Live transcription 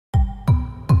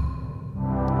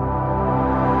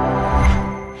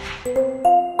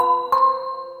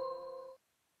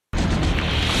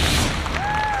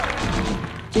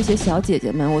这些小姐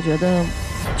姐们，我觉得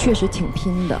确实挺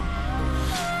拼的。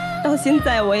到现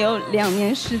在我有2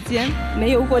年时间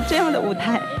没有过这样的舞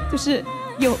台，就是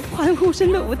有欢呼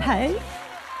声的舞台。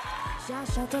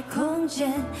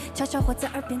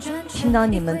听到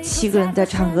你们7个人在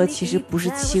唱歌，其实不是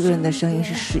7个人的声音，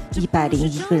是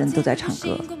101个人都在唱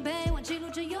歌。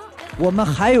我们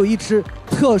还有一支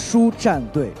特殊战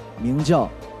队，名叫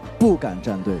不敢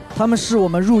战队，他们是我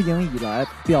们入营以来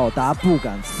表达不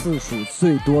敢次数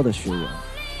最多的学员。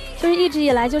就是一直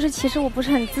以来，就是其实我不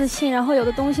是很自信，然后有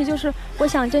的东西就是我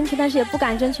想争取，但是也不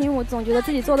敢争取，因为我总觉得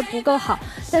自己做的不够好。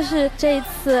但是这一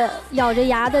次咬着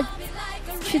牙的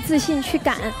去自信去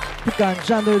敢。不敢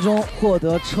战队中获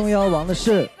得撑腰王的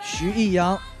是徐艺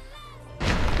阳。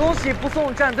恭喜不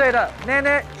送战队的奈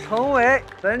奈成为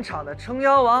本场的撑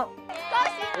腰王。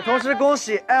也同时恭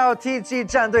喜 LTG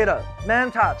战队的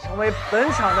Manta 成为本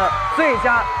场的最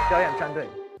佳表演战队。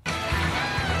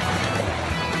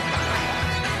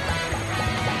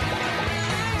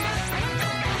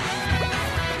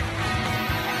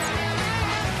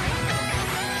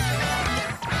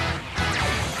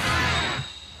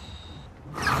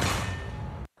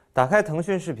打开腾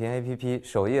讯视频 APP，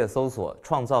 首页搜索“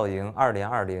创造营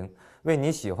2020”，为你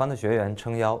喜欢的学员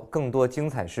撑腰，更多精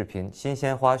彩视频、新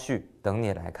鲜花絮等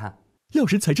你来看。药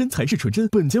食财真，才是纯真。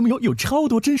本节目有超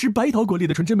多真实白桃果粒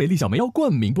的纯真美丽小蛮腰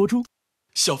冠名播出。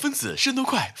小分子渗透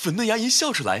快，粉嫩牙龈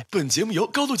笑出来。本节目由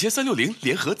高露洁360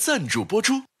联合赞助播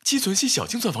出。肌存硒小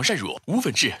金钻防晒乳，无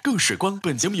粉质更水光。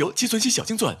本节目由肌存硒小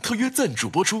金钻特约赞助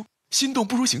播出。心动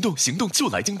不如行动，行动就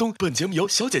来京东。本节目由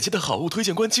小姐姐的好物推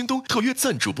荐官京东特约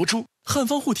赞助播出。汉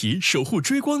方护体，守护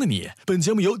追光的你。本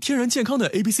节目由天然健康的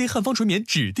ABC 汉方纯棉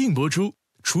指定播出。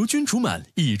除菌除螨，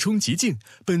一冲即净。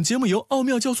本节目由奥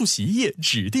妙酵素洗衣液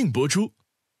指定播出。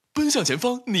奔向前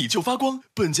方，你就发光。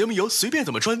本节目由随便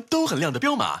怎么穿都很亮的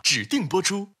彪马指定播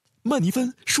出。曼妮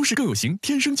芬，舒适更有型，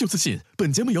天生就自信。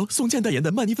本节目由宋健代言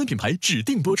的曼妮芬品牌指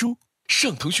定播出。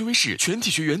上腾讯微视全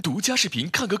体学员独家视频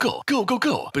看个够 ，Go Go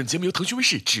Go！ 本节目由腾讯微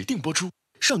视指定播出。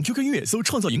上 QQ 音乐搜“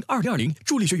创造营2020”，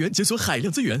助力学员解锁海量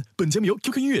资源。本节目由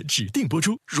QQ 音乐指定播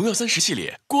出。荣耀30系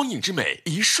列，光影之美，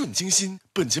一瞬惊心。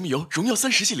本节目由荣耀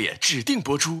30系列指定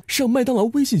播出。上麦当劳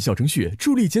微信小程序，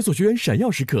助力解锁学员闪耀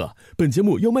时刻。本节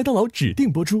目由麦当劳指定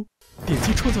播出。点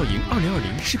击创造营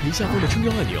2020视频下方的撑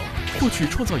腰按钮，获取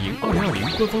创造营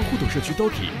2020官方互动社区刀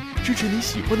品，支持你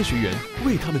喜欢的学员，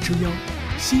为他们撑腰。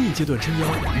新一阶段撑腰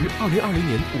于2020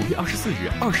年5月24日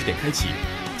20点开启，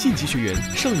晋级学员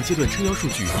上一阶段撑腰数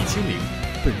据已清零。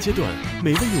本阶段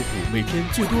每位用户每天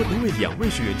最多能为2位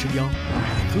学员撑腰。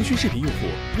腾讯视频用户、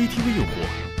VTV 用户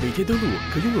每天登录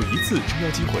可拥有1次撑腰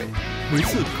机会，每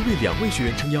次可为2位学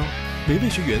员撑腰，每位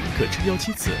学员可撑腰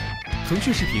7次。腾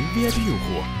讯视频 VIP 用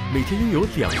户每天拥有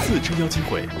2次撑腰机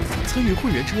会，参与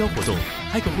会员撑腰活动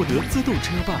还可获得自动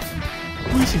撑腰 buff。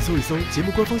微信搜一搜节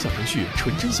目官方小程序“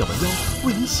纯真小蛮腰”，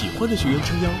为你喜欢的学员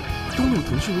撑腰。登录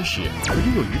腾讯微视可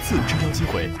拥有1次撑腰机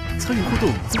会，参与互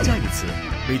动增加1次，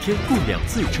每天共2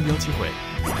次撑腰机会。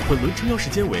本轮撑腰时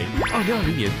间为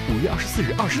2020年5月24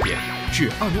日20点至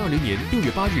2020年6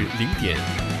月8日0点。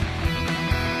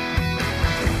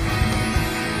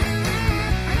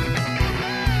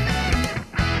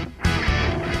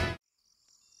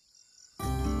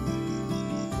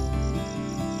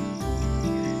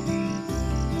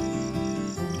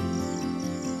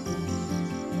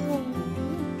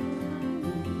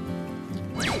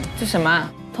这什么？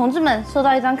同志们收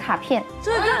到一张卡片，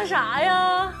这干啥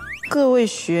呀？各位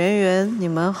学员，你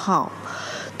们好。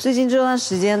最近这段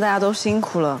时间大家都辛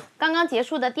苦了。刚刚结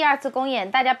束的第2次公演，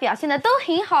大家表现的都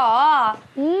很好，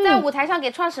在舞台上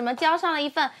给创始们交上了一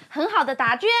份很好的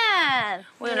答卷。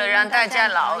为了让大家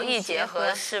劳逸结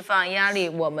合，释放压力，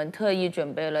我们特意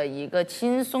准备了一个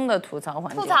轻松的吐槽环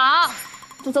节。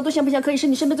吐槽对象不想可以是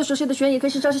你身边最熟悉的学员，也可以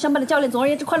是朝夕相伴的教练。总而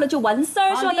言之，快乐就完事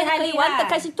儿，希望大家可以玩得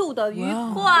开心，吐得愉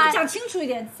快。讲清楚一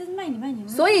点，这卖你。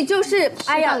所以就是，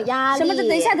哎呀，什么？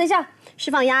等一下，释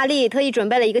放压力，特意准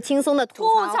备了一个轻松的吐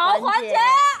槽环节。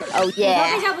哦耶！吐槽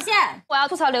对象不限。我要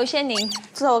吐槽刘仙宁。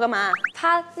吐槽我干嘛？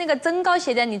他那个增高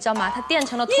鞋垫你知道吗？他垫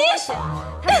成了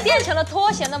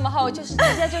拖鞋，那么厚，就是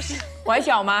直接就是崴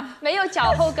脚吗？没有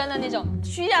脚后跟的那种。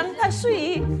徐阳他睡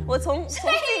衣，我从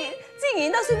进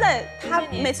营到现在，他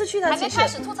每次去他还没开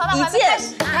始吐槽到一件，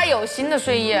他有新的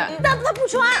睡衣，但他不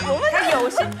穿。我问他有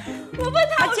新，我问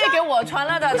他借给我穿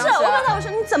了的。不是，我问他我说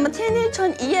你怎么天天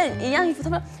穿一样衣服？他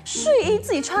说睡衣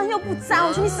自己穿又不脏。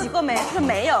我说你洗过没？他说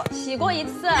没有，洗过1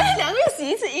次。2个月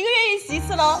洗1次，1个月洗1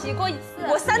次喽。洗过1次，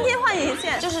我3天换一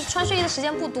件。就是穿睡衣的时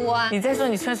间不多啊。你在说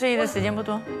你穿睡衣的时间不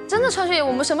多？真的穿睡衣，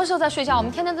我们什么时候在睡觉？我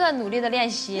们天天都在努力的练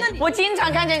习。我经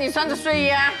常看见你穿着睡衣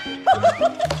啊。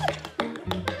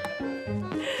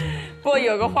我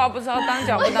有个话不知道当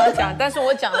讲不当讲，但是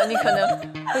我讲了你可能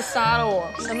会杀了我。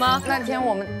什么？那天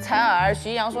我们采耳，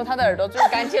徐阳说他的耳朵最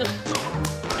干净了。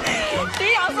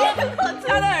徐阳说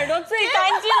他的耳朵最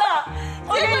干净了。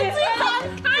我跟你说，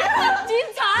很精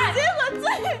彩。结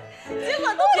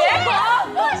果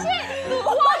我是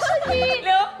你，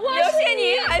刘仙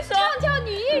宁还说叫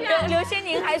女艺人，刘仙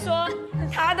宁还说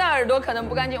他的耳朵可能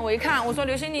不干净。我一看，我说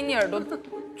刘仙宁你耳朵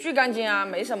巨干净啊，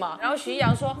没什么。然后徐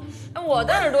阳说我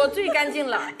的耳朵最干净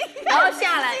了。然后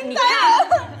下来你看，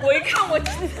我一看我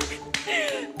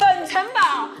本城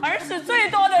堡耳屎最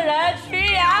多的人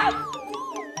徐阳。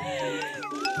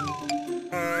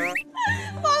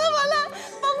完了，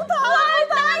崩塌了！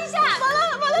等一下，完了，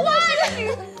我是个女。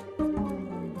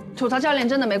吐槽教练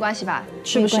真的没关系吧？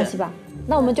是不是？没关系吧？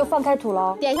那我们就放开吐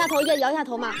喽，点一下头，摇一下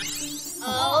头嘛。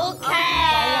OK。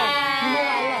完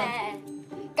了，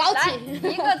搞起，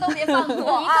一个都别放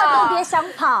过，一个都别想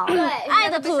跑。对，爱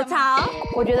的吐槽。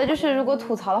我觉得就是如果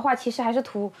吐槽的话，其实还是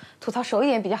吐槽熟一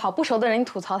点比较好，不熟的人你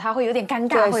吐槽他会有点尴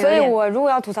尬。对，所以我如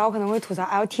果要吐槽，我可能会吐槽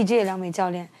LTG 2位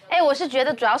教练。哎，我是觉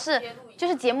得主要是。就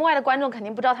是节目外的观众肯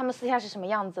定不知道他们私下是什么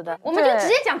样子的，我们就直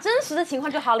接讲真实的情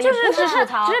况就好了，就是不是吐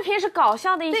槽，只是平时搞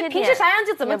笑的一些点，平时啥样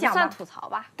就怎么讲，不算吐槽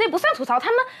吧？对，不算吐槽，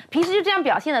他们平时就这样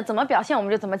表现的，怎么表现我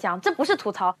们就怎么讲，这不是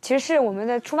吐槽，其实是我们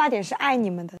的出发点是爱你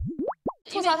们的。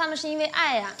吐槽他们是因为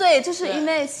爱呀，对，就是因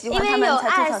为喜欢他们才吐槽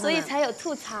他们，因为有爱，所以才有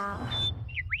吐槽。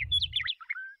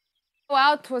我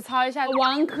要吐槽一下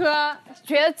王珂，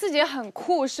觉得自己很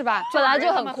酷是吧？本来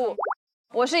就很酷，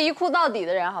我是一酷到底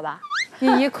的人，好吧？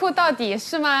你一酷到底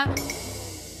是吗？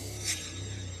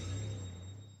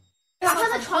把他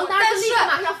的床单就立刻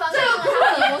马上翻开，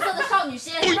粉红色的少女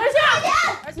心。等一下，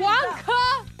王珂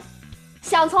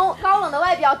想从高冷的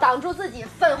外表挡住自己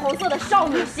粉红色的少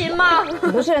女心吗？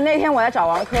不是，那天我来找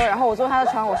王珂，然后我坐她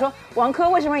的床，我说王珂，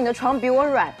为什么你的床比我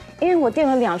软？因为我垫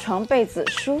了2床被子，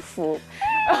舒服。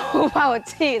然后把我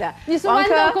气的。你是豌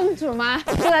豆公主吗？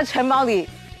住在城堡里，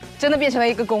真的变成了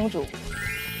一个公主。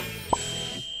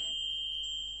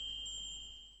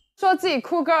说自己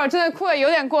酷 girl 真的酷的有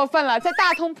点过分了，在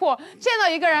大通铺见到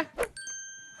一个人，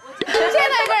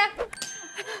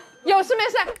有事没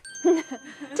事，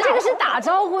这个是打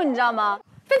招呼，你知道吗？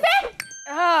菲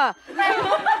菲啊，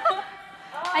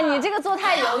哎，你这个做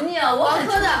太油腻了。王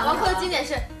珂的经典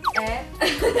是，哎，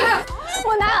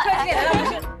我拿王珂经典难道不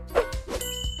是？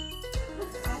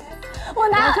我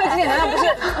拿王珂经典难道不是？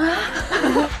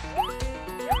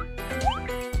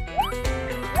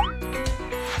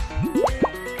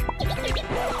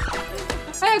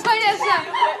哎，关键是，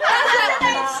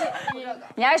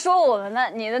你还说我们呢？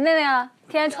你的那个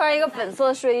天天穿一个粉色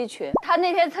的睡衣裙，他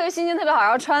那天心情特别好，然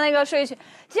后穿了一个睡衣裙，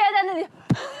竟然在那里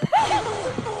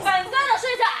粉色的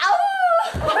睡裙，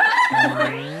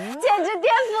简直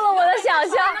颠覆了我的想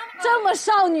象，这么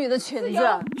少女的裙子，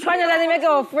穿着在那边给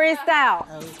我 freestyle。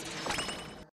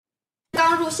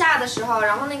刚入夏的时候，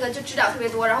然后那个就知了特别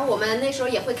多，然后我们那时候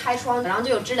也会开窗，然后就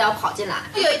有知了跑进来。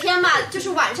有一天吧，就是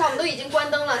晚上我们都已经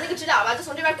关灯了，那个知了吧就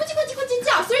从这边咕叽咕叽咕叽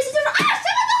叫，随时就说啊什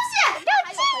么东西，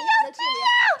有知了，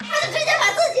他就直接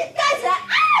把自己盖起来，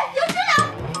啊有知了，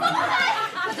怎么开？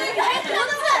对，开独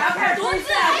自，然后开始独自，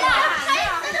哎呀，还有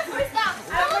那就 freestyle， 怎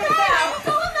么没？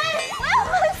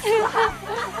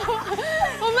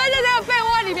我们在这个被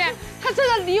窝里面。他真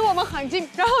的离我们很近，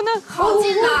然后呢？好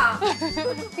近呐！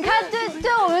你看，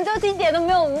对我们就一点都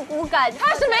没有无感。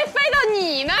他是没飞到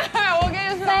你那儿，我跟你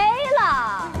说。飞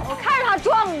了，我看着他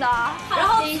撞的。然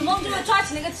后子梦就会抓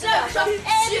起那个知了说：“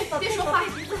哎，别说话，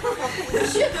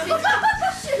嘘，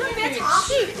别吵，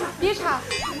嘘，别吵，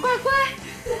乖乖。”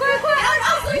然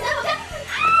后所以才我看，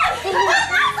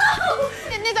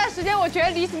那段时间，我觉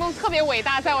得李子梦特别伟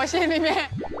大，在我心里面。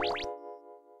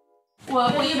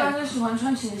我一般是喜欢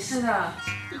穿寝室的。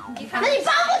那你搬过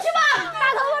去吧，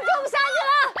大头我装不下去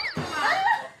了。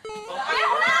别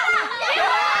回来了，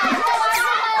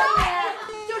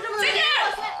就这么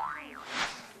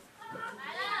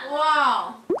哇！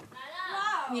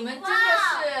你们真的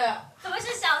是我们是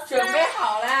小准备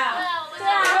好了？对啊，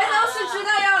你们都是知道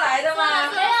要来的吗？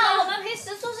没有，我们平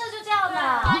时宿舍就这样的。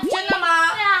真的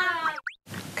吗？对啊。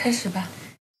开始吧。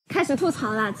开始吐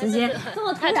槽了，直接这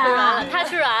么突然，太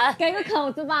突然，给个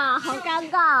口子吧，好尴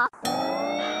尬。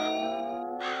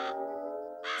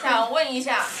想问一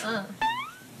下，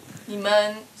你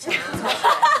们想吐槽？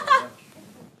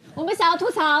我们想要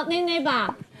吐槽内内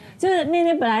吧，就是内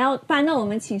内本来要搬到我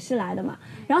们寝室来的嘛，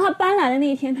然后他搬来的那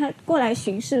一天，他过来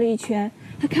巡视了一圈，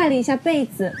他看了一下被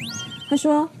子，他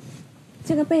说：“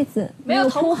这个被子没有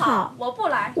铺好，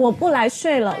我不来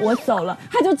睡了，我走了，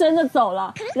他就真的走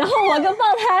了。然后我跟爆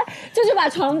胎就去把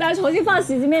床单重新放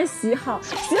洗衣机里面洗好，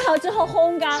洗好之后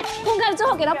烘干，烘干了之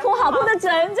后给它铺好，铺得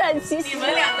整整齐齐。你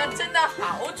们两个真的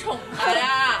好宠他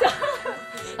呀！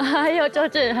还有桌子，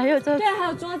对，还有桌子，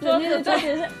那个桌子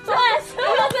是，对，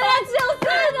我们本来只有4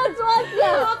个桌子，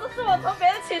桌子是我从别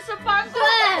的寝室搬过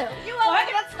来的，因为我还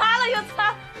给它擦了又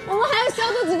擦。我们还有消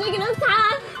毒纸巾给它擦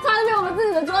得比我们自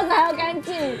己的桌子还要干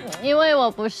净。因为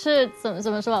我不是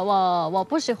怎么说，我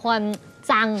不喜欢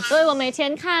脏，所以我每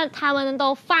天看他们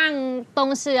都放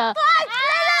东西啊。对，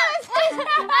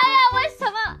哎呀，为什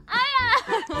么？哎呀，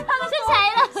他们是谁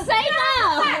的？谁的？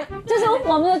就是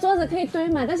我们的桌子可以堆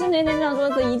满，但是那张桌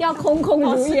子一定要空空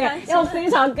如也，要非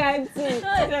常干净。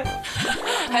对。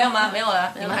还有吗？没有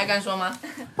了。你们还敢说吗？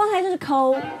爆胎就是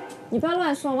抠。你不要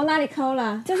乱说，我哪里抠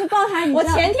了？就是爆胎，我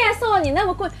前天送了你那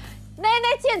么贵，奶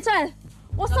见证，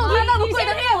我送他那么贵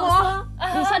的面膜。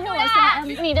你先跟我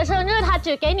说，你的生日他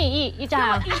只给你一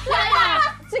张，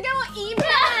只给我1片。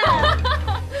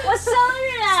我生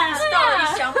日啊，到了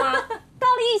1箱吗？到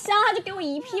了1箱，他就给我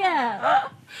1片。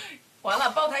完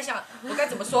了，爆胎想我该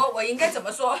怎么说？我应该怎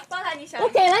么说？爆胎你想？我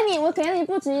给了你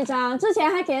不止1张，之前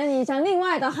还给了你1张另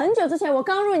外的。很久之前我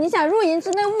刚入，你想入营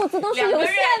之内物资都是有限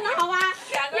的，好吗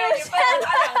？2个人你分了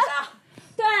他2张。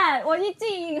对，我一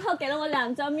进营以后给了我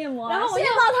2张面膜，然后我谢谢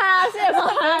爆胎，谢谢爆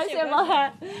胎，谢谢爆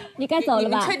胎。你该走了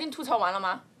吧？你确定吐槽完了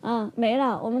吗？没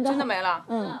了，我们都真的没了。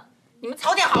你们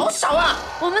槽点好少啊！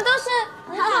我们都是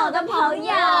很好的朋友。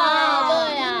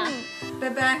对呀。拜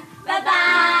拜。拜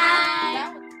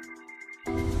拜。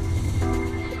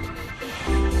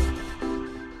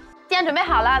既然准备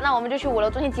好了，那我们就去5楼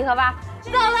中心集合吧。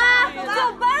走啦，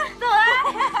走吧，走啦，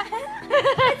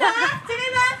走啦，姐妹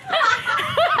们。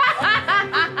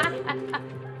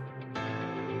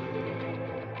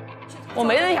我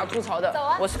没人想吐槽的，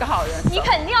我是个好人。你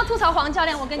肯定要吐槽黄教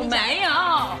练，我跟你讲。没有。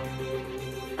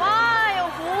哇，有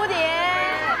蝴蝶，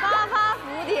发发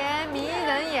蝴蝶，迷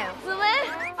人眼。紫薇，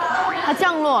它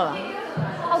降落了，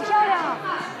好漂亮啊！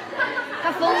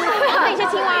它疯了，那你是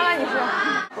青蛙吗？你是？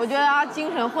我觉得他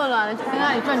精神混乱了，在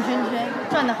那里转圈圈，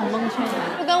转得很蒙圈，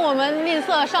就跟我们吝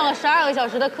啬上了12个小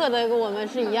时的课的我们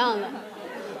是一样的。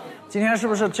今天是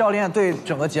不是教练对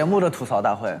整个节目的吐槽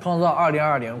大会？创造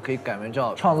2020可以改名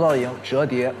叫创造营折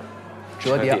叠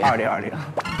2020，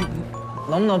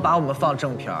能不能把我们放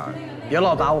正片儿？别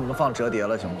老把我们放折叠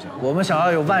了，行不行？我们想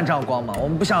要有万丈光芒，我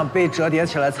们不想被折叠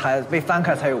起来才被翻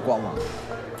开才有光芒。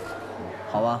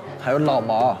好吧，还有老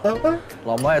毛，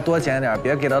老毛也多捡点，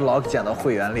别给他老捡到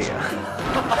会员里。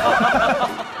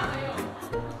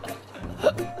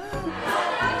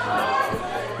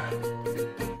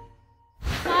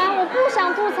我不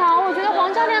想吐槽，我觉得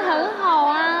黄教练很好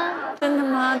啊。真的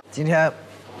吗？今天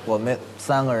我们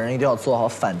3个人一定要做好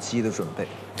反击的准备，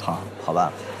好吧？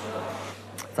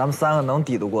咱们3个能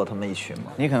抵得过他们一群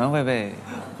吗？你可能会被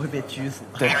拘死。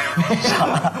对，为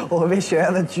啥？我会被学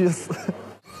员们拘死。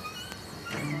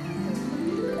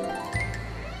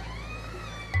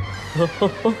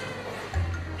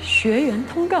学员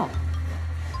通告，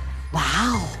哇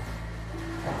哦！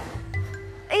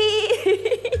哎，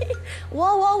我，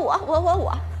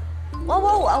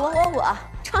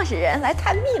创始人来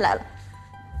探秘来了，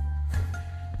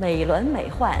美轮美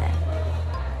奂哎！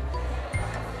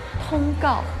通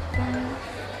告，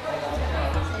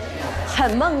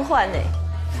很梦幻哎！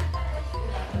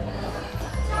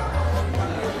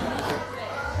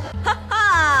哈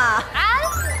哈！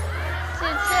姐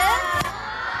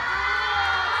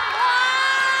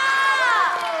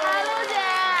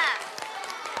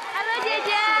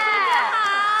姐。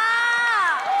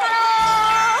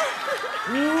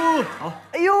好，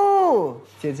哎呦，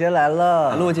姐姐来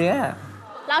了，陆姐。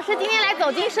老师今天来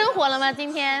走进生活了吗？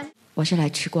今天我是来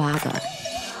吃瓜的，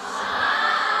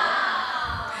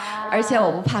而且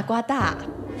我不怕瓜大。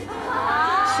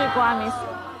吃瓜没死，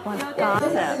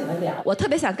我特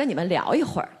别想跟你们聊一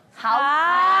会儿。好，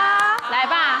来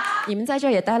吧。你们在这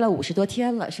儿也待了50多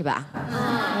天了，是吧？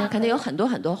肯定有很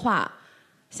多话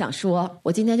想说。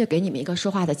我今天就给你们一个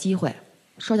说话的机会，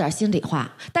说点心里话。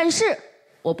但是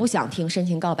我不想听深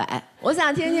情告白，我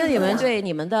想听听你们对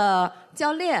你们的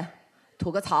教练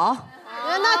吐个槽。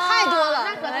那太多了，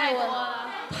那可太多了，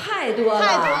太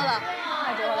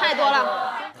多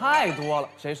了。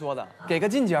谁说的？给个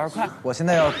近景，快！我现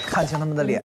在要看清他们的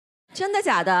脸。真的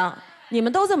假的？你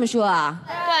们都这么说啊？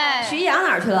对。徐一阳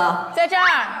哪儿去了？在这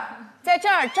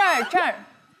儿。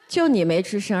就你没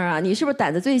吱声啊？你是不是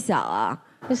胆子最小啊？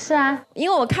不是啊，因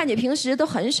为我看你平时都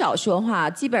很少说话，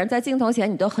基本上在镜头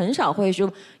前你都很少会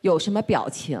说有什么表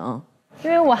情。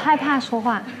因为我害怕说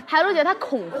话。海璐姐她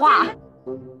恐话，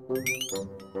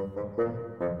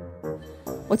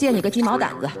我借你个鸡毛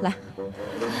掸子，来。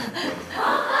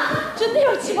真的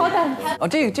有鸡毛掸子？哦，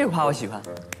这个话我喜欢。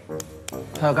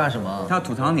他要干什么？他要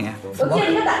吐槽你。我借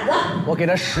你个掸子。我给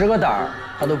他10个胆儿，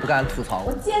他都不敢吐槽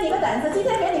我。借你个掸子，今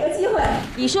天给你个机会。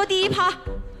你说第一趴。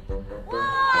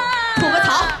吐个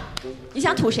槽，你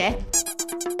想吐谁？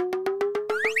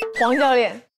黄教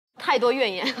练，太多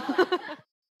怨言。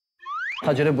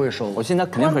他绝对不会说我，我现在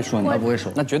肯定会说你，他不会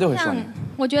说，那绝对会说你。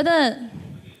我觉得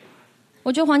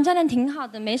黄教练挺好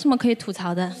的，没什么可以吐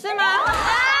槽的。是吗？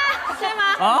是吗？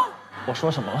啊？我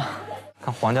说什么了？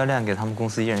看黄教练给他们公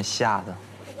司艺人吓的。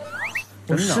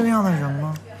我是那样的人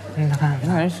吗？他看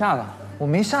人吓的。我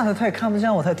没吓他，他也看不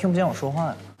见我，他也听不见我说话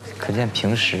呀。可见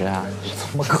平时啊，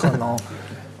怎么可能？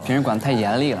平时管太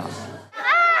严厉了。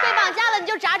被绑架了你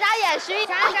就眨眨眼，眨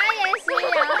眼，徐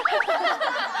阳。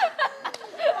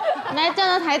来，站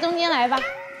到台中间来吧。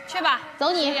去吧，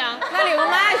走你。那里有个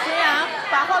麦，徐阳，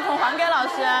把话筒还给老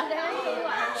师。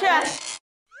去。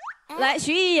来，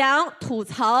徐艺洋吐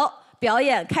槽表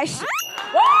演开始。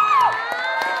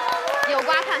有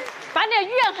瓜看，把你的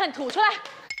怨恨吐出来。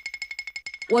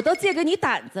我都借给你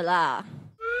胆子了，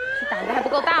是胆子还不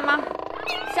够大吗？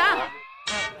上，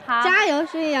好，加油，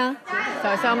徐艺洋。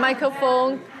小小麦克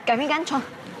风，敢没敢闯？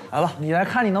来吧，你来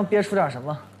看你能憋出点什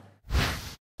么。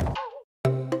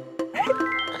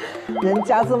人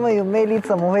家这么有魅力，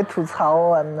怎么会吐槽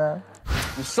我呢？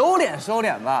你收敛收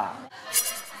敛吧。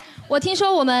我听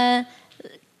说我们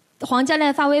黄教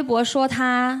练发微博说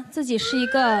他自己是一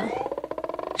个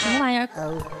什么玩意儿？是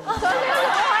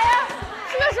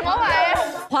个什么玩意儿？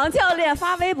黄教练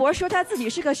发微博说他自己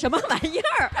是个什么玩意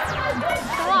儿？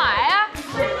什么玩意儿？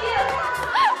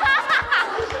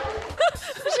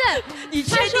不是，你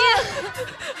确定？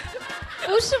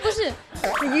不是。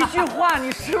你一句话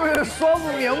你是不是说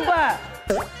不明白？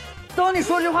等你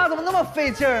说句话怎么那么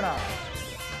费劲儿呢？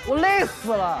我累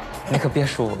死了。你可别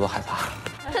说，我都害怕。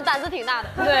这胆子挺大的。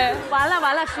对，完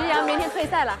了，徐阳明天退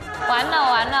赛了。完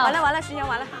了，徐阳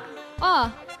完了。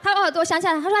哦，我想起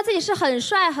来了，他说他自己是很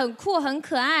帅、很酷、很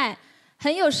可爱、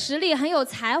很有实力、很有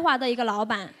才华的一个老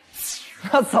板。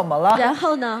那怎么了？然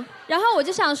后呢？然后我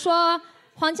就想说，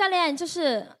黄教练就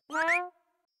是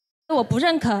我不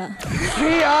认可。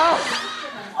徐阳。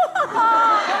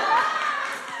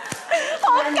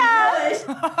好感。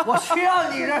我需要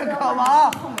你认可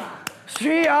吗？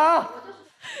徐阳。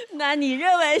那你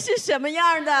认为是什么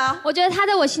样的？我觉得他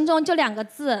在我心中就2个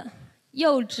字：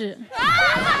幼稚。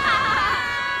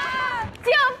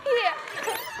放屁！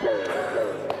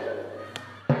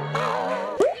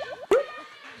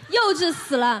幼稚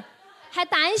死了，还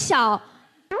胆小，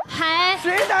还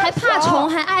怕虫，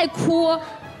还爱哭。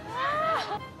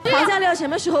黄教练什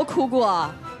么时候哭过？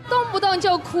动不动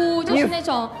就哭，就是那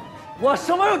种。我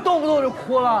什么时候动不动就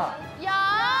哭了？有，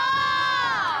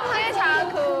经常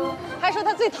哭，还说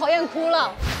他最讨厌哭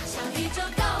了。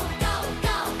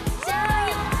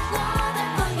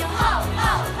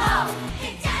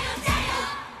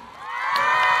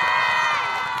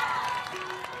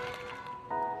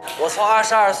我从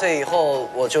22岁以后，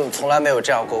我就从来没有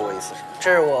这样过过一次。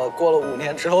这是我过了5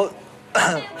年之后。哭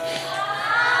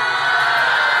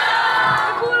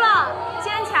了，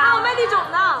坚强。我妹弟肿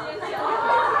呢。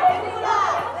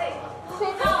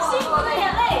幸福的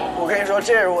眼泪。我跟你说，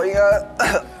这是我应该。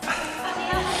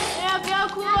不要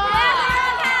哭啊！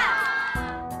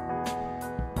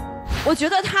我觉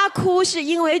得他哭是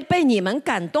因为被你们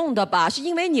感动的吧，是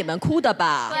因为你们哭的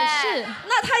吧？是。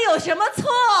那他有什么错？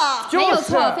没有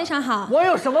错，非常好。我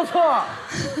有什么错？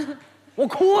我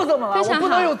哭怎么了？非常好。我不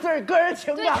能有自己个人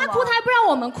情感吗？对，他哭他还不让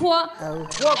我们哭。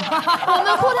我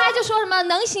们哭他就说什么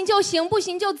能行就行，不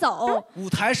行就走。舞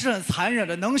台是很残忍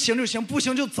的，能行就行，不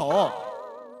行就走。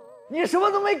你什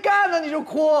么都没干呢，你就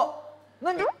哭，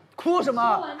那你哭什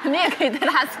么？你也可以对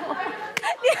他说，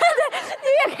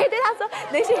你也可以对他说，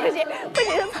能行就行，不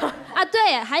行就走。啊，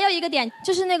对，还有一个点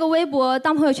就是那个微博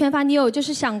当朋友圈发，你有就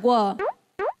是想过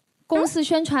公司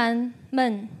宣传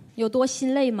们有多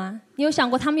心累吗？你有想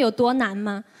过他们有多难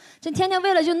吗？就天天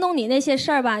为了就弄你那些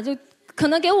事儿吧，就可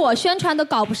能给我宣传都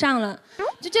搞不上了，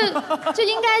就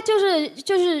应该就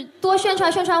是多宣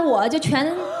传我，就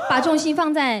全把重心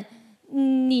放在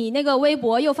你那个微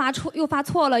博又发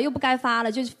错了，又不该发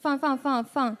了，就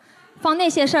放那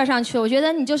些事儿上去。我觉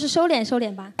得你就是收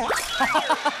敛吧。感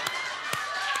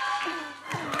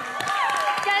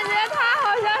觉他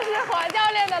好像是黄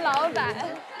教练的老板，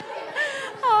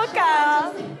好感啊！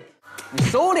你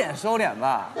收敛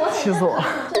吧。气死我了。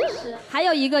还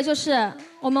有一个就是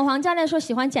我们黄教练说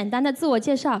喜欢简单的自我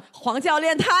介绍，黄教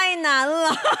练太难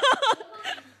了。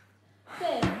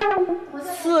对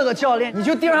，4个教练你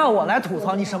就盯上我来吐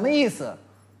槽，你什么意思？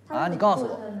啊，你告诉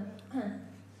我，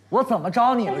我怎么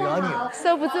招你了，惹你了？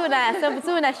收不住的，收不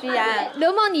住的，徐阳。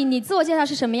刘梦，你自我介绍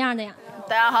是什么样的呀？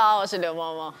大家好，我是刘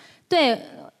萌萌。对，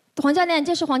黄教练，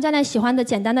这是黄教练喜欢的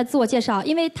简单的自我介绍，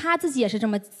因为他自己也是这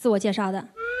么自我介绍的。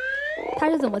他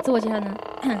是怎么自我介绍呢？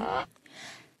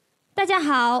大家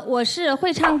好，我是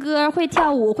会唱歌、会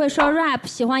跳舞、会说 rap，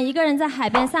 喜欢一个人在海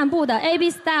边散步的 AB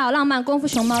Style 浪漫功夫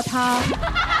熊猫涛。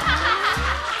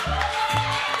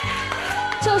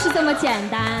就是这么简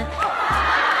单。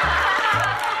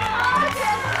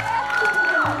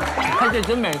他这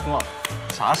真没错。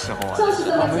啥时候啊？就是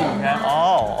这么简单。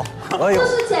哦，就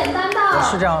是简单到。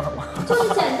是这样的吗？就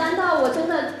是简单到我真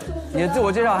的。你的自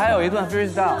我介绍还有一段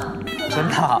freestyle， 真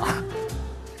的？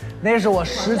那是我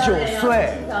19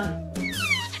岁。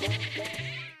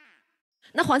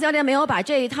那黄教练没有把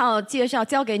这一套介绍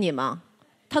教给你吗？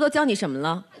他都教你什么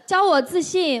了？教我自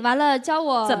信，完了教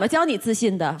我怎么教你自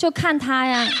信的？就看他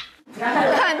呀，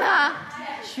看他，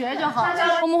学就好。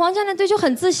我们黄教练对就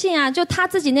很自信啊，就他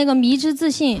自己那个迷之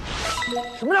自信。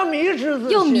什么叫迷之自信？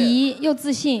又迷又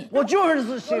自信。我就是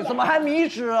自信，怎么还迷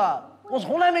之啊？我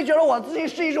从来没觉得我自己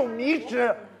是一种迷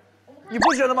之，你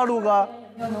不觉得吗，陆哥？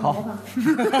好。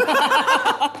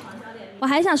我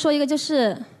还想说一个，就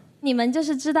是你们就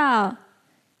是知道，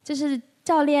就是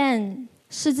教练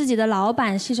是自己的老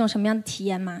板是一种什么样的体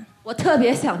验吗？我特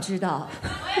别想知道。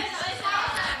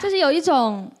就是有一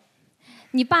种，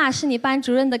你爸是你班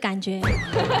主任的感觉。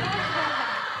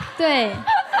对。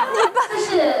就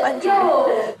是又。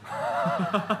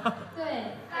对。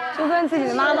就跟自己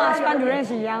的妈妈是班主任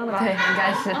是一样的吧？对，应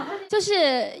该是。就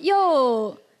是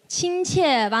又亲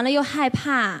切，完了又害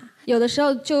怕。有的时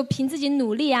候就凭自己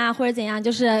努力啊，或者怎样，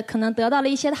就是可能得到了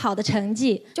一些好的成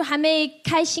绩，就还没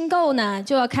开心够呢，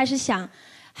就要开始想，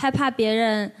害怕别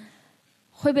人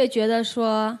会不会觉得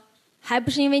说，还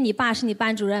不是因为你爸是你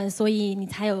班主任，所以你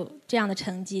才有这样的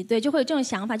成绩，对，就会有这种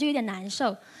想法，就有点难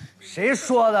受。谁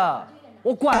说的？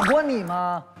我管过你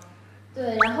吗？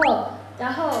对，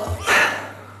然后。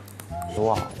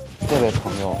哇，这位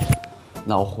朋友，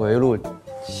脑回路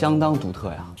相当独特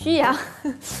呀。徐阳，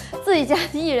自己家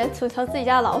艺人吐槽自己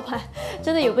家老板，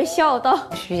真的有被笑到。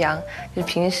徐阳就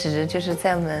平时就是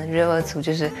在我们 River 组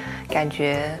就是感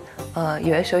觉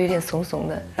有的时候有点怂怂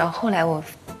的，然后后来我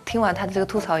听完他的这个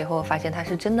吐槽以后，我发现他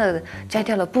是真的摘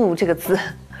掉了不这个字，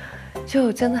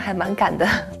就真的还蛮敢的。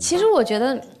其实我觉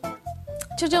得，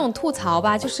就这种吐槽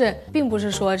吧，就是并不是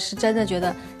说是真的觉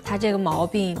得他这个毛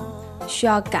病需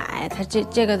要改，他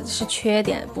这个是缺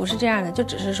点，不是这样的，就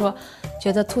只是说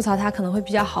觉得吐槽他可能会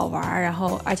比较好玩，然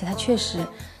后而且他确实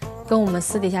跟我们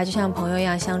私底下就像朋友一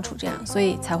样相处，这样，所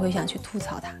以才会想去吐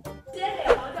槽他。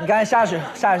你赶紧下去，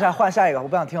下换下一个，我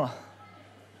不想听了。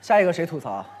下一个谁吐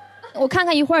槽？我看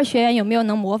看一会儿学员有没有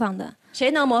能模仿的。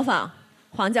谁能模仿？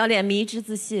黄教练迷之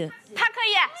自信。他可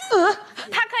以，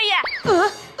他可以。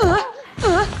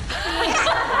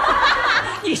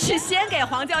你是先给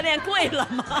黄教练跪了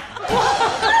吗？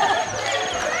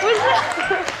不是，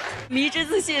迷之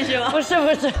自信是吗？不是。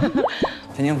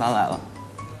陈宁凡来了。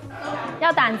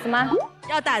要胆子吗？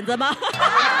要胆子吗？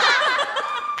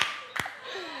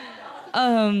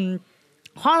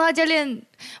黄教练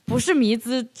不是迷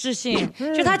之自信，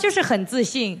就他就是很自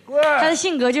信，他的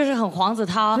性格就是很黄子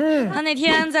韬。他那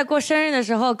天在过生日的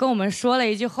时候跟我们说了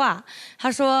一句话，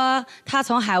他说他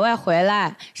从海外回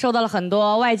来，受到了很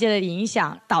多外界的影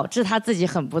响，导致他自己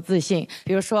很不自信。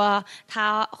比如说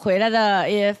他回来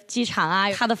的机场啊，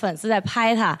他的粉丝在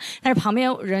拍他，但是旁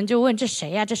边人就问这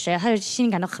谁呀，这谁呀，他就心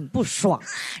里感到很不爽。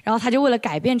然后他就为了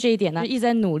改变这一点呢，一直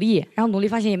在努力，然后努力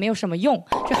发现也没有什么用，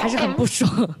就还是很不爽。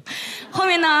后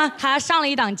面呢，他上了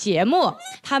一档节目，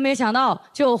他没有想到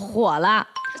就火了。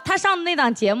他上的那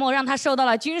档节目让他受到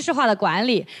了军事化的管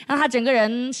理，让他整个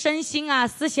人身心啊、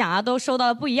思想啊都受到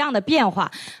了不一样的变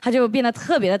化，他就变得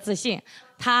特别的自信，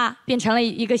他变成了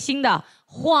一个新的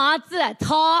黄子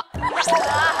韬。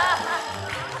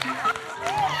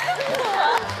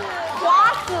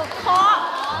黄子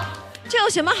韬，这有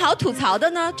什么好吐槽的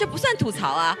呢？这不算吐槽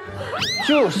啊。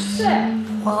就是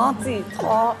黄子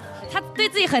韬。他对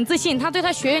自己很自信，他对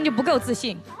他学员就不够自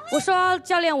信。我说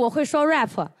教练，我会说 rap，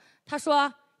 他说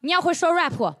你要会说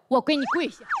rap， 我给你跪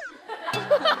下。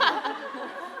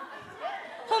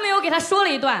后面我给他说了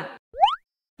一段。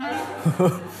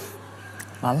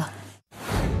完了。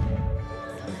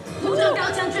不能高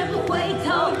墙绝不回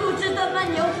头，固执的漫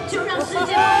游，就让时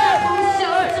间慢慢腐朽。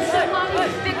这是话语，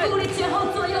别顾虑前后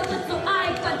左右的阻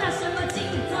碍，管他什么进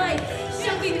退，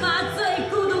相比麻醉，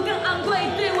孤独更昂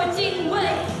贵，对我敬畏。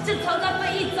这嘈杂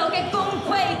被一早给崩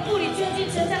溃，步履全进，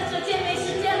城墙射箭，没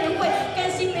时间领会，甘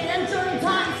心美人中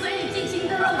团，随你尽情。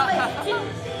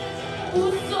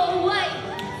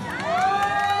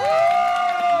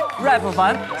rap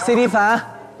凡 ，CD 凡，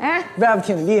哎，rap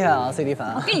挺厉害啊，CD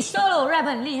凡。我跟你说了，我 rap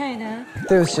很厉害的。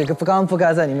对不起，刚刚不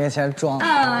该在你面前装。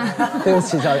对不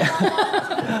起，教练。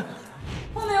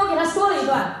后面我给他说了一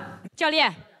段。教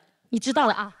练，你知道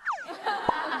了啊？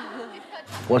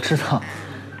我知道，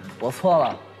我错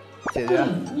了，姐姐。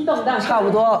你懂的。差不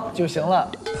多就行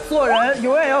了。做人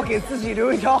永远要给自己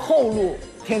留一条后路。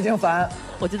天津凡，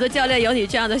我觉得教练有你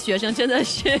这样的学生真的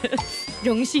是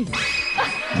荣幸。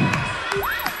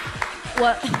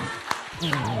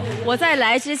我在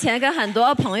来之前跟很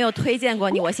多朋友推荐过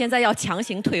你，我现在要强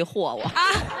行退货我。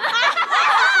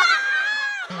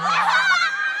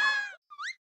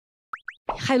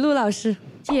海陆老师，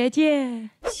姐姐，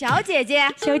小姐姐，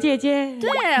小姐姐，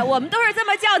对我们都是这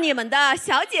么叫你们的，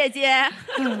小姐姐。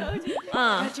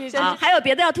好，还有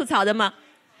别的要吐槽的吗？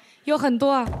有很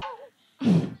多啊。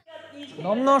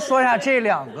能不能说一下这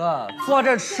两个坐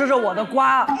着吃着我的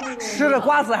瓜，吃着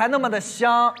瓜子还那么的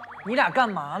香，你俩干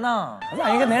嘛呢？我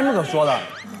俩应该没什么可说的，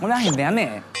我俩很完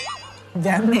美，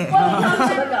完美。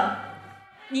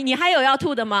你还有要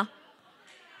吐的吗？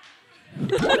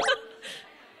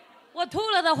我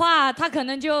吐了的话，他可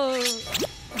能就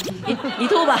你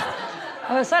吐吧。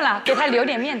算了，给他留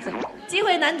点面子。机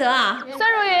会难得啊。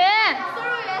孙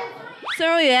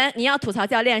如云，你要吐槽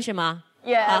教练是吗？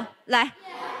好，来。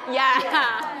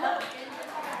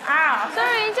孙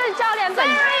如云就是教练本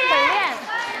练。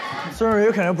孙如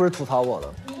云肯定不是吐槽我的，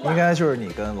应该就是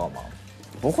你跟老毛。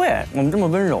不会，我们这么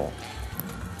温柔，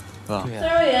是吧？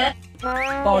孙如云，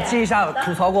帮我记一下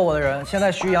吐槽过我的人。现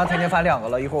在徐一阳、天天翻2个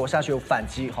了，一会儿我下去有反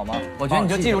击，好吗？我觉得你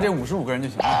就记住这55个人就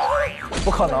行了。不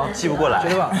可能，记不过来。绝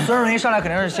对吧？孙如云上来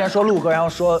肯定是先说陆哥，然后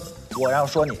说我，然后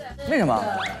说你。为什么？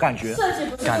感觉。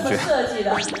感觉。设计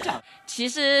的。其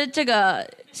实这个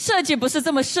设计不是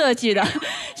这么设计的，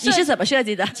你是怎么设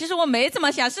计的？其实我没怎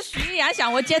么想，是徐一阳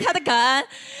想我接他的梗，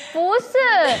不是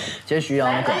接徐一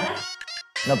阳的梗，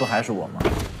那不还是我吗？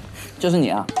就是你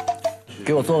啊！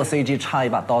给我做个 CG， 插一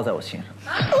把刀在我心上。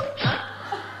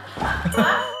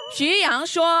徐一阳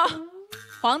说，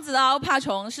黄子韬怕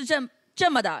虫是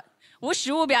这么的，无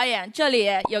实物表演，这里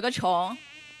有个虫。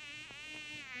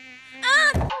啊，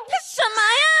他什么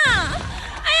呀？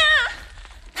哎呀！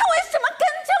他为什么跟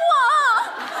着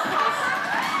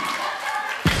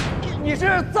我？你是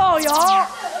造谣！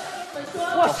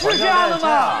我是这样的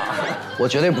吗？我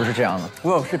绝对不是这样的。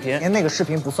我有视频，连那个视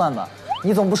频不算吧？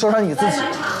你总不说说你自己？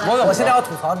我现在要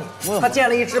吐槽你。他见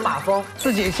了一只马蜂，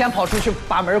自己先跑出去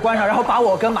把门关上，然后把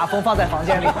我跟马蜂放在房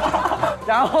间里，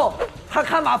然后他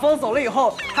看马蜂走了以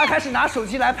后，他开始拿手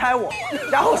机来拍我，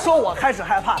然后说我开始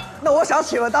害怕。那我想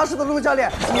请问当时的陆教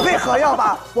练，你为何要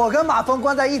把我跟马蜂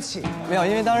关在一起？没有，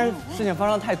因为当时事情发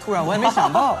生太突然，我也没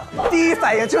想到。第一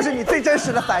反应就是你最真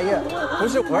实的反应。不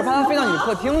是，我是怕它飞到你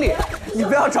客厅里。你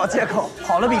不要找借口，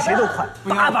跑了比谁都快。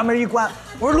把门一关，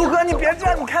我说陆哥，你别这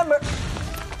样，你开门。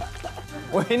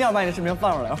我一定要把你的视频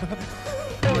放出来。哎呀，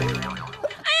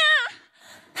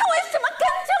他为什么跟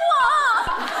着我？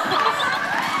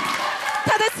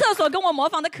他在厕所跟我模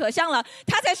仿的可像了，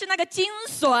他才是那个精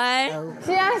髓。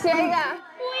徐阳写一个，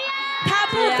他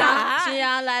不敢。徐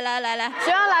阳，来，徐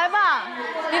阳来吧，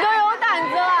你都有胆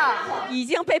子了，已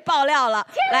经被爆料了。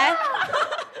来，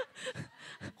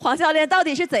黄教练到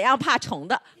底是怎样怕虫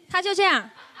的？他就这样。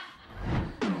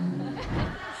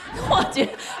我觉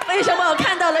得为什么我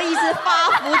看到了一只发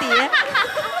蝴蝶？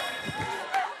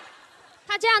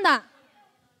他这样的，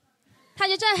他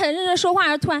就在很认真说话，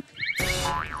然后突然，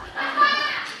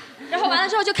然后完了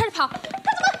之后就开始跑，他怎么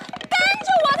跟着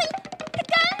我？他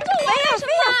跟着我，飞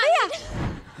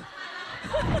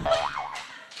呀！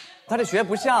他这学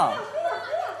不像，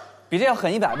比这要狠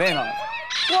100倍呢。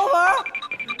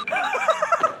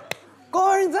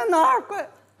光儿，你在哪儿？快！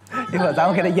一会儿咱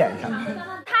们给他演一下。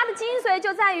他的精髓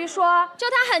就在于说，就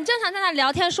他很正常在那聊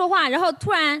天说话，然后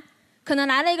突然可能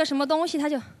来了一个什么东西，他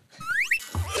就是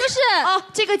哦，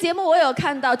这个节目我有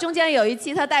看到，中间有一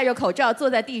期他戴着口罩坐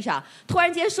在地上，突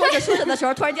然间说着的时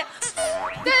候，突然间，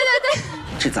对，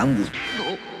这咱们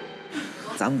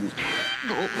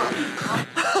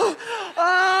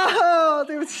啊，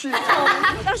对不起。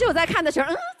当时我在看的时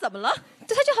候，怎么了？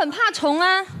他就很怕虫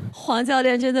啊。黄教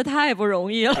练真的太不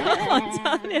容易了，黄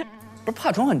教练。不是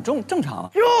怕虫很正常。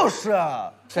就是，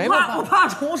谁不怕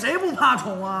虫？谁不怕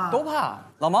虫啊？都怕。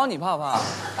老毛你怕不怕？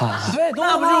怕。对，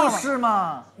那不就是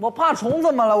吗？我怕虫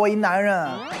怎么了？我一男人。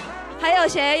还有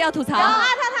谁要吐槽？他，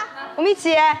我们一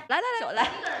起。来，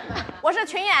我是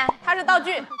群演，他是道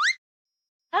具。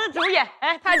他是主演，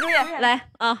哎，他是主演。来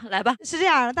来吧。是这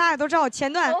样的，大家都知道我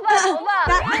前段。头发，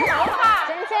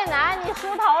陈倩楠，你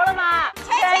梳头了吗？陈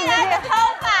倩楠的头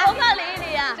发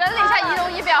理呀，整理一下仪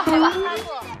容仪表，好吧。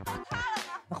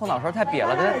后脑勺太瘪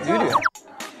了，再捋捋。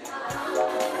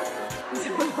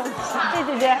谢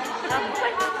姐姐，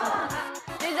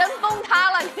你人崩塌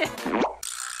了你。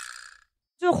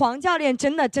就是黄教练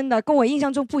真的跟我印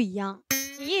象中不一样。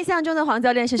你印象中的黄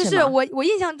教练是什么？就是我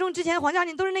印象中之前黄教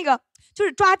练都是那个就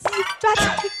是抓鸡。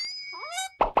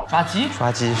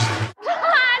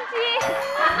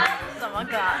怎么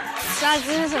个？抓鸡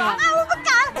是什么？啊！我不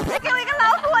敢！再给我一个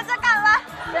老虎我就敢了，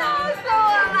笑死我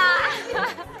了！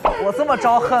我这么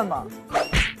招恨吗？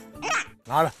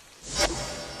拿着。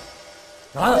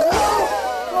你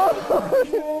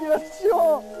的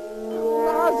胸，拿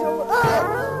什么？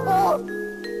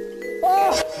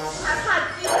怕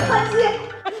鸡！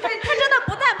他真的不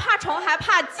但怕虫，还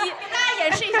怕鸡。给大家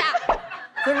演示一下。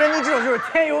孙珍妮这种就是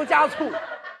添油加醋。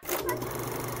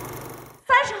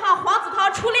30号黄子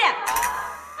韬初恋。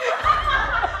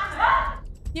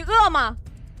你饿吗？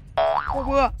我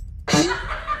不饿。你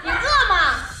饿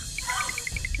吗？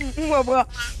我不饿。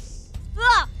饿，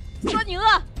说你饿。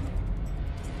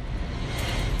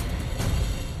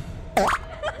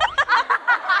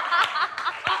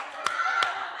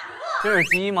这是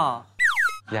鸡吗？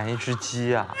演一只鸡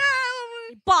呀！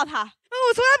你抱它。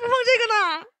我从来不碰这个呢。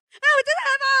哎，我真的害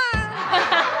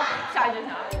怕。下一句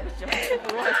啥？我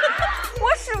不喜欢。我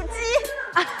属鸡，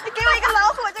你给我一个老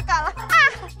虎我就敢了啊！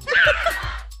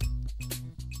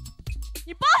你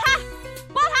抱它，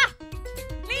抱它，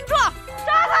拎住，抓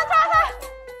它！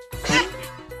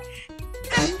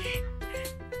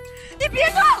你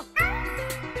别动！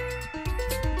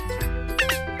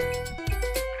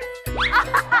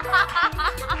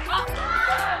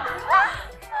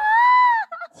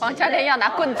黄教练要拿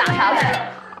棍打他了。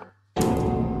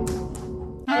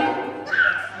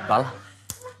完了，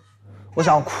我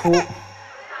想哭，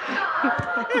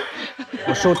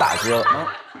我受打击了。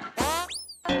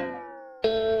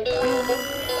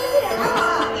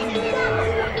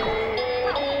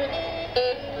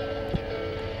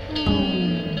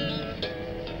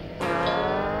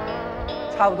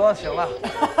差不多行了，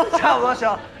差不多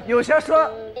行。有些时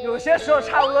候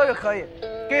差不多就可以，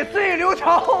给自己留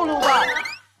条后路吧。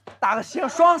打个星，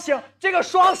双星，这个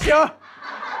双星。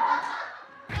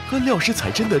和料石彩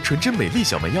珍的纯真美丽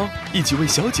小蛮腰一起为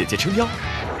小姐姐撑腰。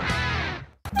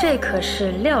这可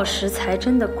是料石彩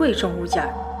珍的贵重物件，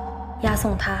押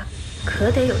送它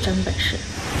可得有真本事。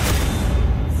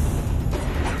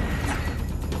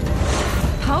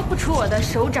逃不出我的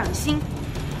手掌心，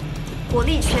火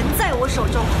力全在我手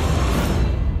中。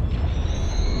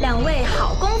2位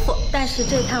好功夫，但是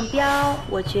这趟镖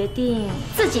我决定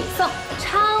自己送。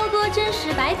超多真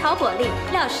实白桃果粒，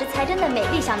料石彩珍的美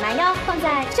丽小蛮腰放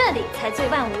在这里才最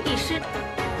万无一失。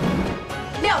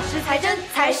料石彩珍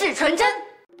才是纯真。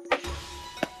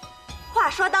话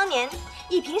说当年，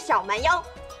一瓶小蛮腰，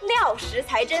料石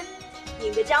彩珍，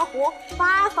引得江湖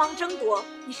八方争夺，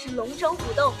已是龙争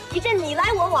虎斗，一阵你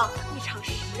来我往，一场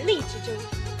实力之争。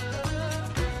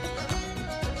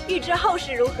欲知后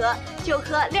事如何，就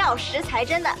喝料石彩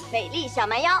珍的美丽小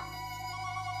蛮腰。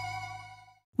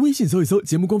微信搜一搜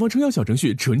节目官方撑腰小程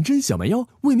序纯真小蛮腰，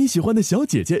为你喜欢的小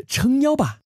姐姐撑腰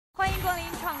吧。欢迎光临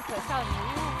创可少女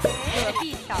屋裸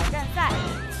地挑战赛。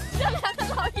这2个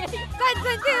老爷爷在正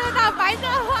确的打白色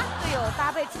花，队友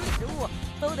搭配出食物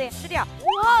都得吃掉。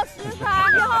5号食材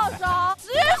，1号手，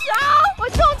直手，我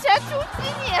冲前出击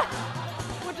你！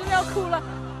我真的要哭了。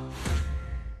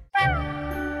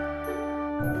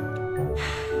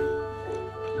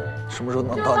什么时候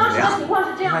能到你俩？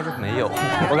应该就没有，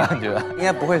我感觉应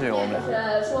该不会是我们俩，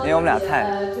因为我们俩太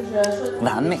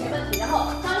完美，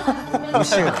无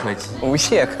懈可击，无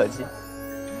懈可击。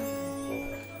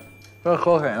这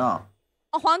喝谁呢？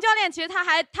黄教练其实他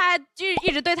还就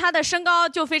一直对他的身高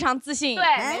就非常自信。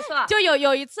对，没错。就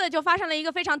有一次就发生了一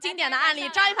个非常经典的案例，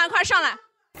张一凡快上来。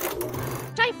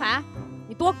张一凡，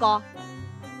你多高？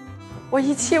我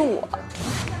175。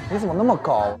你怎么那么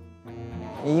高？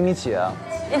你1米几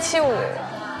？175。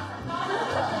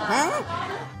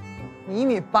你1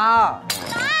米8。啊，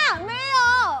没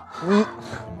有。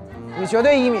你绝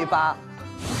对1米8。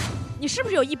你是不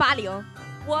是有180？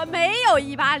我没有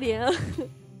180。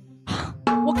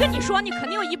我跟你说，你肯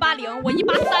定有180，我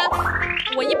183，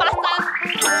我183。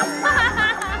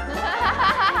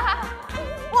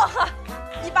哇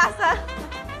，183，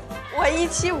我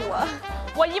175，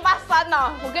我183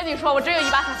呢。我跟你说，我真有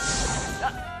183。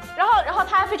然后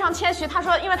他还非常谦虚，他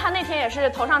说，因为他那天也是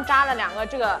头上扎了2个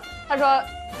这个，他说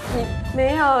你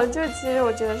没有，就其实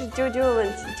我觉得是啾啾的问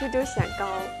题，啾啾显高，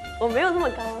我没有那么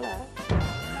高了，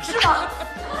是吗？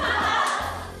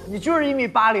你就是1.80米，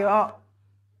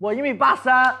我1.83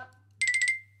米，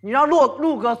你让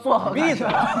陆哥做好。闭嘴！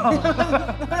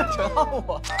扯到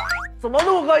我。怎么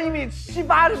陆哥1.78米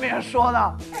就没人说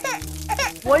呢？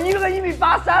我一个1.83米，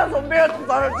怎么被人吐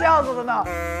槽成这样子的呢？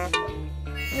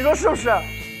你说是不是？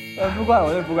不怪我，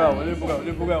不怪我，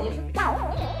不怪我。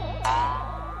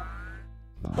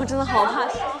我真的好怕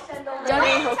教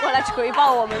练一会儿过来锤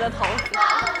爆我们的头。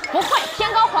不会，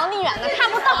天高皇帝远的看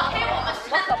不到。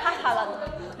我可怕他了呢。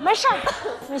没事儿，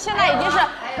你现在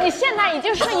已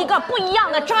经是一个不一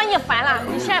样的专业凡了，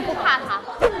你现在不怕他。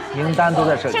名单都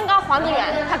在这里。天高皇帝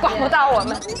远，他管不到我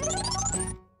们。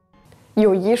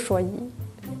有一说一，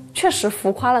确实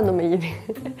浮夸了那么一点。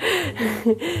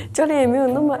教练也没有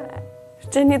那么矮，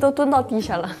真的都蹲到地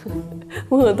下了，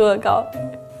问我多高。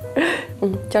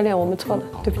教练，我们错了，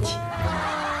对不起。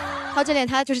涛教练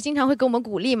他就是经常会给我们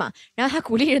鼓励嘛，然后他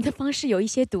鼓励人的方式有一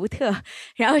些独特，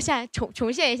然后现在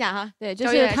重现一下哈。对，就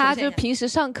是他就平时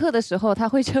上课的时候，他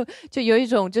会就有一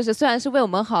种就是虽然是为我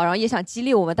们好，然后也想激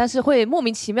励我们，但是会莫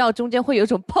名其妙中间会有一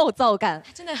种暴躁感。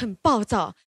他真的很暴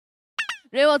躁。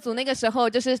瑞我组那个时候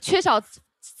就是缺少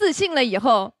自信了以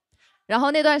后，然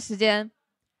后那段时间。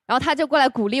然后他就过来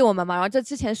鼓励我们嘛，然后这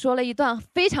之前说了一段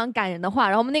非常感人的话，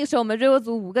然后我们那个时候我们瑞欧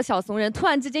组5个小怂人突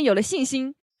然之间有了信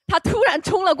心，他突然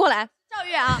冲了过来，赵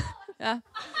月啊，赵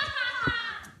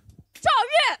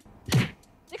月，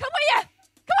你可不可以？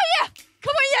可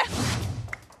不可以？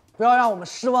不要让我们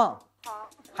失望。好，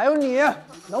还有你，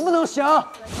能不能行？可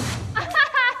不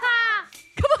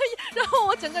可以？然后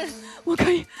我整个人，我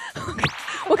可以，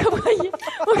我可不可以？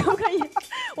我可不可以？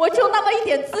我就那么一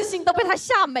点自信都被他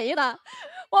吓没了。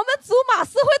我们组马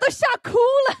思慧都吓哭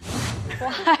了，我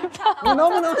害怕。你能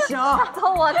不能行？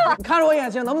走我的！你看着我眼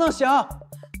睛，能不能行？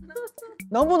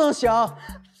能不能行？看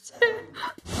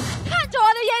着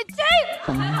我的眼睛，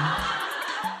能不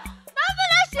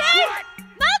能行？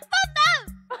能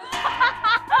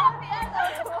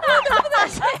不能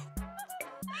行？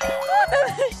不能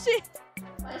行？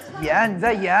演，你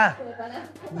在演，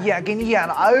给你演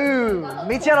了，哎呦，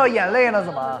没见到眼泪呢，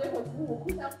怎么？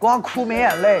光哭没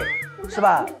眼泪。是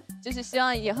吧？就是希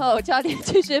望以后教练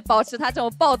继续保持他这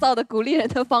种暴躁的鼓励人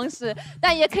的方式，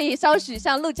但也可以稍许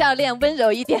像陆教练温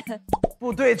柔一点。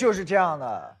部队就是这样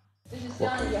的。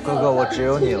哥哥，我只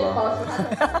有你了。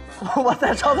我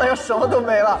在创造营什么都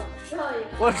没了，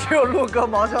我只有陆哥、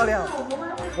毛教练了。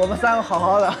我们3个好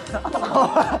好的。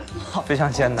非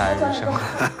常艰难人生。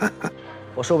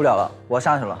我受不了了，我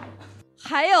下去了。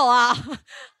还有啊，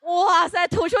哇塞，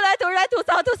吐出来，吐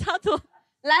槽。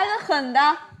来个狠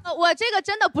的，我这个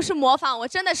真的不是模仿，我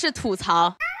真的是吐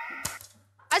槽，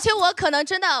而且我可能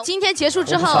真的今天结束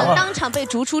之后当场被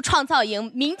逐出创造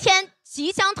营，明天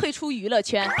即将退出娱乐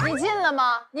圈。你进了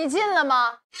吗？你进了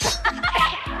吗？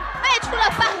迈出了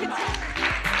半个阶。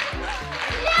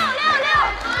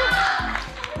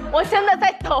6，我真的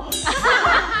在抖。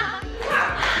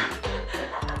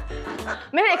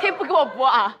没事，也可以不给我播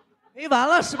啊。没完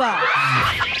了是吧？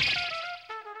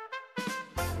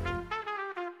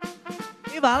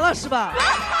没完了是吧？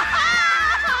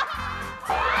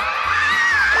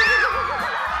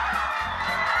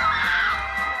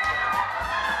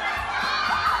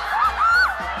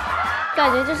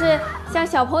感觉就是像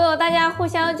小朋友，大家互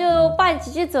相就拌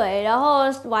几句嘴，然后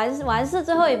完事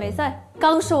之后也没事。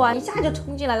刚说完，一下就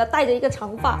冲进来了，带着一个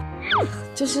长发，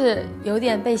就是有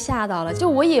点被吓到了。就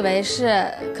我以为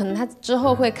是可能他之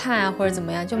后会看啊或者怎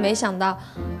么样，就没想到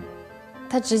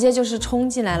他直接就是冲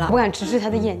进来了。不敢直视他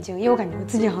的眼睛，因为我感觉我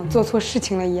自己好像做错事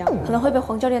情了一样，可能会被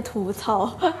黄教练吐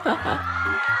槽。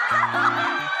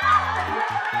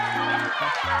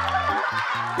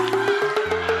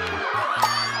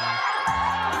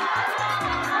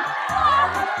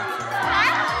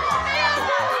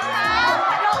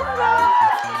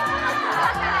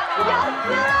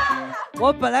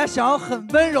我本来想要很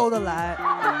温柔的来，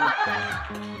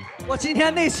我今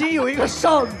天内心有一个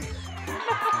少女，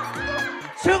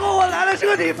结果我来了这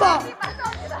个地方，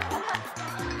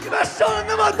你们生了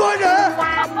那么多人，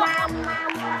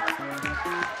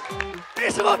为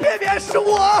什么偏偏是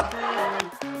我？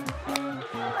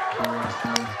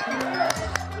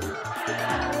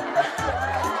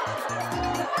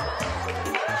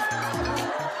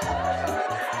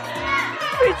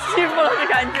被欺负了的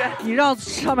感觉。你让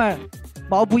上面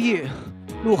毛不易、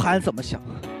鹿晗怎么想？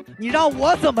你让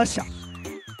我怎么想？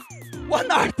我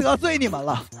哪儿得罪你们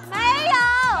了？没有，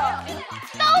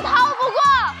都逃不过。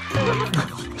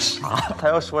啥？他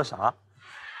要说啥？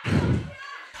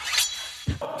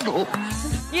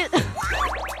你黑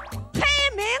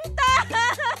名单，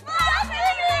黑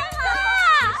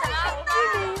名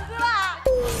字了。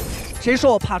谁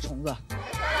说我怕虫子？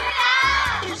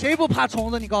谁不怕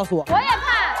虫子？你告诉我。我也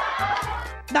怕。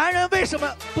男人为什么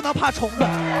不能怕虫子？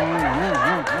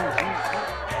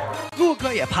陆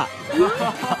哥也怕。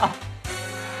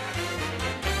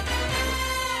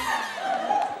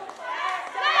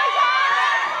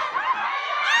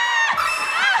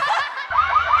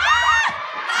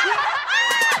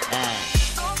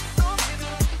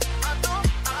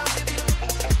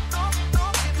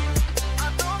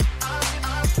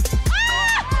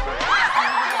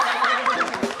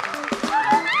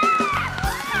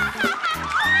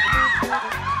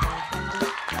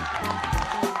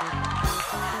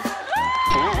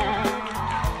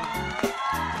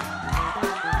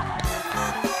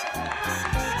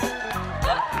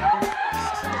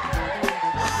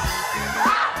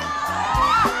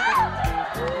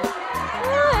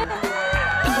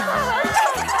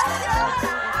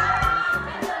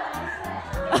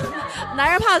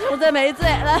怕虫子没罪，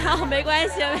然后没关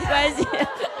系，没关系。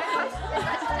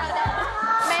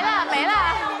没了没了，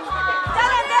教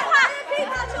练别怕，可以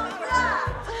怕虫子。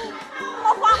我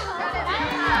慌。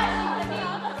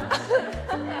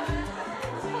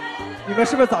你们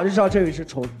是不是早就知道这有一只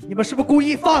虫子？你们是不是故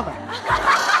意放的？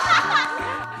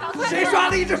谁抓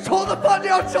了一只虫子放着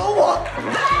要整我？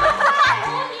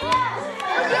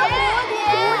蝴蝶。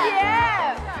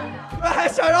你们还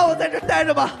想让我在这待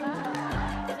着吗？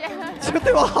请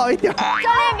对我好一点。教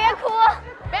练别哭，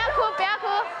不要哭，不要哭，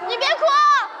你别哭，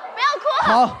不要哭。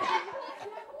好。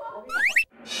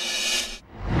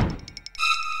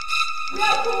不要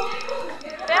哭，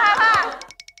别害怕。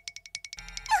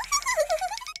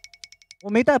我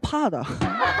没带怕的，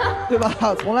对吧？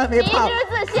从来没怕，自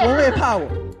信从未怕过。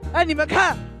哎，你们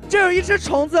看，这有一只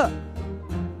虫子，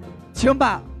请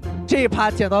把这一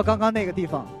趴剪到刚刚那个地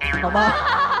方，好吗？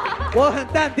我很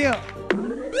淡定。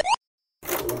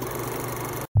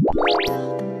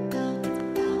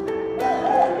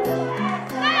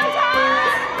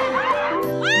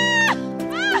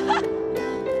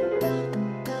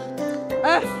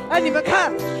哎，你们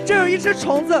看，这有一只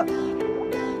虫子，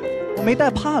我没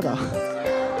带怕的，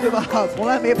对吧？从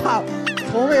来没怕，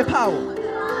从未怕过，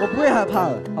我不会害怕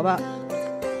的，好吧？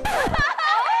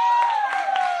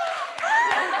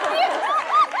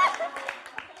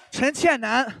陈倩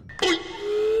楠，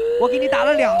我给你打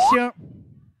了2星，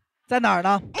在哪儿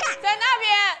呢？在那边。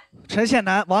陈倩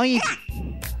楠，王一。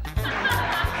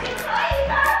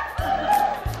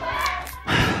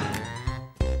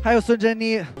还有孙珍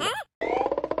妮。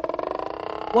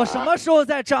我什么时候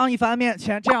在张一凡面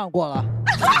前这样过了？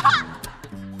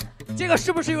这个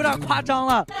是不是有点夸张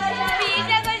了？比一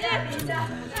下，快去比一下。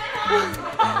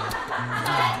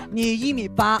你1.8米。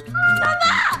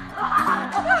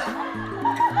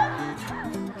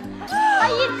他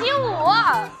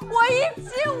1.75，我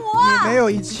1.75。你没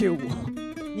有1.75，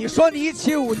你说你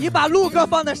1.75，你把陆哥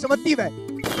放在什么地位？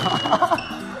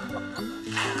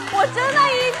我真的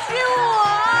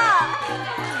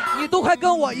1.75。你都快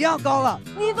跟我一样高了。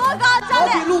你多高，教练？我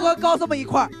比陆哥高这么一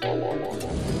块。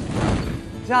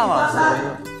这样吧，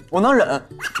我能忍。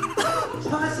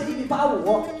他还写1.85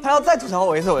米，他要再吐槽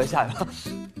我一次，我就下去了。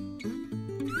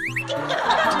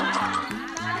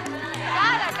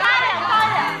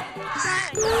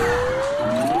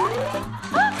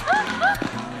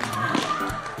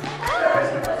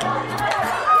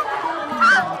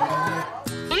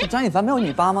张一凡没有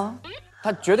1.8米吗？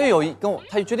他绝对有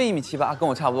他绝对1.78米，跟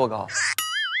我差不多高。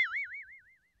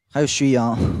还有徐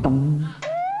阳，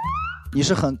你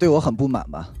是对我很不满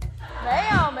吧？没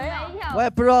有。我也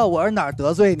不知道我是哪儿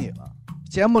得罪你了。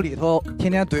节目里头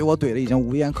天天怼我，怼的已经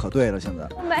无言可对了。现在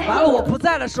完了，我不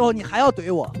在的时候你还要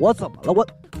怼我，我怎么了？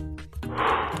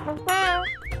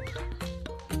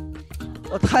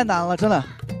我太难了，真的。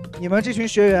你们这群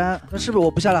学员，那是不是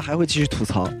我不下来还会继续吐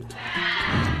槽？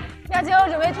要结婚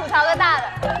准备吐槽个大的，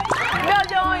不要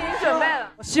结婚已经准备了。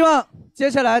我希望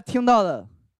接下来听到的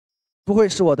不会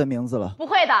是我的名字了。不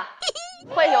会的，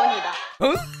会有你的。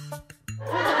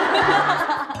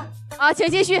好，请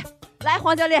继续，来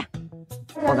黄教练。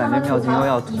我感觉妙晶又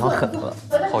要吐槽狠了，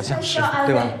好像是，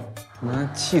对吧？你们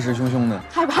气势汹汹的。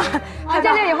害怕，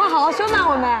教练以后好好收纳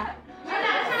我们。太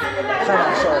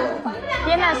难受了。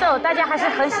别难受，大家还是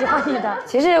很喜欢你的。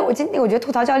其实我觉得吐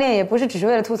槽教练也不是只是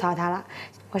为了吐槽他了，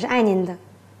我是爱您的。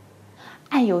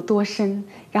爱有多深，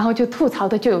然后就吐槽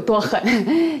的就有多狠，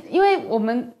因为我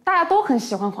们大家都很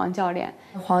喜欢黄教练。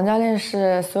黄教练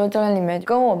是所有教练里面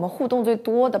跟我们互动最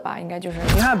多的吧，应该就是。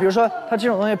你看，比如说他这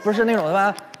种东西不是那种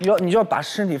吧，你就要把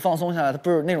身体放松下来，他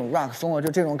不是那种 rock 松了，就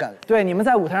这种感觉。对，你们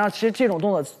在舞台上，其实这种动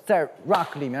作在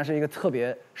rock 里面是一个特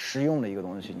别实用的一个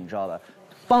东西，你知道吧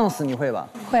？bounce 你会吧？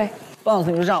会。bounce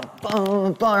你就这样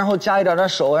蹦蹦，然后加一点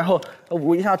手，然后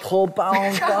捂一下头，蹦蹦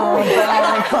蹦，加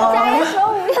一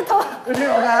手捂一下头，就这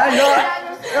种感觉，你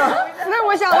知道吧？那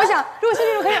我想，如果是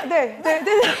这种可以，对。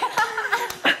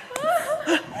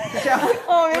这样。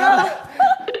哦，明白了。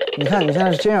你看，你现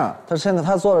在是这样，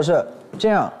他做的是这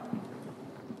样，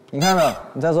你看着，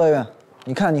你再做一遍，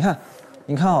你看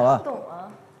好了，懂了，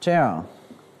这样，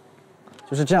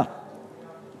就是这样。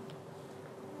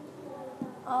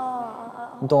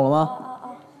你懂了吗？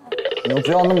你们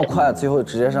不要那么快，最后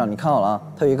直接上。你看好了啊，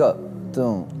它有一个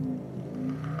噔，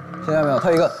听见没有？它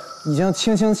有一个已经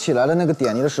轻轻起来的那个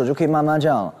点，你的手就可以慢慢这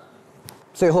样了。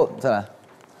最后再来，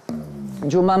你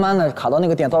就慢慢的卡到那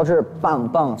个点，到这儿棒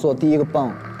棒做第一个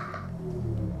棒。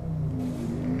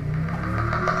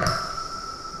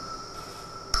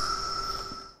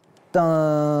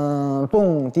噔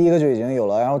蹦，第一个就已经有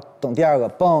了，然后等第二个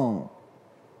蹦，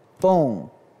蹦。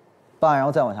棒，然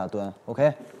后再往下蹲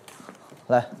 ，OK，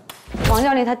 来。黄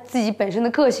教练他自己本身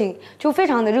的个性就非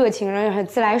常的热情，然后很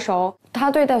自来熟。他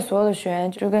对待所有的学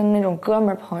员就跟那种哥们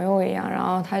儿朋友一样，然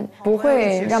后他不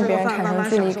会让别人产生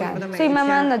距离感，所以慢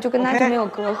慢的就跟他就没有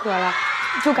隔阂了，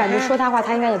就感觉说他话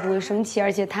他应该也不会生气，而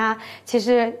且他其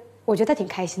实我觉得他挺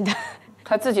开心的。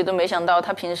他自己都没想到，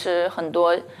他平时很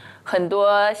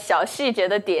多小细节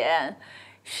的点，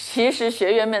其实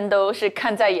学员们都是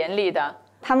看在眼里的。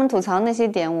他们吐槽那些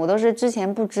点，我都是之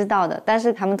前不知道的，但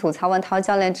是他们吐槽完陶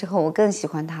教练之后，我更喜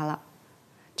欢他了，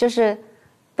就是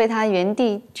被他原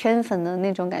地圈粉的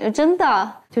那种感觉，真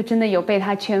的有被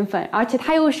他圈粉，而且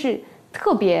他又是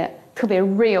特别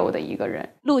real 的一个人。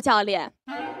陆教练，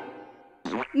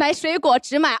买水果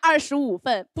只买25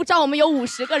份，不知道我们有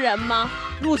50个人吗？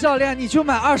陆教练，你就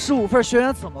买25份，学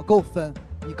员怎么够分？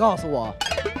你告诉我。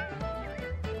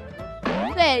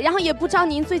对，然后也不知道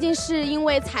您最近是因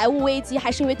为财务危机，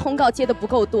还是因为通告接的不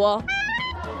够多。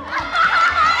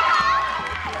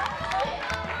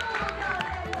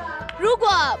如果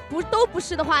都不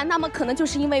是的话，那么可能就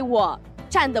是因为我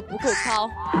站得不够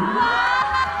高，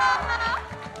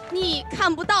你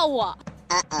看不到我。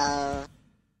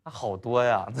好多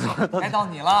呀，该到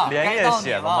你了，连夜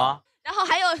写的吗？然后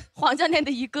还有黄教练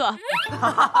的一个，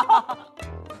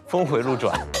峰回路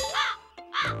转，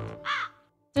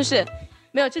就是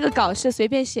没有这个稿是随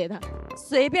便写的，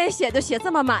随便写就写这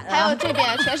么满啊。还有这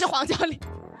边全是黄教练。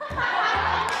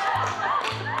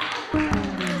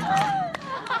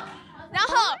然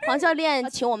后黄教练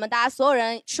请我们大家所有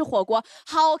人吃火锅，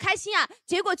好开心啊！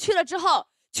结果去了之后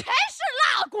全是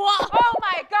辣锅。Oh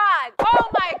my god!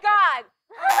 Oh my god!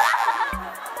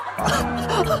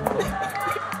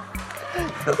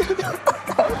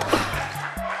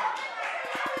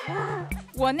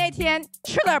 我那天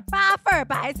吃了8份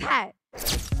白菜。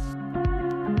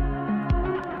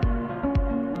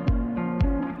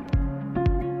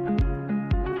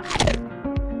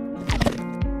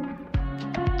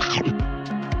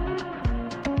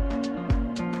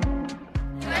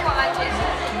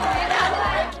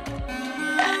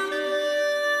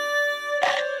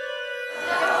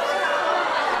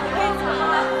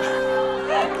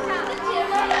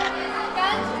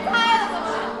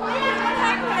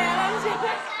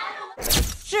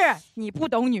是你不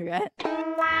懂女人。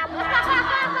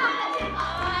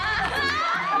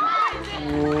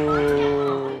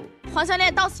黄教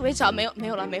练到此为止，没有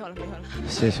了。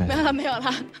谢谢。没有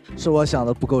了。是我想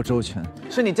的不够周全，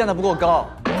是你站得不够高。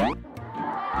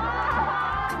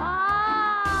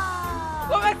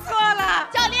我们错了，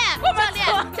教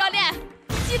练，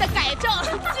记得改正，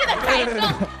记得改正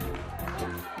啊！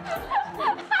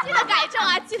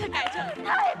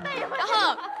然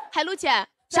后海璐姐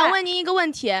想问您一个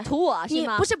问题，图我是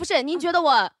吗？不是，您觉得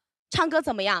我唱歌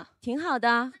怎么样？挺好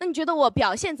的。那你觉得我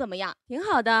表现怎么样？挺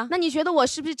好的。那你觉得我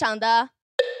是不是长得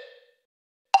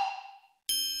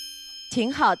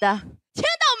挺好的？听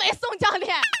到没，宋教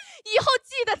练？以后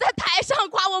记得在台上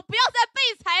夸我，不要在备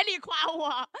采里夸我。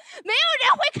没有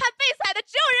人会看备采的，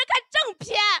只有人看正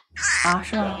片。啊，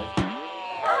是吗？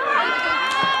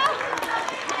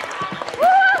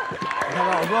你看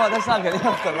吧，我说我在上肯定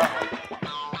要粉了。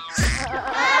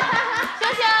谢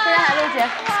谢海璐姐。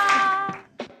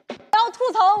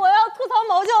我要吐槽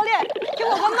毛教练，给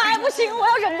我个麦，不行，我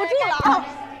要忍不住了啊！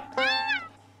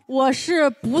我是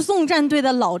不送战队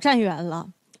的老战员了，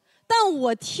但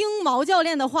我听毛教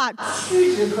练的话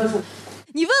屈指可数。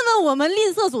你问问我们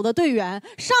吝啬组的队员，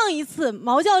上一次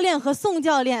毛教练和宋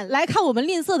教练来看我们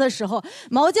吝啬的时候，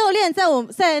毛教练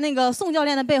在那个宋教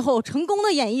练的背后成功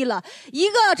的演绎了一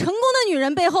个成功的女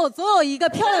人背后总有一个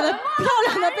漂亮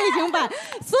的背景板，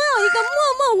总有一个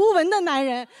默默无闻的男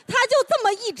人，他就这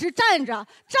么一直站着，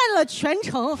站了全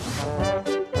程。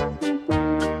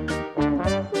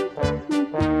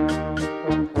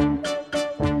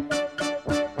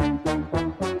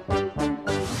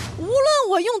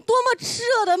我用多么炽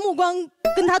热的目光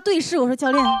跟他对视，我说：“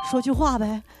教练，说句话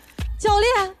呗。教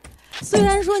练，虽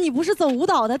然说你不是走舞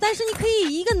蹈的，但是你可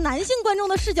以以一个男性观众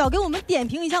的视角给我们点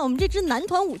评一下我们这支男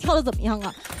团舞跳的怎么样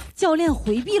啊？”教练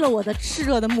回避了我的炽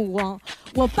热的目光，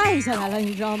我败下来了，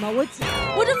你知道吗？我真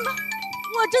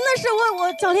的是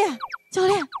我教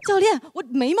练，我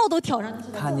眉毛都挑上去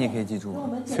了。他你也可以记住，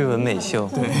崔文美秀。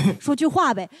对，说句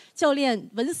话呗，教练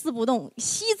纹丝不动，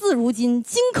惜字如金，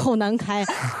金口难开。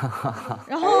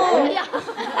然后，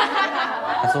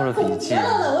他做了笔记。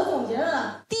我总结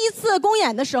了。第一次公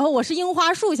演的时候，我是樱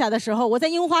花树下的时候，我在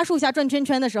樱花树下转圈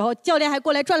圈的时候，教练还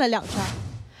过来转了2圈。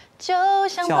就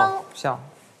像笑。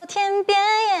天边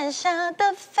眼下的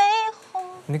绯红。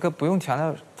那个不用强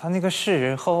调，他那个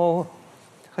时候。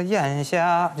和眼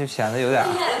下就显得有点，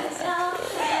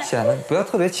显得不要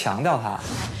特别强调它。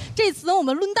这次等我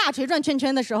们抡大锤转圈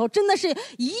圈的时候，真的是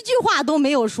一句话都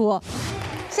没有说。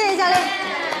谢谢教练。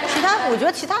我觉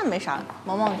得其他的没啥。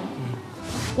毛毛，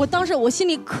我当时我心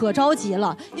里可着急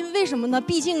了，因为为什么呢？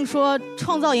毕竟说《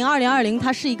创造营2020》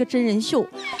它是一个真人秀，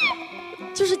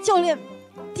就是教练。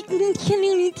天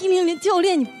灵灵地灵灵，教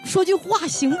练，你说句话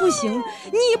行不行？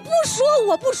你不说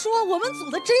我不说，我们组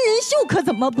的真人秀可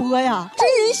怎么播呀？真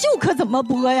人秀可怎么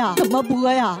播呀？怎么播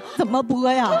呀？怎么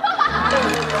播呀？你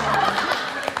不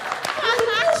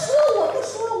说我不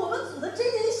说，我们组的真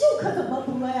人秀可怎么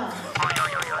播呀？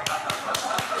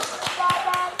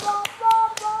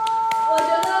我觉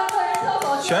得个人脱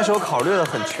口秀选手考虑的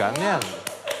很全面的。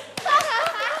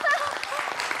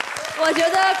我觉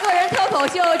得个人脱口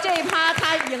秀这一趴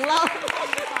他赢了。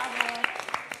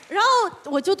然后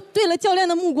我就对了教练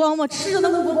的目光嘛，吃着的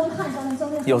目光看教练，教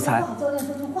练有才，教练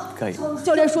说句话，可以。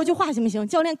教练说句话行不行？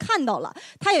教练看到了，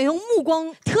他也用目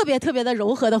光特别的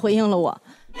柔和的回应了我，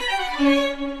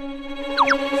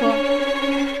说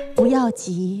不要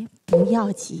急，不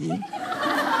要急，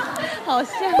好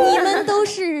像你们都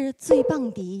是最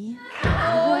棒的。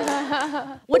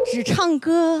我只唱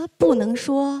歌不能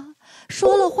说。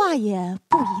说了话也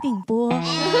不一定播，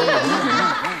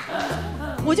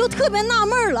我就特别纳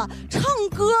闷了，唱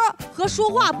歌和说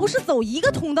话不是走一个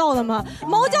通道的吗？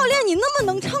毛教练你那么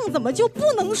能唱，怎么就不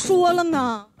能说了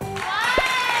呢？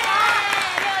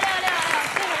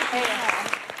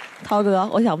涛哥，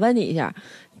我想问你一下，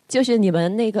就是你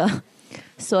们那个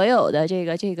所有的这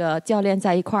个教练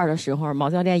在一块儿的时候，毛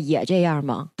教练也这样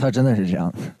吗？他真的是这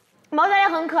样的。毛教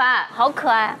练很可爱，好可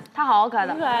爱，他好可爱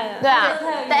的，对啊，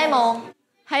呆萌。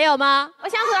还有吗？我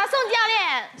想吐槽宋教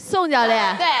练。宋教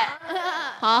练。对。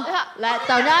好，来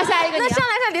等着下一个。那上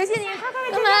来刘谢宁，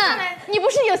哥们，你不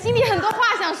是有心里很多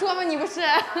话想说吗？你不是？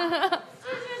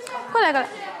过来。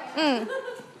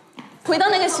回到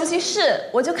那个休息室，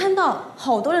我就看到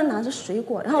好多人拿着水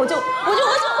果，然后我就这样，我就问，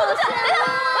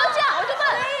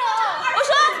我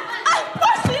说放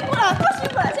水果了，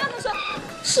这样子说，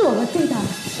是我们队的，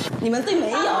你们队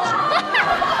没有。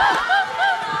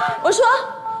我说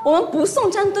我们不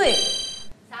送战队，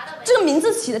这个名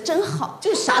字起的真好，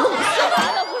就是啥都不送，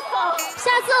下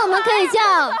次我们可以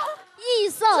叫易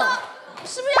送，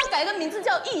是不是要改个名字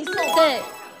叫易送？对，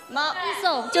吗？易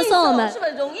送就送我们，是不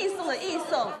是容易送的易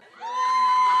送？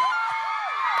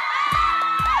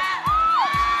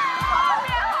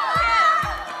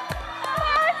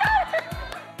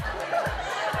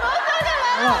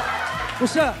不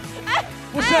是，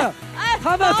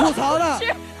他们吐槽的。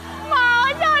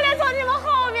毛教练从你们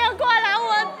后面过来，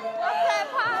我害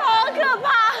怕，好可怕。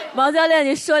毛教练，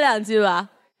你说两句吧。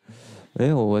没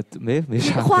有，我没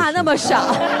啥。话那么少。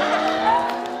毛教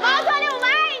练，我们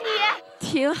爱你。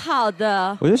挺好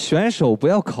的。我觉得选手不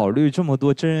要考虑这么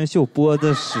多真人秀播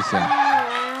的事情。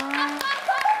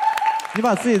你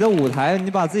把自己的舞台，你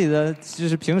把自己的就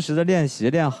是平时的练习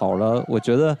练好了，我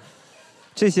觉得。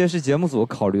这些是节目组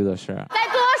考虑的事。再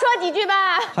多说几句吧。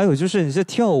还有就是你这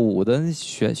跳舞的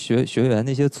学员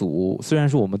那些组，虽然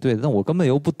是我们队的，但我根本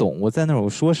又不懂，我在那儿我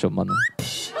说什么呢？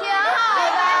挺好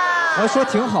的。我说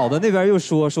挺好的，那边又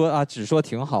说啊，只说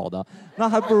挺好的，那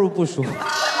还不如不说，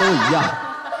都一样。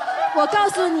我告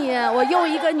诉你，我用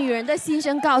一个女人的心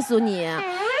声告诉你，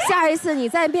下一次你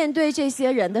在面对这些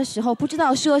人的时候，不知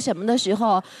道说什么的时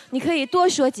候，你可以多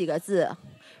说几个字，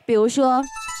比如说。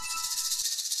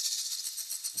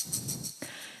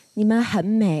你们很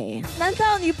美，难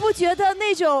道你不觉得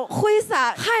那种挥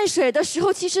洒汗水的时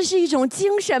候，其实是一种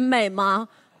精神美吗？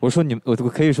我说我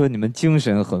可以说你们精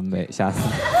神很美，下次。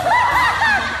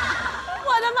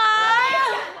我的妈呀！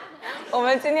我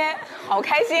们今天好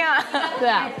开心啊！对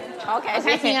啊，好开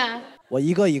心啊！我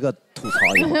一个一个吐槽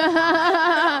一会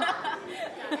儿。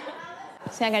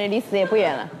现在感觉离死也不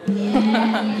远了。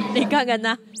你看看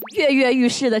他，跃跃欲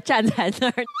试的站在那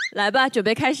儿。来吧，准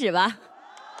备开始吧。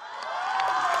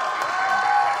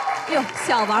哟，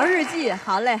小王日记，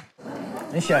好嘞。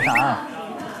你写啥啊？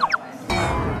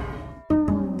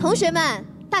同学们，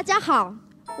大家好，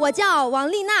我叫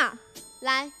王丽娜，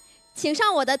来，请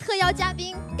上我的特邀嘉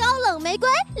宾高冷玫瑰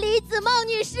李子梦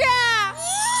女士。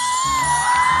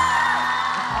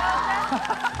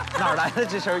哪来的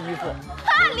这身衣服？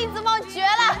李子梦绝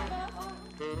了！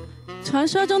传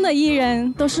说中的艺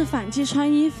人都是反季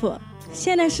穿衣服，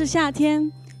现在是夏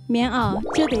天，棉袄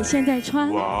就得现在穿，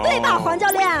对吧，黄教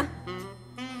练？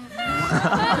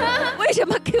为什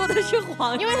么 Q 的是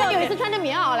黄？因为他有一次穿着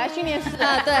棉袄来训练室。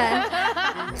啊，对。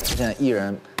现在艺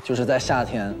人就是在夏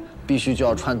天必须就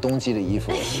要穿冬季的衣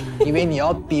服，因为你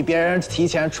要比别人提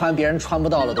前穿别人穿不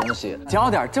到的东西。教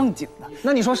点正经的。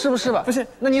那你说是不是吧？不是，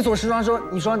那你走时装周，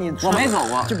你说你我没走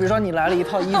过，就比如说你来了一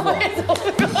套衣服，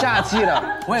夏季的，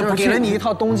我也不给了你一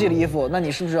套冬季的衣服，那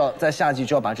你是不是要在夏季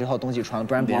就要把这套东西穿，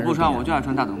不然别人我不穿，我就爱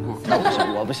穿大短裤。那不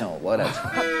行，我不行，我得穿。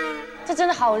这真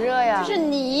的好热呀！这是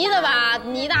呢的吧？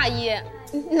呢大衣，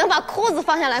你能把裤子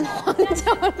放下来吗，黄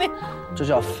教练？这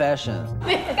叫 fashion。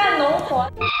干农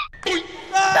活。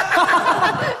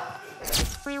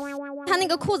他那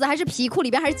个裤子还是皮裤，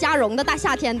里边还是加绒的，大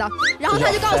夏天的。然后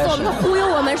他就告诉我们，他忽悠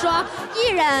我们说，艺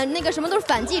人那个什么都是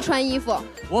反季穿衣服。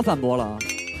我反驳了。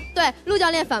对，陆教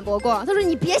练反驳过，他说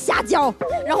你别瞎教。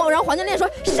然后黄教练说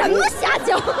什么瞎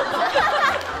教？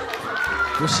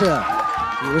不是，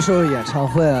有的时候演唱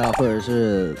会啊，或者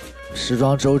是时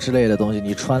装周之类的东西，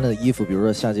你穿的衣服，比如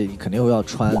说夏季，你肯定要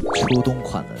穿秋冬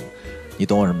款的，你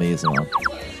懂我什么意思吗？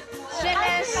训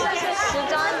练室是时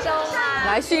装周吗？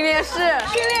来训练室，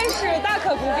训练室大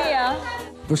可不必啊。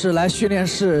不是来训练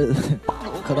室，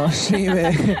可能是因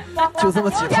为就这么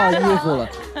几套衣服了。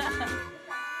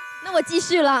那我继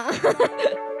续了。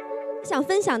想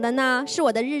分享的呢是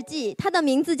我的日记，它的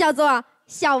名字叫做《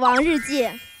小王日记》。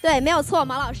对，没有错，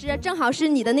马老师，正好是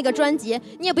你的那个专辑，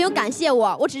你也不用感谢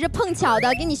我，我只是碰巧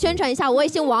的给你宣传一下，我也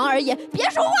姓王而已。别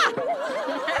说话。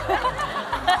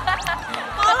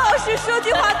马老师说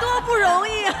句话多不容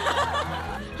易啊！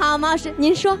好，马老师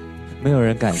您说。没有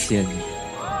人感谢你。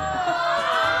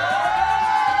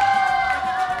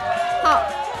好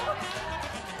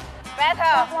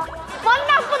 ，battle， 王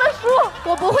大不能输，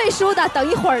我不会输的，等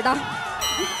一会儿的。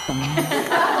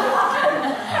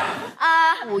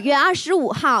5月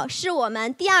25号是我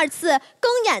们第2次公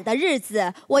演的日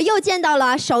子，我又见到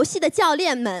了熟悉的教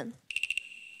练们。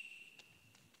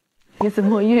你怎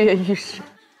么跃跃欲试？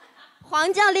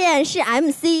黄教练是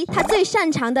MC， 他最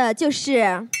擅长的就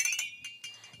是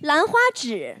兰花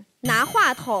指、拿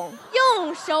话筒、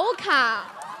用手卡、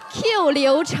Q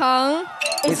流程。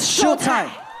It's show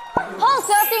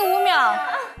time。pose 要定5秒。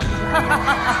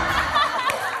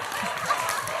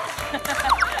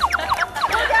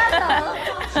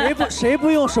谁不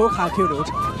用手卡 Q 流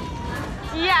程？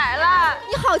急眼了，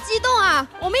你好激动啊！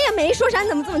我们也没说啥，你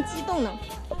怎么这么激动呢？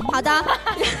好的。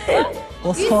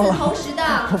我错了。与此同时的，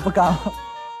我不敢了。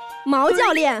毛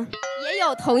教练也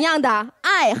有同样的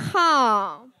爱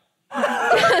好。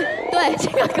对，这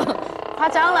个梗夸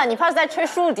张了，你怕是在吹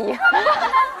竖笛。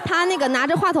他那个拿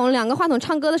着话筒，2个话筒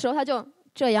唱歌的时候，他就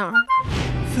这样。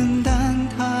分担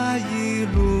他一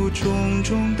路种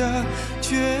种的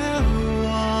绝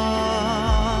望。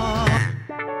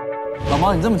老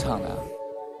毛，你这么唱的？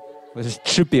我是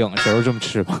吃饼的时候这么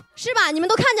吃吧？是吧？你们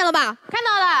都看见了吧？看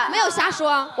到了，没有瞎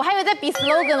说。我还以为在比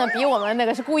slogan 呢，比我们那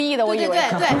个是故意的，我以为。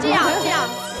对，这样。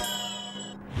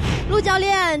陆教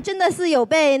练真的是有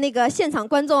被那个现场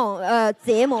观众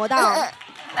折磨到。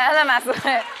来了，马思慧。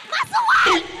马思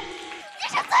慧，你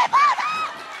是最棒的。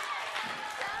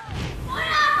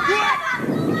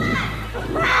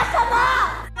什么？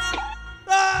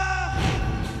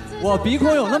我鼻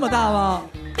孔有那么大吗？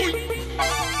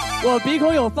我鼻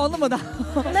孔有放那么大？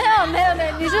没有，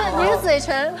你是嘴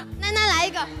唇。奶奶来一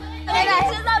个，奶奶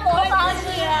是在模仿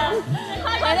你。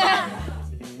奶奶，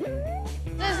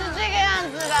这是这个样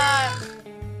子的。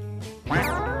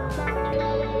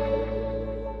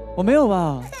我没有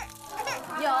吧？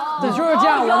有。你就是这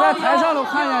样，我在台上都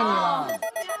看见你了。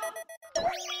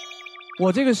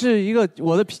我这个是一个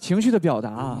我的情绪的表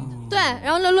达。对，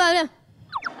然后陆教练，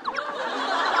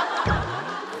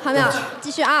好没有？继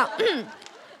续啊。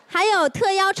还有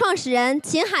特邀创始人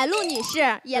秦海璐女士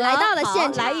也来到了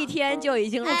现场，来一天就已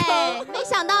经入坑。没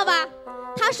想到吧？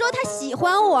她说她喜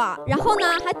欢我，然后呢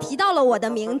还提到了我的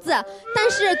名字，但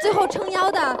是最后撑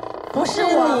腰的不是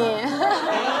我。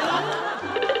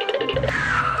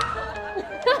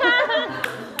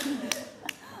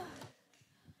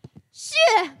嘘，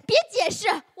别解释，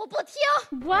我不听。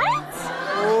What？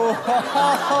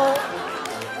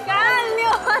 干溜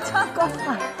啊，超过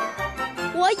分！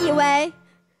我以为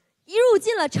一入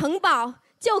进了城堡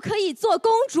就可以做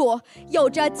公主，有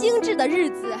着精致的日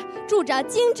子，住着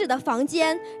精致的房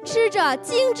间，吃着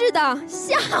精致的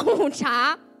下午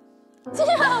茶。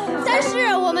但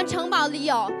是我们城堡里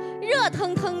有热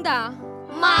腾腾的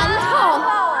馒头，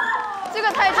这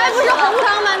个太还不是红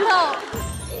糖馒头，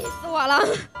气死我了！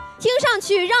听上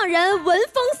去让人闻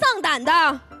风丧胆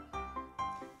的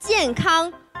健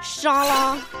康沙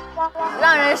拉，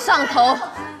让人上头。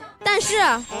但是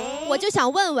我就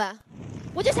想问问，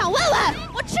我吃的是这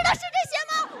些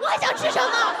吗？我还想吃什么？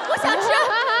我想吃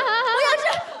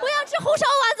红烧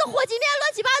丸子、火鸡面，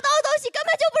乱七八糟的东西根本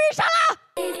就不是沙拉。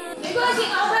没关系，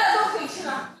拿回来都可以吃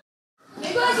的。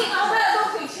没关系，熬不了都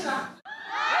可以吃的。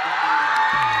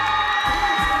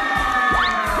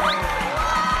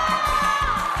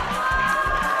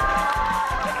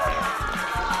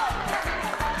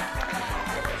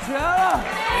绝了！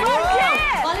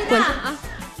王丽娜啊，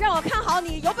让我看好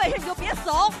你，有本事你就别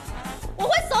怂。我会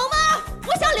怂吗？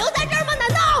我想留在这儿吗？难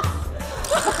道？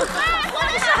我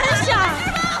不是很想，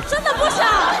真的不想，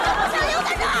我想留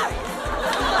在这儿。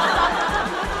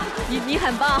你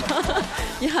很棒，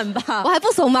你很棒。我还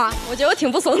不怂吗？我觉得我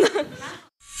挺不怂的。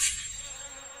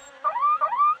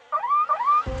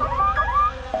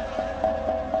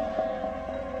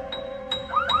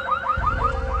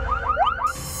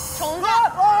虫子。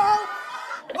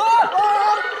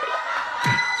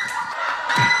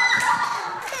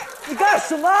你干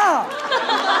什么？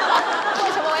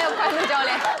为什么我有关注教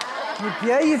练？你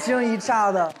别一惊一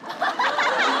乍的。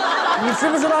你知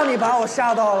不知道你把我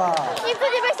吓到了？你自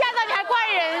己被吓到，你还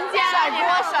怪人家？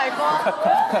甩锅！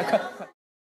快！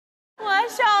我要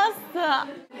笑死！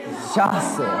吓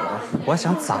死我了！我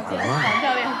想咋了？王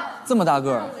教练，这么大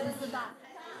个儿。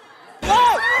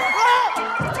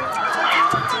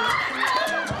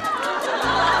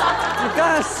你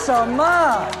干什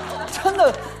么？真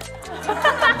的。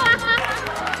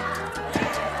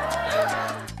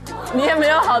你也没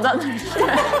有好到哪儿去。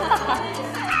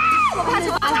我怕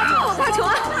球啊！我怕球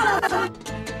啊！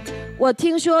我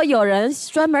听说有人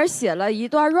专门写了一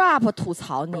段 rap 吐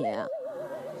槽你，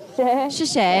谁？是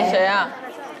谁？谁啊？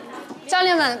教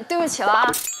练们，对不起了啊，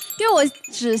因为我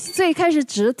最开始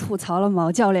只吐槽了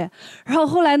毛教练，然后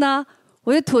后来呢，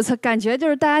我就吐槽，感觉就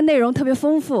是大家内容特别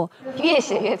丰富，越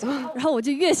写越多，然后我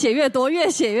就越写越多，越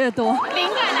写越多。灵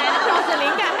感来了是不是？灵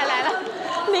感还来了，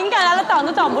灵感来了挡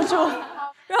都挡不住。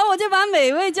然后我就把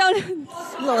每位教练，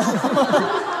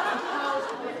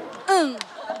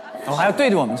我还要对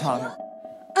着我们唱。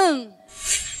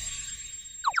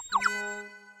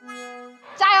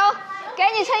加油，给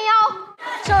你撑腰。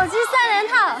手机3连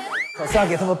套，可算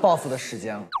给他们报复的时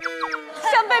间了。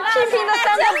像被批评的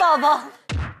3个宝宝。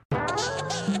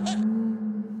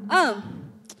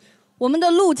我们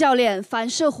的陆教练反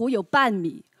射弧有半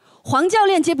米，黄教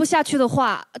练接不下去的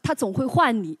话，他总会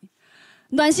换你。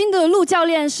暖心的陆教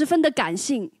练十分的感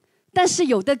性，但是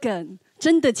有的梗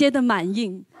真的接得蛮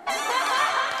硬。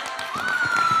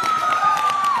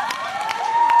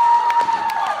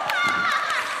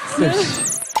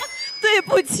对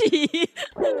不起，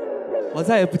我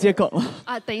再也不接梗了。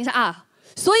啊，等一下啊！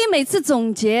所以每次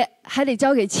总结还得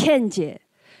交给倩姐，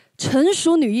成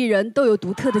熟女艺人都有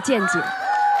独特的见解。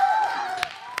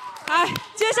哎，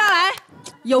接下来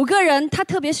有个人他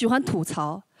特别喜欢吐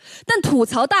槽，但吐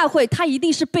槽大会他一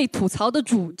定是被吐槽的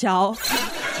主角。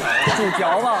主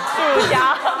角吗？主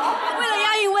角。为了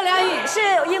押韵，为了押韵，是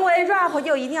因为 rap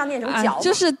又一定要念成脚。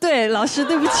就是对，老师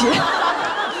对不起。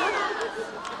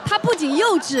他不仅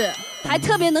幼稚，还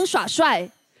特别能耍帅，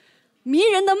迷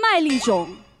人的卖力种，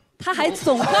他还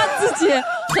总夸自己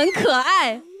很可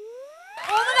爱。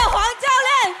我们的黄教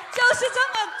练就是这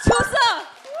么出色。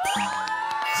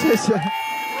谢谢。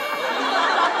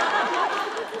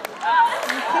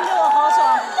听着我好爽。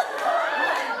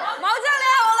毛教练，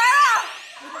我来了！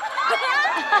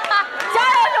加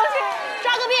油，周迅，抓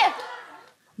个屁！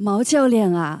毛教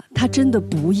练啊，他真的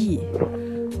不易，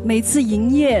每次营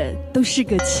业都是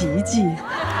个奇迹。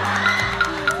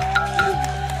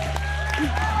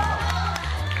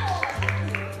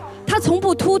他从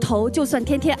不秃头，就算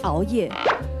天天熬夜，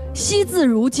惜字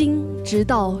如金，直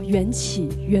到缘起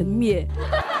缘灭。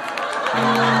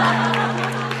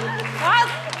啊，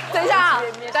等一下啊，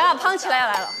等下胖起来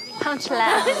来了，胖起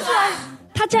来。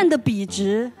他站得笔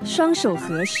直，双手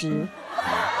合十。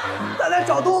他在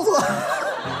找动作。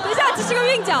等一下，只是个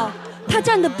韵脚。他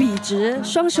站得笔直，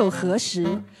双手合十，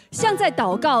像在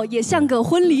祷告，也像个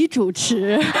婚礼主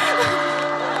持。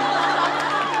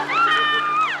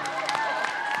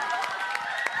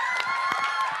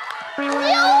有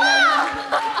啊！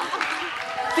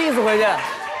弟子回见。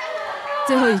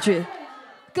最后一句，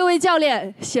各位教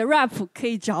练写 rap 可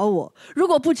以找我，如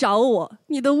果不找我，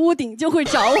你的屋顶就会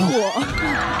着火。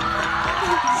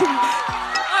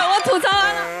我吐槽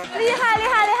完了。厉害厉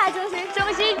害厉害，周迅，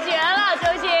周迅绝了，周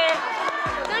迅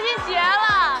绝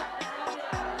了！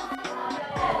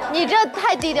你这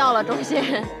太低调了，周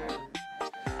迅。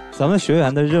咱们学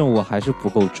员的任务还是不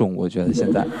够重，我觉得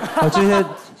现在把这些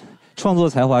创作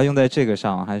才华用在这个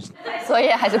上，还是所以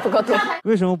还是不够多。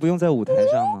为什么不用在舞台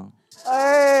上呢？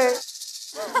哎，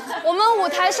我们舞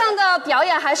台上的表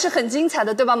演还是很精彩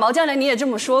的，对吧？毛教练你也这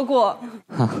么说过。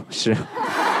是。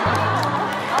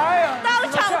哎呀，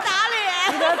当场打脸！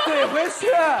你得怼回去，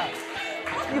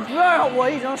你不要让我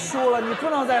已经输了，你不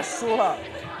能再输了。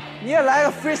你也来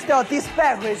个 freestyle diss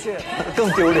back 回去，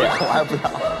更丢脸，我还不知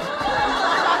道。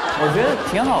我觉得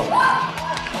挺好的，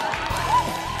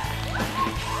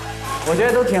我觉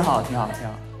得都挺好，挺好，挺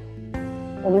好。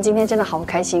我们今天真的好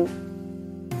开心，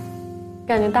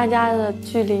感觉大家的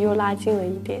距离又拉近了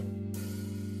一点，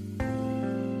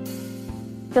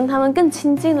跟他们更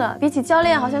亲近了。比起教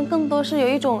练，好像更多是有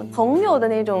一种朋友的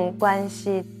那种关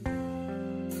系，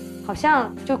好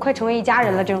像就快成为一家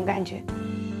人了这种感觉。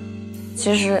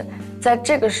其实，在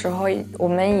这个时候，我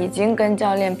们已经跟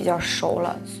教练比较熟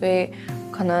了，所以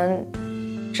可能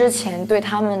之前对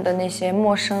他们的那些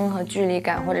陌生和距离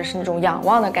感，或者是那种仰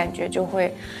望的感觉，就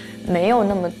会没有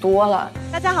那么多了。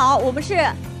大家好，我们是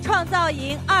创造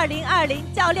营2020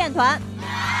教练团。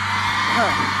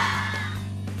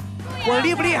我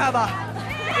厉不厉害吧？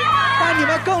但你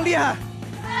们更厉害。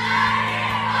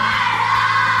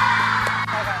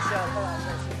太感谢了，太感谢了。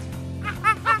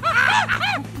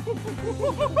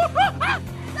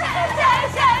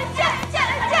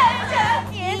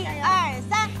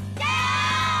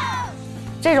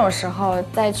这种时候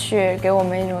再去给我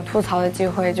们一种吐槽的机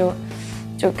会，就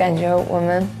感觉我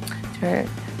们就是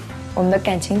我们的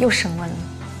感情又升温了。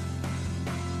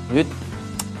我觉得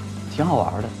挺好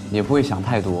玩的，也不会想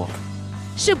太多。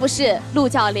是不是陆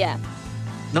教练？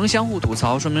能相互吐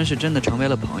槽，说明是真的成为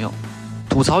了朋友。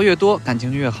吐槽越多，感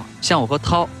情就越好。像我和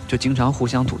涛就经常互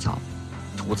相吐槽，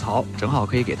吐槽正好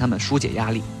可以给他们疏解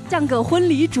压力。像个婚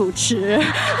礼主持。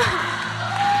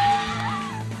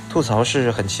吐槽是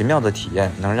很奇妙的体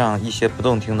验，能让一些不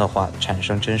动听的话产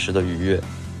生真实的愉悦。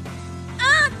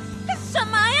什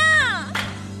么呀？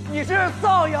你是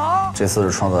造谣！这次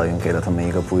是创造营给了他们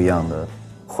一个不一样的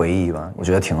回忆吧，我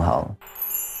觉得挺好的。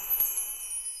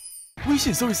微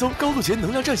信搜一搜高露洁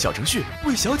能量站小程序，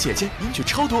为小姐姐赢取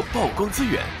超多曝光资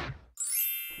源。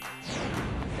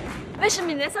为什么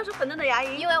你能笑出粉嫩的牙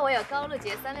龈？因为我有高露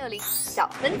洁360小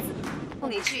分子，送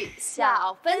你去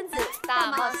小分子大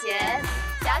冒险。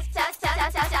小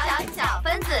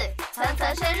分子，层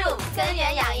层深入，根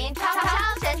源养阴，超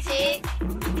神奇。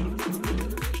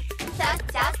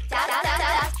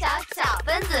小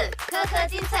分子，颗颗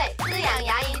精粹，滋养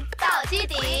牙龈到基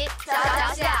底。小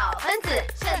分子，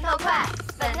渗透快，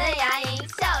粉嫩牙龈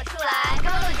笑出来。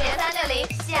高露洁360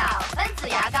小分子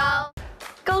牙膏。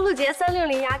高露洁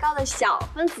360牙膏的小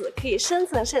分子可以深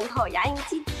层渗透牙龈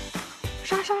基底，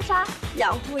刷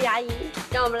养护牙龈。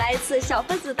让我们来一次小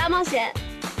分子大冒险。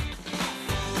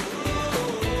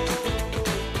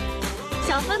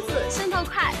小分子渗透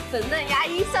快，粉嫩牙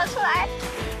龈笑出来。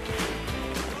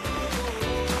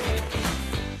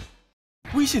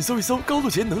微信搜一搜高露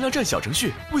洁能量站小程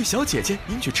序，为小姐姐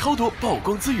赢取超多曝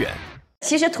光资源。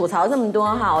其实吐槽这么多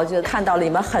哈，我觉得看到了你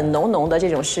们很浓的这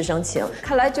种师生情，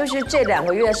看来就是这2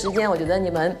个月时间，我觉得你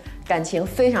们感情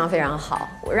非常好，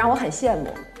让我很羡慕。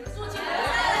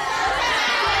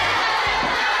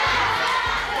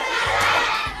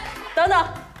等等，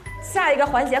下一个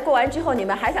环节过完之后，你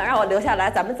们还想让我留下来，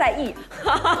咱们再议。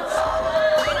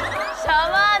什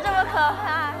么这么可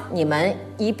怕？你们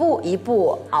一步一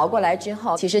步熬过来之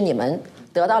后，其实你们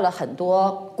得到了很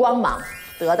多光芒。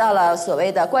得到了所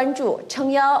谓的关注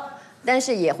撑腰，但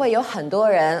是也会有很多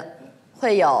人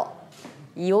会有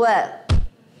疑问，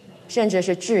甚至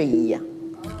是质疑。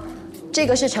这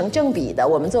个是成正比的，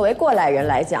我们作为过来人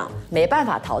来讲，没办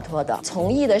法逃脱的。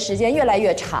从艺的时间越来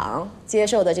越长，接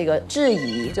受的这个质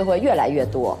疑就会越来越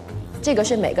多，这个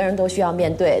是每个人都需要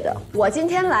面对的。我今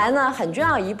天来呢，很重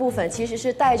要一部分其实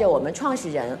是带着我们创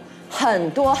始人很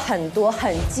多很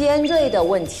尖锐的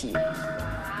问题。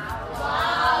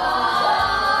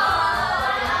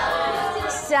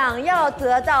想要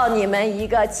得到你们一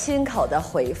个亲口的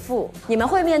回复，你们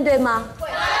会面对吗？会，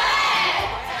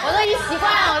我都已经习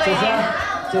惯了，我都已经。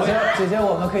姐姐，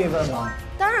我们可以问吗？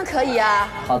当然可以啊。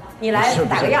好，你来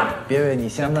打个样。别，你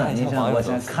先问，我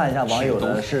先看一下网友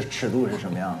的尺度是什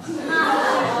么样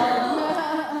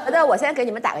的。我先给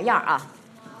你们打个样啊。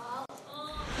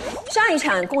上一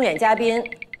场共演嘉宾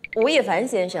吴亦凡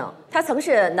先生，他曾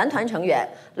是男团成员，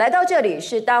来到这里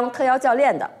是当特邀教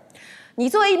练的。你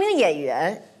作为一名演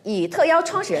员，以特邀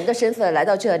创始人的身份来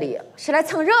到这里，是来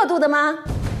蹭热度的吗？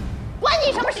关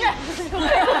你什么事？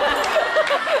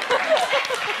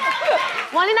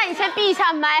王丽娜，你先闭一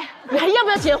下麦，你还要不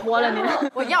要接活了你？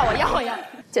我要。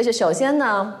这是首先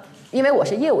呢，因为我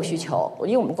是业务需求，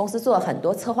因为我们公司做很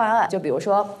多策划案，就比如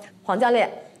说黄教练，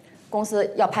公司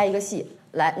要拍一个戏，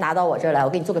来拿到我这儿来，我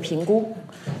给你做个评估，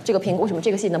这个评估什么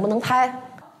这个戏能不能拍？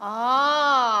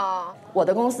哦，我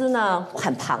的公司呢，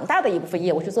很庞大的一部分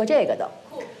业务是做这个的，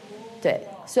对，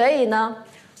所以呢，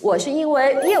我是因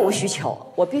为业务需求，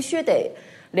我必须得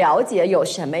了解有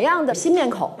什么样的新面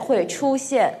孔会出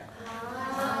现，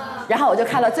然后我就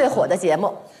看了最火的节目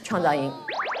《创造营》。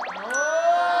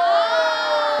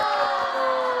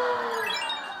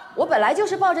我本来就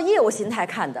是抱着业务心态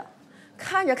看的，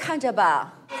看着看着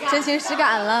吧，真情实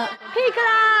感了 ，pick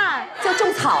啦，就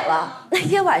种草了。那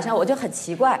天晚上我就很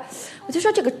奇怪，我就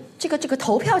说这个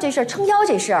投票这事儿，撑腰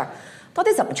这事儿，到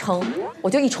底怎么撑？我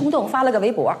就一冲动发了个微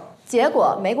博，结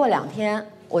果没过2天，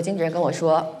我经纪人跟我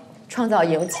说，创造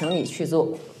营请你去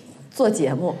做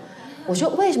节目。我说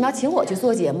为什么要请我去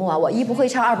做节目啊？我1不会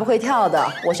唱，2不会跳的，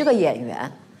我是个演员。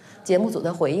节目组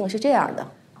的回应是这样的。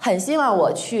很希望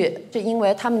我去，是因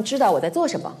为他们知道我在做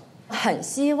什么。很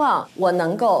希望我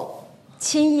能够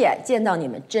亲眼见到你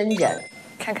们真人，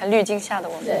看看滤镜下的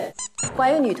我们。对，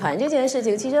关于女团这件事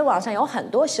情，其实网上有很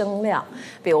多声量，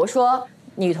比如说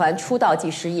女团出道即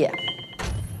失业，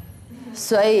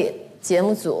所以节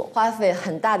目组花费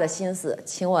很大的心思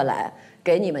请我来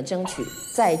给你们争取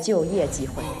再就业机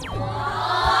会。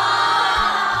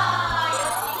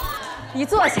你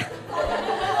坐下。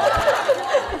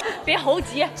别猴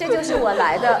急，这就是我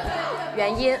来的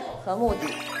原因和目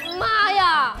的。妈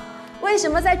呀！为什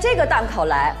么在这个档口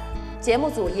来？节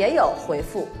目组也有回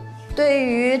复，对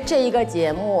于这一个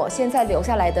节目，现在留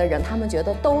下来的人，他们觉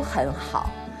得都很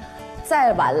好。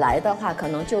再晚来的话，可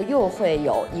能就又会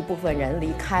有一部分人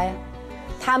离开。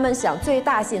他们想最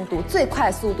大限度、最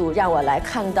快速度让我来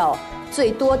看到最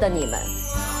多的你们。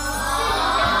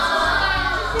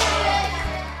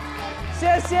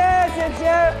谢谢姐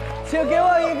姐。请给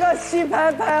我一个戏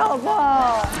拍拍好不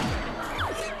好？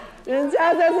人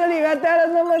家在这里面待了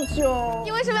那么久，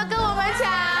你为什么要跟我们抢？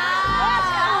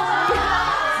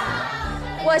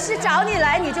我是找你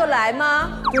来你就来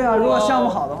吗？对啊，如果项目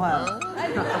好的话。还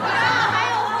有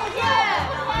后天，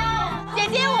姐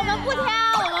姐我们不挑，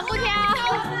我们不挑。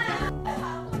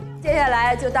接下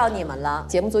来就到你们了，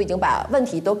节目组已经把问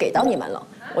题都给到你们了，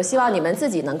我希望你们自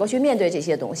己能够去面对这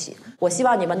些东西，我希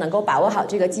望你们能够把握好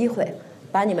这个机会。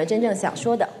把你们真正想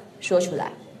说的说出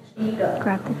来。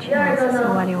Grab the chance, say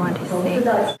what you want to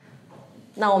say.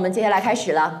 那我们接下来开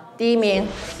始了，第1名，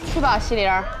去吧，希林。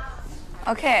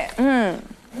OK，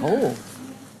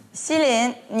希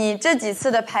林，你这几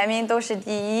次的排名都是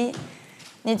第1，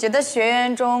你觉得学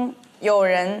员中有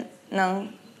人能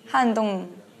撼动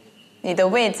你的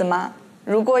位子吗？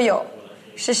如果有，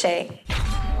是谁？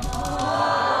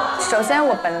首先，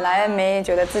我本来没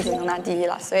觉得自己能拿第1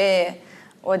了，所以。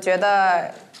我觉得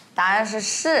答案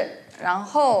是，然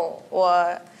后我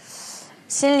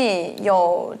心里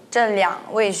有这2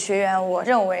位学员，我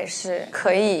认为是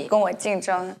可以跟我竞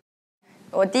争。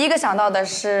我第一个想到的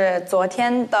是昨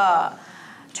天的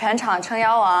全场撑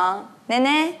腰王奈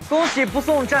奈，恭喜不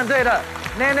送战队的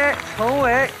奈奈成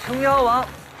为撑腰王，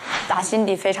打心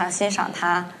底非常欣赏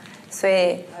他，所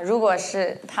以如果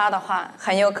是他的话，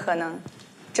很有可能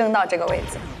争到这个位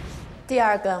置。第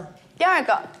二个。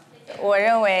我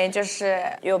认为就是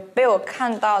有被我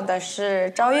看到的是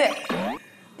昭月，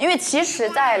因为其实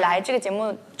在来这个节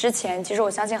目之前，其实我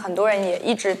相信很多人也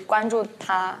一直关注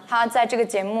他，他在这个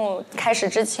节目开始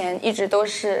之前一直都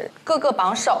是各个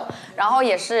榜首，然后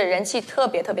也是人气特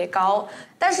别高，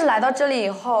但是来到这里以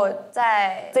后，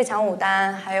在最强舞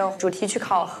担还有主题曲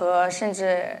考核，甚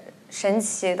至神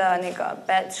奇的那个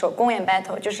battle 公演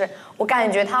battle， 就是我感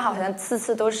觉他好像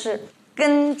次都是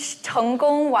跟成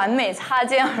功完美擦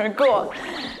肩而过，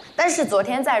但是昨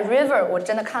天在 River 我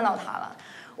真的看到他了，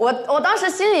我当时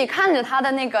心里看着他的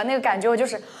那个感觉，我就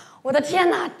是我的天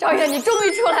哪，赵月你终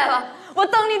于出来了，我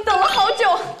等你等了好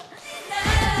久。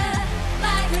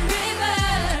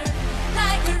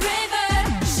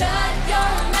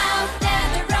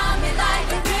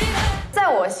在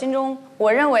我心中，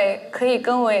我认为可以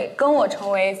跟我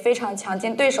成为非常强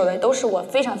劲对手的，都是我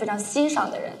非常欣赏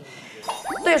的人。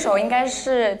对手应该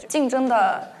是竞争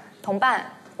的同伴，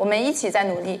我们一起在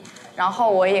努力。然后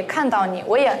我也看到你，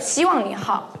我也希望你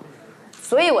好，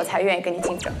所以我才愿意跟你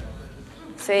竞争。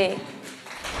所以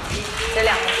这2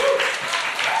个，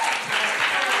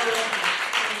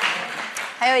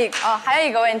还有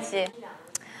一个问题，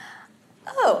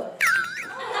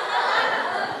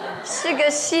是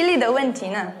个犀利的问题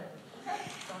呢。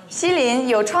希林，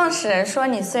有创始人说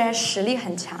你虽然实力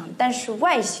很强，但是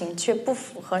外形却不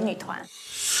符合女团。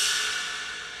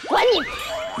管你！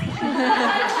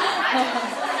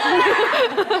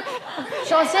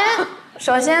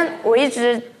首先，我一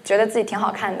直觉得自己挺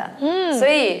好看的，所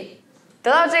以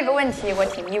得到这个问题我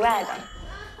挺意外的。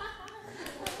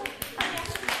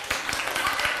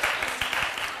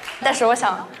但是我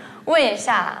想问一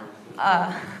下，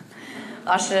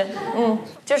老师，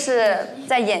就是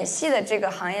在演戏的这个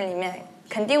行业里面，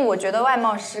肯定我觉得外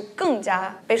貌是更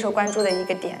加备受关注的一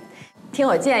个点。听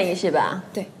我建议是吧？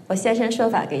对，我现身说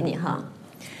法给你哈。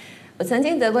我曾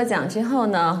经得过奖之后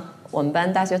呢，我们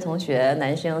班大学同学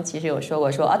男生其实有说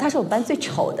过他是我们班最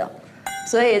丑的，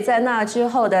所以在那之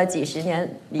后的几十年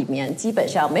里面，基本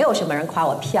上没有什么人夸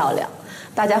我漂亮，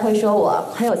大家会说我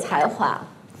很有才华，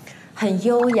很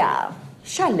优雅，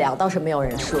善良倒是没有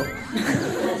人说，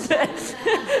对，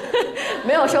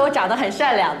没有说我长得很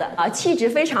善良的啊，气质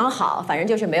非常好，反正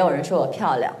就是没有人说我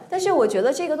漂亮。但是我觉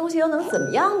得这个东西又能怎么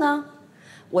样呢？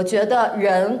我觉得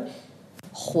人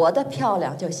活得漂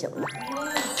亮就行了。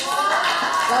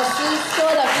老师说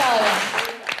的漂亮，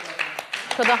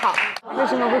说得好。为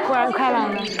什么会忽然快乐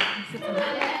呢？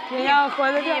也要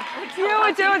活得漂亮，因为我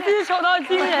觉得我自己丑到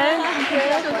惊人。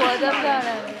是活得漂亮。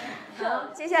好，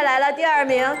接下来了第2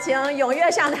名，请踊跃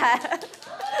上台。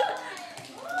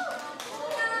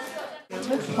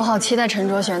我好期待陈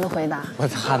卓璇的回答。我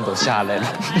的汗都下来了。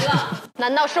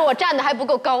难道是我站的还不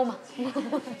够高吗？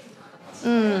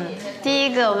第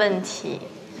一个问题，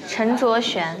陈卓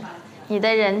璇，你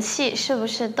的人气是不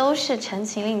是都是陈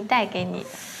情令带给你的？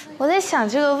我在想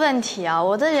这个问题啊，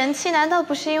我的人气难道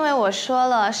不是因为我说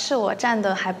了是我站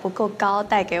的还不够高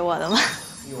带给我的吗？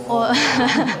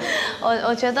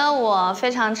我觉得我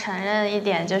非常承认一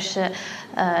点，就是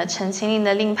陈情令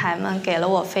的令牌们给了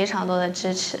我非常多的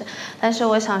支持，但是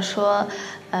我想说，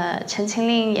陈情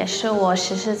令也是我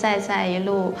实实在在一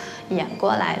路演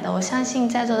过来的，我相信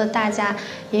在座的大家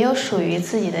也有属于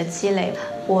自己的积累，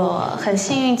我很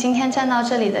幸运今天站到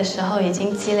这里的时候已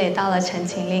经积累到了陈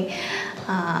情令。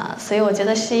所以我觉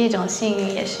得是一种幸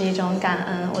运，也是一种感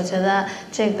恩。我觉得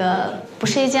这个不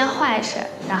是一件坏事，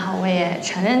然后我也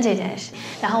承认这件事，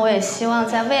然后我也希望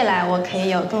在未来我可以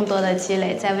有更多的积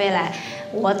累，在未来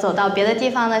我走到别的地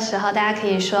方的时候，大家可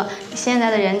以说你现在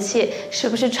的人气是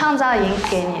不是创造营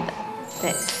给你的？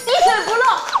对，滴水不漏。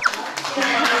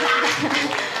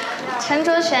陈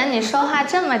卓璇，你说话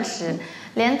这么直，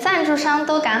连赞助商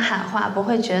都敢喊话，不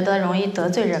会觉得容易得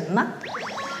罪人吗？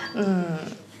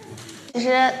其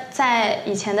实，在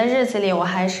以前的日子里，我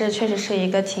还是确实是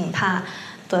一个挺怕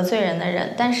得罪人的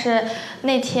人。但是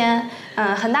那天，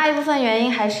很大一部分原因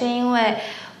还是因为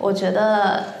我觉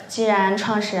得，既然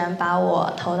创始人把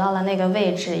我投到了那个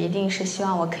位置，一定是希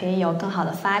望我可以有更好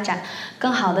的发展、更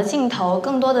好的镜头、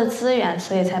更多的资源，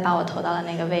所以才把我投到了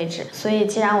那个位置。所以，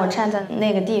既然我站在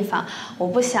那个地方，我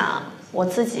不想我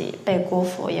自己被辜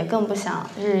负，也更不想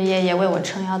日日夜夜为我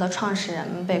撑腰的创始人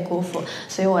们被辜负，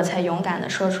所以我才勇敢地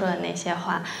说出了那些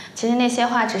话。其实那些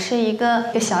话只是一个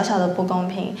小小的不公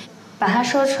平，把它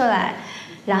说出来，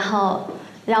然后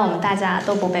让我们大家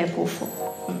都不被辜负。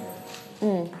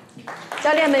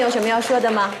教练们有什么要说的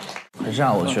吗？是这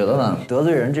样，我觉得呢，得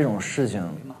罪人这种事情，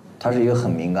它是一个很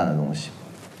敏感的东西，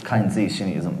看你自己心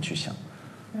里怎么去想。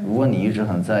如果你一直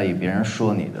很在意别人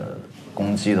说你的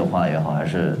攻击的话也好，还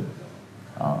是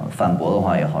反驳的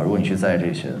话也好，如果你去在意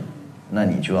这些，那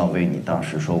你就要为你当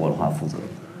时说过的话负责。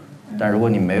但如果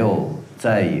你没有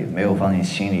在意，没有放进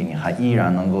心里，你还依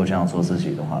然能够这样做自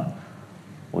己的话，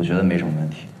我觉得没什么问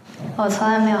题。我从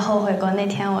来没有后悔过那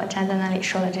天我站在那里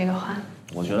说的这个话。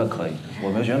我觉得可以，我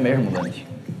们觉得没什么问题。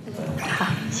好，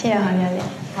谢谢黄教练。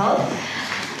好，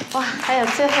哇，还有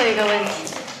最后一个问题。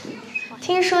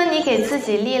听说你给自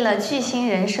己立了巨星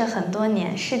人设很多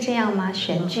年，是这样吗？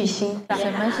选巨星？什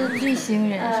么是巨星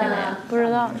人设呀？不知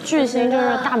道，巨星就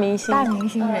是大明星。大明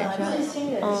星人设。巨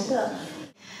星人设。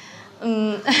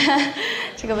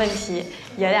这个问题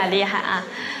有点厉害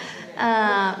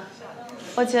啊。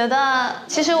我觉得，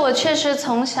其实我确实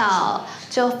从小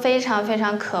就非常非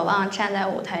常渴望站在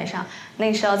舞台上。那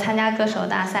个时候参加歌手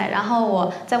大赛，然后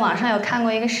我在网上有看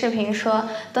过一个视频，说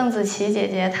邓紫棋姐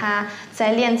姐她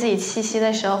在练自己气息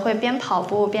的时候会边跑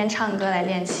步边唱歌来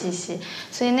练气息，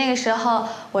所以那个时候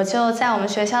我就在我们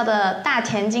学校的大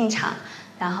田径场，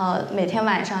然后每天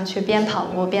晚上去边跑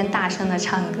步边大声的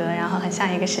唱歌，然后很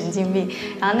像一个神经病。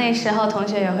然后那时候同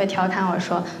学也会调侃我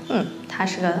说，她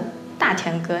是个大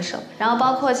田歌手。然后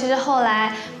包括其实后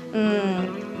来，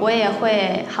我也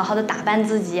会好好的打扮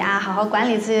自己啊，好好管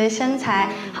理自己的身材，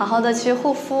好好的去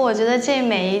护肤。我觉得这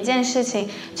每一件事情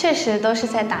确实都是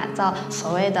在打造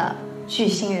所谓的巨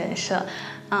星人设。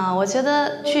我觉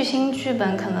得巨星剧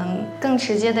本可能更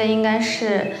直接的应该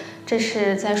是，这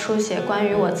是在书写关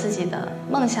于我自己的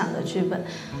梦想的剧本，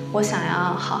我想要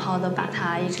好好的把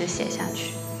它一直写下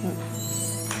去。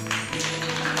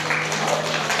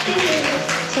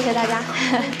谢谢大家。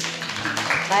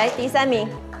来，第3名，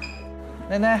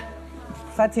奶奶，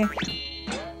发听。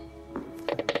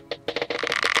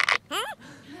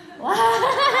哇，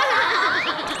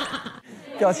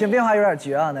表情变化有点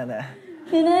绝啊，奶奶。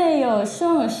现在有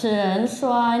创始人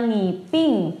说你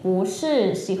并不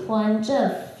是喜欢这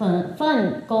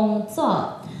份工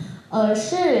作，而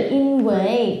是因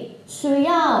为需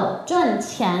要赚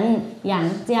钱养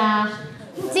家。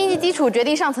经济基础决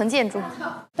定上层建筑。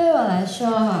对我来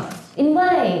说，因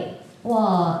为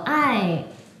我爱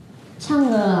唱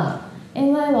歌，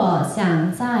因为我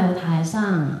想在舞台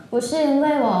上，不是因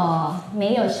为我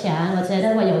没有钱，我觉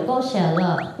得我有够钱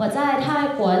了。我在泰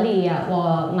国里呀，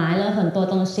我买了很多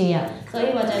东西呀，所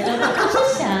以我觉得不是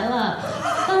钱了。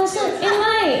但是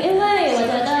因为我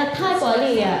觉得泰国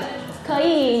里可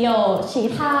以有其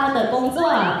他的工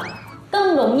作。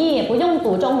更容易，不用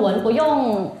读中文，不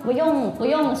用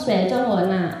学中文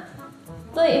啊。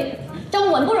对，中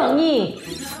文不容易，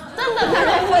真的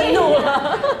太愤怒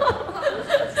了。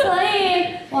所以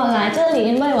我来这里，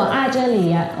因为我爱这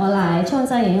里；我来创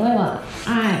造营，因为我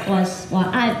爱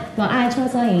创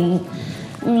造营。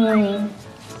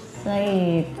所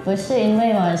以不是因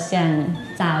为我想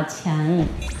找钱。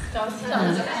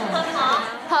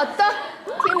好的，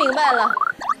听明白了。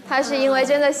他是因为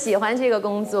真的喜欢这个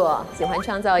工作，喜欢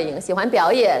创造营，喜欢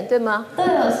表演，对吗？对，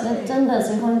我是真的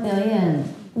喜欢表演。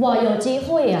我有机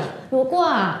会啊，如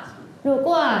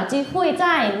果机会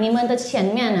在你们的前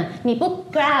面呢，你不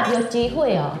grab 有机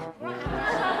会哦。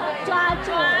抓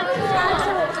住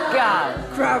grab，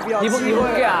 你不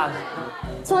grab。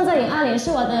创造营20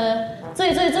是我的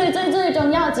最重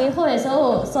要机会，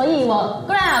所以我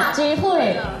grab 机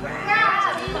会。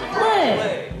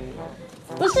对。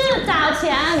不是找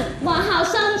钱，我好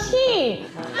生气，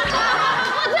我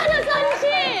真的生气。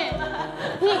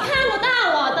你看不到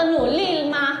我的努力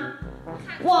吗？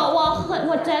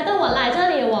我觉得我来这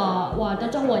里，我的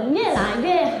中文越来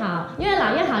越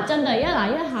好，真的越来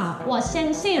越好。我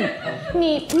相信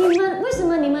你们为什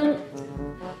么你们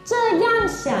这样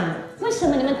想？为什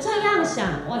么你们这样想？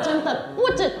我真的不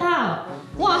知道。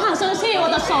我好生气，我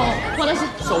的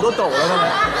手都抖了呢。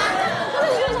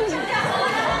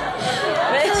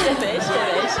没事，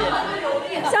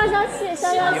消气。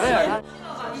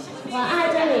我爱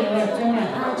这里，我真的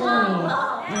爱这里。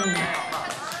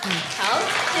好，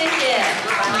谢谢。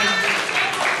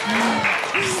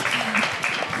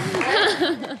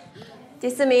第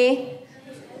4名。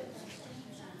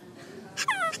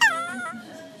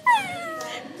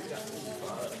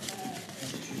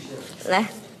来，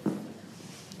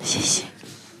谢谢。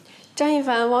张一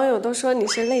凡，网友都说你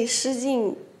是泪失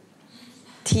禁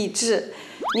体质，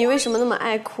你为什么那么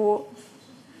爱哭？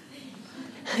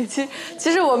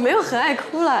其实我没有很爱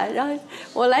哭了，然后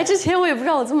我来之前我也不知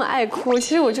道我这么爱哭，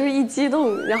其实我就是一激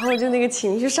动，然后就那个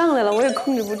情绪上来了，我也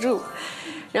控制不住。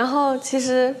然后其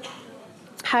实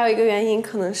还有一个原因，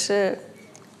可能是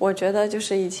我觉得就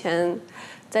是以前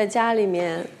在家里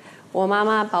面，我妈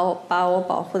妈把我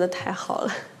保护得太好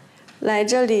了。来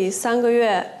这里3个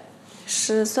月，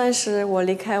算是我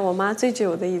离开我妈最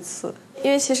久的一次。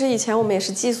因为其实以前我们也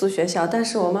是寄宿学校，但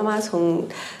是我妈妈从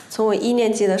我1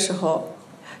年级的时候，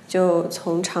就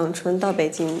从长春到北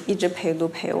京，一直陪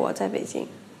我在北京。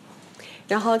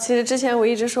然后其实之前我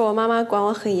一直说我妈妈管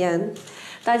我很严，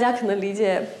大家可能理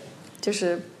解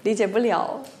不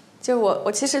了。就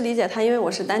我其实理解她，因为我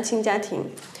是单亲家庭，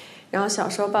然后小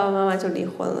时候爸爸妈妈就离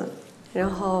婚了，然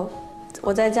后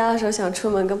我在家的时候想出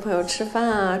门跟朋友吃饭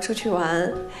啊，出去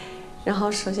玩，然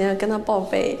后首先要跟她报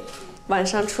备。晚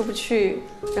上出不去，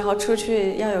然后出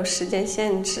去要有时间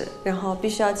限制，然后必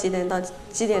须要几点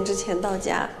之前到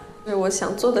家。就是我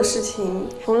想做的事情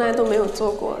从来都没有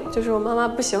做过，就是我妈妈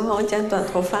不喜欢我剪短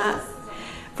头发，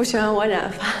不喜欢我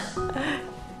染发。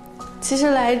其实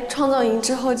来创造营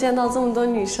之后见到这么多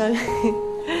女生，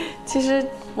其实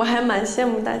我还蛮羡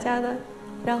慕大家的。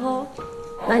然后，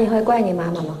那你会怪你妈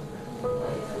妈吗？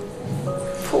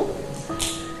不，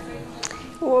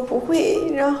我不会。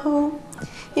然后。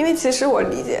因为其实我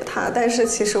理解他，但是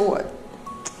其实我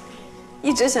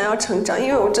一直想要成长，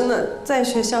因为我真的在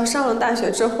学校上了大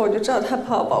学之后，我就知道他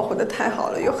把我保护得太好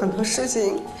了，有很多事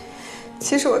情，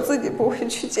其实我自己不会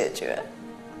去解决。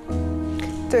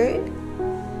对，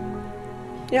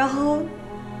然后，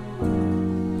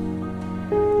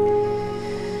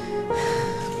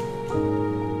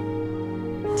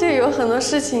就有很多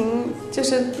事情，就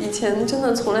是以前真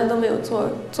的从来都没有做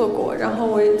过，然后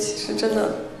我也其实真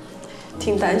的。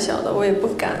挺胆小的，我也不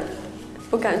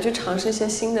敢去尝试一些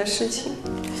新的事情。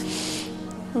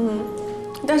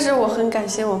但是我很感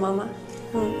谢我妈妈。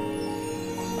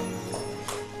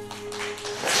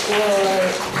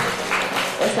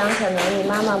我想可能你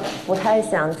妈妈不太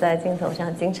想在镜头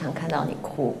上经常看到你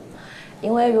哭，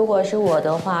因为如果是我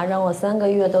的话，让我3个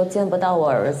月都见不到我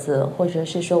儿子，或者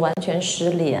是说完全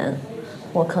失联，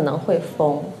我可能会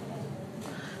疯。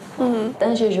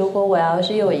但是如果我要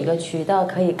是有一个渠道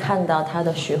可以看到他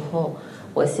的时候，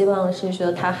我希望是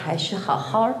说他还是好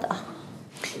好的。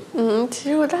其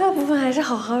实我大部分还是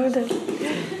好好的。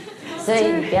所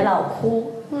以你别老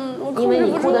哭，因为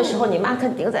你哭的时候，你妈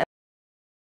肯定在。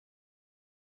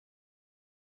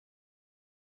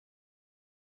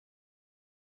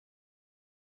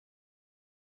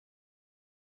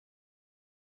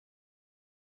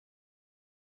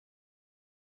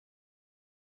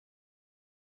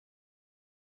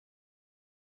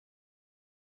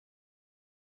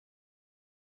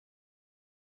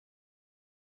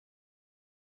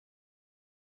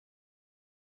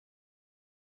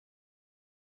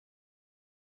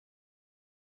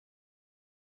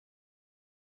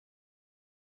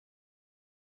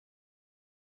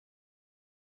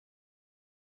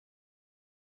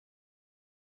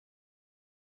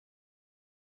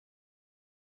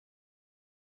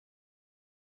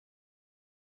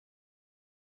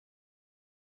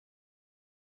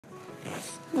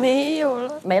没有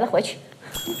了，没了，回去。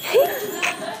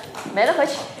没了，回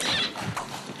去。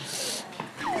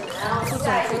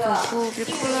哭，别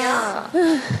哭了。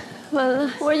完了，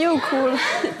我又哭了。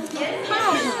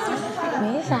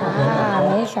没啥，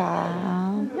没啥。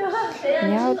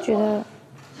你要觉得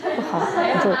不好，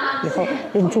你就以后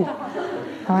忍住，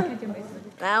好吗？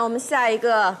来，我们下一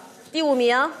个第5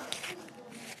名。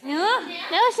刘轩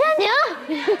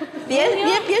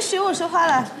宁，别学我说话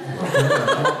了。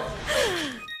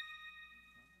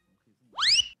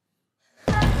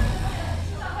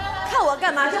看我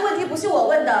干嘛？这问题不是我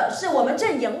问的，是我们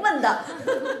阵营问的。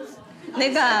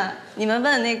那个，你们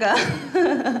问那个。啥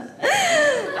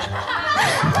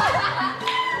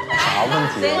问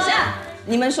题？等一下，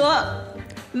你们说，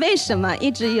为什么一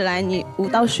直以来你舞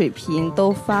蹈水平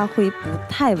都发挥不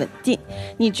太稳定？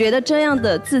你觉得这样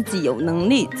的自己有能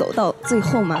力走到最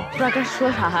后吗？不知道该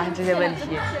说啥这些问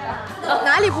题。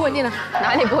哪里不稳定了？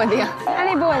哪里不稳定？哪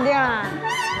里不稳定啊？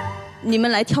你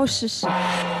们来挑试试。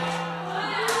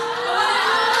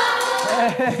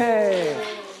嘿嘿，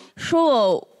说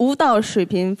我舞蹈水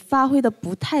平发挥的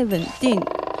不太稳定，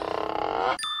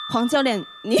黄教练，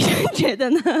你觉得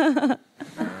呢？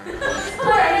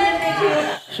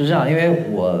是这样，因为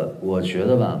我觉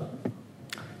得吧，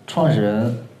创始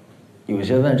人有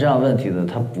些问这样问题的，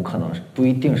他不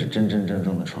一定是真正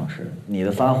的创始人。你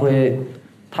的发挥，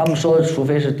他们说，除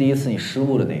非是第一次你失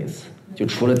误的那一次，就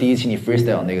除了第一期你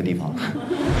freestyle 那个地方。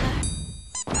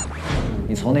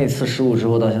你从那次失误之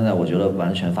后到现在，我觉得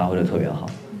完全发挥的特别好，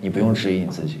你不用质疑你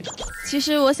自己。其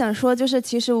实我想说，就是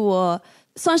其实我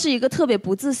算是一个特别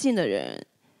不自信的人，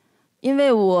因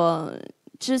为我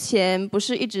之前不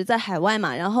是一直在海外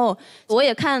嘛，然后我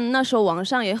也看那时候网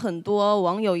上也很多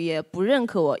网友也不认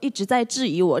可我，一直在质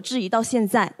疑我，质疑到现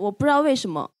在，我不知道为什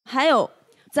么。还有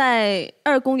在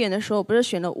2公演的时候不是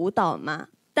选了舞蹈嘛，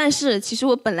但是其实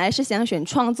我本来是想选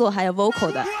创作还有 vocal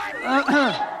的。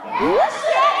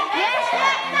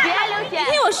你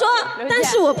听我说，但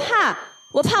是我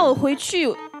怕我回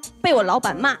去被我老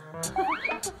板骂，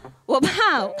我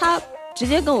怕他直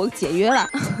接跟我解约了。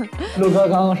陆哥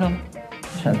刚刚说，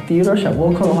第一轮选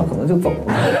播客的话，可能就走了。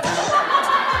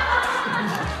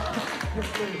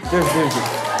对不起。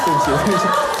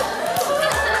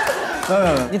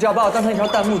没，你只要把我当成一条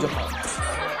弹幕就好了。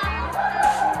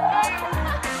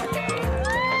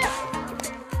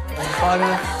花生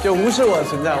就无视我的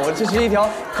存在，我这是一条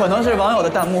可能是网友的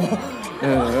弹幕。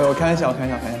我开玩笑。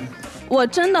我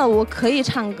真的可以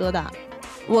唱歌的，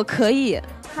我可以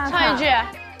唱一句，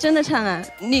真的唱啊！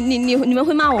你们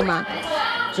会骂我吗？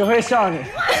只会笑你。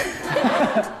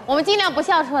我们尽量不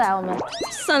笑出来。我们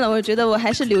算了，我觉得我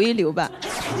还是留一留吧。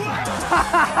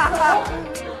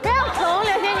不要怂，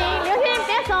刘轩宁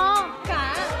别怂，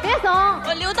别怂。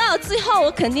我留到最后，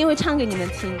我肯定会唱给你们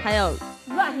听，还有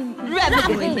rap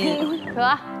给你们听。可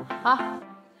好。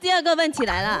第2个问题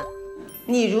来了，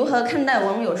你如何看待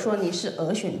网友说你是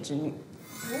鹅选之女？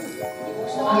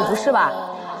你不是吧？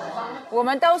我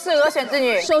们都是鹅选之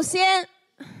女。首先，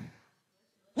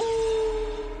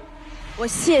我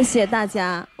谢谢大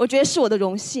家，我觉得是我的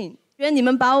荣幸。觉得你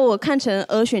们把我看成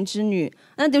鹅选之女，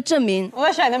那就证明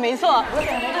我选的没错。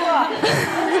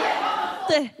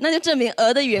对，那就证明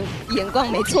鹅的眼光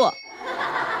没错。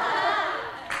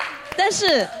但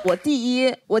是我第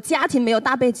一，我家庭没有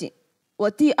大背景；我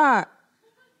第2，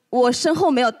我身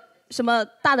后没有什么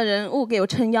大的人物给我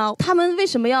撑腰。他们为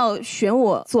什么要选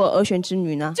我做鹅选之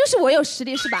女呢？就是我有实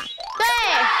力，是吧？对。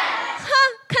哈，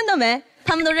看到没？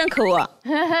他们都认可我。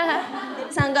第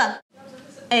3个，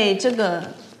哎，这个，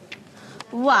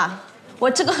哇，我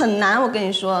这个很难，我跟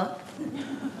你说。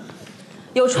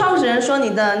有创始人说你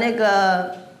的那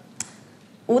个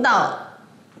舞蹈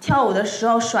跳舞的时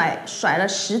候甩了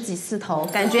10几次头，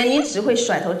感觉你只会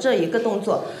甩头这一个动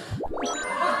作。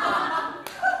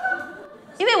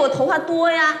因为我头发多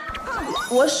呀，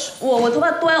我头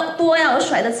发多呀，我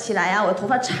甩得起来呀，我头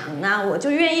发长啊，我就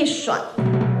愿意甩。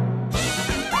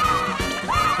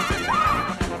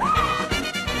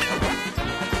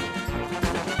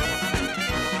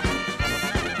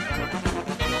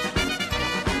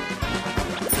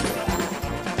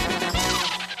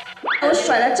我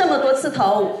甩了这么多次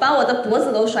头，把我的脖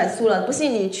子都甩粗了。不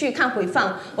信你去看回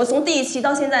放，我从第1期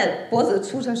到现在脖子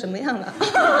粗成什么样了？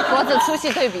脖子粗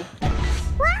细对比。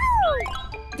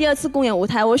第2次公演舞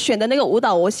台，我选的那个舞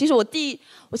蹈，其实我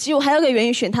还有一个原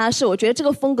因选它是，我觉得这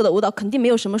个风格的舞蹈肯定没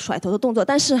有什么甩头的动作，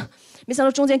但是没想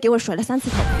到中间给我甩了3次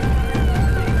头。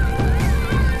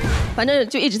反正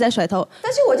就一直在甩头，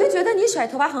但是我就觉得你甩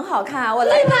头发很好看啊！我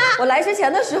来之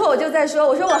前的时候我就在说，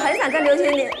我说我很想跟刘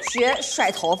婷学甩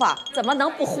头发，怎么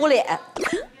能不糊脸？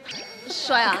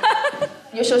甩啊！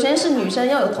首先是女生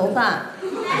要有头发，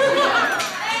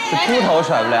秃头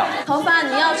甩不了。头发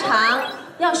你要长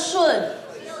要顺，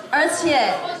而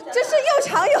且这是又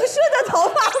长又顺的头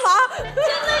发吗？真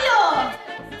的有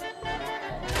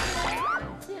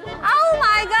 ！Oh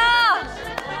my god！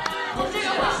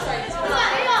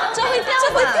 这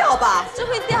会掉吧？这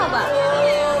会掉吧？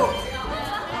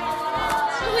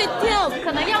这会掉，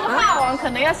可能要个发网，可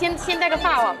能要先戴个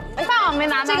发网。发网没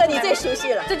拿到。这个你最熟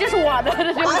悉了，这就是我的，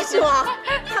这就是是吗？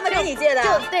他们给你借的？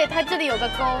就对，它这里有个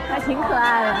钩，还挺可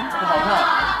爱的。不好看。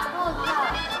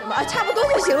啊，差不多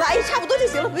就行了，哎，差不多就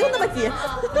行了，不用那么紧。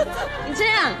你这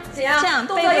样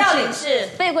动作要领式，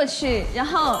背过去，然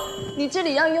后你这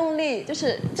里要用力，就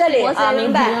是这里啊，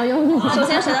明白。要用力。首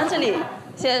先甩到这里。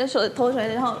先头甩，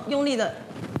然后用力的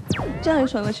这样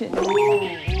甩过去。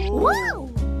哇！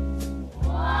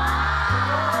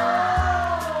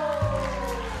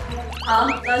好，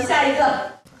那下一个。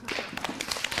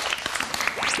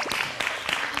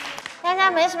大家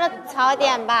没什么吐槽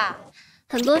点吧？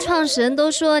很多创始人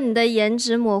都说你的颜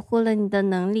值模糊了你的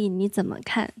能力，你怎么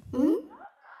看？这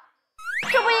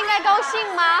不应该高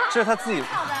兴吗？这是他自己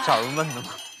找人问的吗？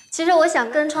其实我想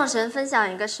跟创始人分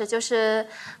享一个事，就是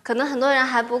可能很多人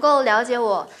还不够了解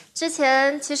我。之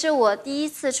前其实我第1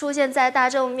次出现在大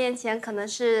众面前，可能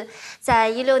是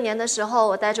在16年的时候，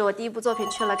我带着我第1部作品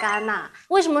去了戛纳。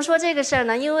为什么说这个事儿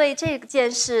呢？因为这件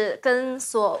事跟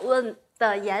所问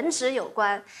的颜值有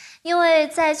关。因为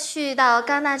在去到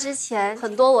戛纳之前，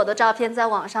很多我的照片在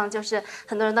网上就是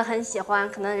很多人都很喜欢，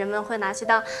可能人们会拿去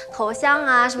当头像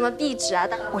啊、什么壁纸啊。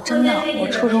我真的，我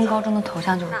初中、高中的头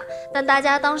像就是。但大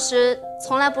家当时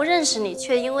从来不认识你，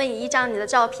却因为一张你的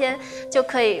照片就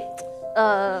可以，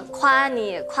夸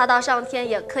你夸到上天，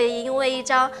也可以因为一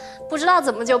张不知道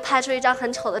怎么就拍出一张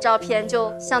很丑的照片，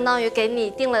就相当于给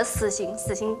你定了死刑，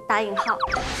死刑打引号。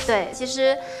对，其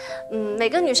实。每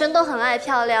个女生都很爱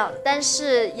漂亮，但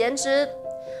是颜值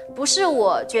不是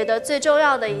我觉得最重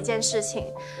要的一件事情。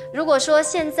如果说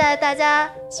现在大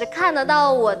家只看得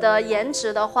到我的颜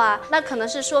值的话，那可能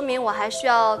是说明我还需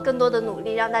要更多的努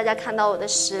力，让大家看到我的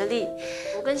实力。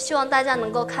我更希望大家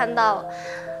能够看到，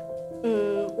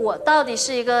我到底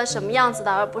是一个什么样子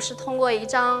的，而不是通过一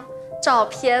张照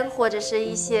片或者是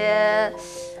一些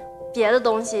别的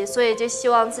东西。所以就希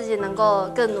望自己能够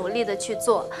更努力的去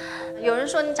做。有人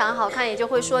说你长得好看，也就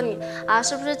会说你啊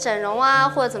是不是整容啊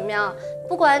或者怎么样。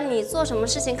不管你做什么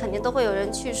事情，肯定都会有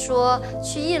人去说、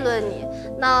去议论你。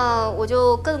那我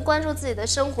就更关注自己的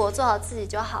生活，做好自己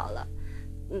就好了。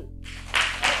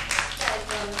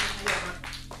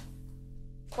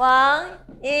王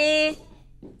一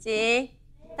锦，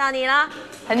到你了。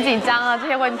很紧张啊，这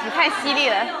些问题太犀利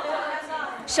了。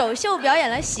首秀表演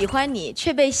了《喜欢你》，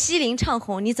却被希林唱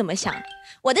红，你怎么想？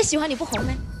我的喜欢你不红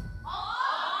吗？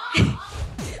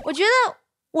我觉得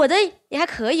我的也还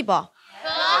可以吧。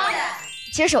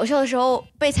其实首秀的时候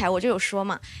备采我就有说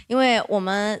嘛，因为我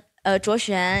们卓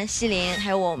璇、希林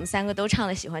还有我们3个都唱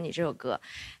了《喜欢你》这首歌，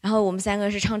然后我们3个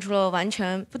是唱出了完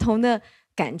全不同的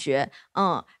感觉，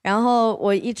然后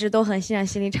我一直都很欣赏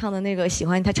希林唱的那个《喜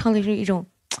欢你》，他唱的是一种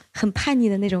很叛逆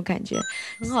的那种感觉，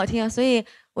很好听啊，所以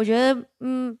我觉得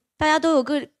大家都有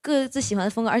各自喜欢的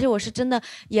风格，而且我是真的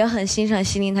也很欣赏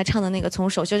希林他唱的那个从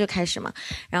首秀就开始嘛，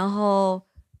然后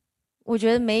我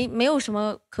觉得没有什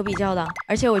么可比较的，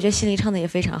而且我觉得希林唱的也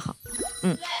非常好。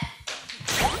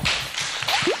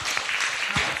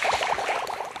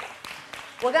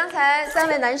我刚才3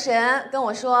位男神跟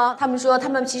我说，他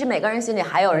们其实每个人心里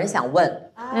还有人想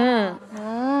问。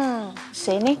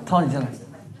谁呢？涛，你进来。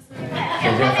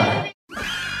谁先反？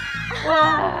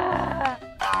哇，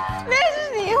那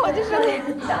是你，我就说你。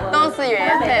都是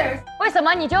缘分。为什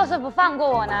么你就是不放过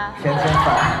我呢？天天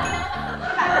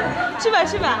反。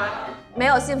去吧。没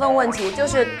有信封问题，就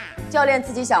是教练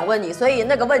自己想问你，所以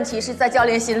那个问题是在教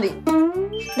练心里。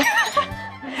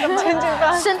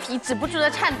身体止不住的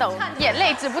颤抖，眼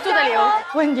泪止不住的流。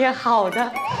问点好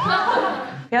的，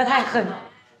不要太狠。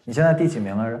你现在第几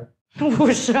名来着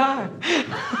？52。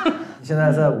你现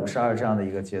在在52这样的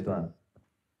一个阶段，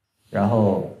然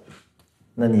后，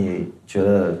那你觉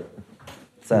得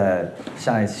在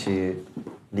下一期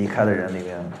离开的人里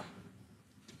面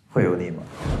会有你吗？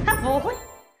他不会。哦，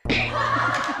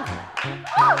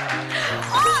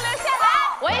留下来。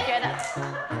我也觉得。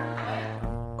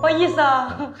不好意思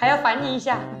啊，还要烦你一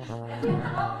下。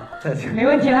没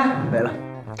问题了。没了。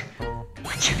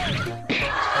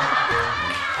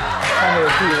太没有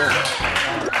地位了。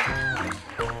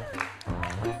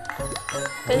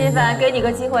陈金凡，给你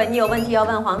个机会，你有问题要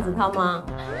问黄子韬吗？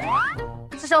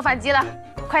是时候反击了，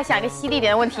快想一个犀利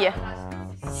点的问题，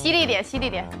犀利点，犀利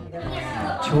点。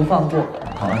求放过，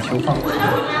好了，求放过。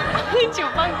求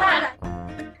放过。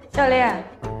教练，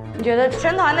你觉得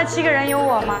全团的7个人有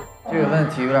我吗？这个问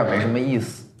题有点没什么意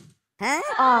思。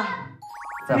啊，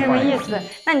没什么意思。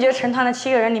那你觉得成团的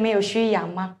7个人里面有徐艺洋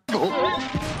吗？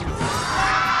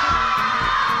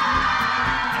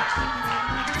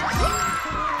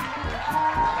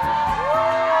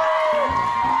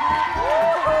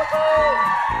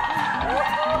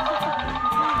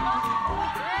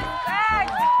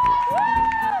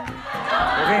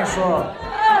我跟你说，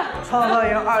创造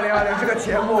营2020这个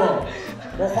节目，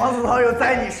我黄子韬又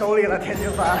在你手里了，田径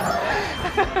凡。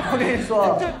我跟你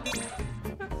说，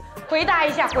回答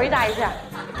一下，回答一下，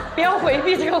不要回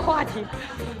避这个话题。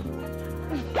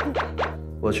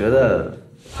我觉得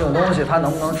这种东西他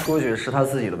能不能出去是他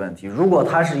自己的问题。如果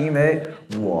他是因为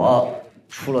我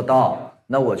出了道，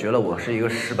那我觉得我是一个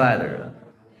失败的人，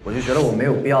我就觉得我没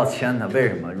有必要签他。为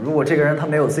什么？如果这个人他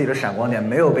没有自己的闪光点，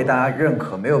没有被大家认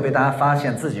可，没有被大家发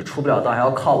现自己出不了道还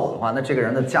要靠我的话，那这个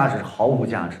人的价值是毫无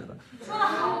价值的。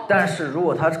但是如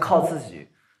果他靠自己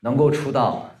能够出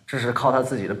道，这是靠他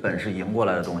自己的本事赢过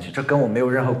来的东西，这跟我没有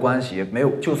任何关系，没有，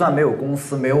就算没有公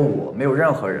司，没有我，没有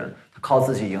任何人，他靠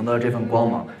自己赢得了这份光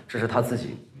芒，这是他自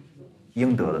己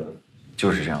应得的，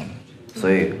就是这样的。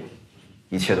所以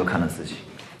一切都看他自己。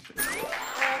可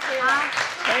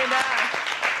以的。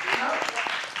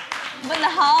问得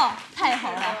好，太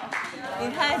好了，你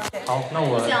太好，那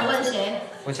我想问谁？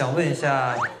我想问一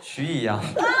下徐艺洋。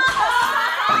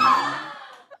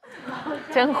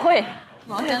真会，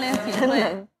王教练挺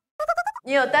会。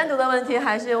你有单独的问题，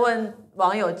还是问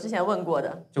网友之前问过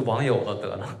的？就网友的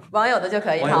得了，网友的就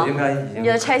可以。网友应该已经。你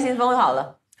的拆信封好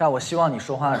了。但我希望你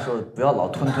说话的时候不要老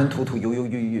吞吞吐吐、犹犹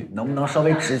豫豫，能不能稍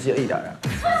微直接一点啊？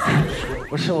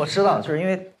不是，我知道，就是因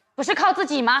为不是靠自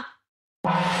己吗？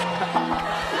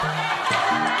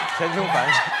田中凡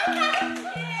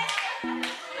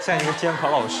像一个监考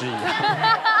老师一样。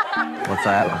我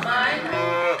栽了。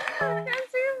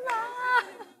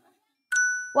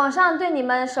网上对你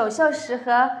们首秀时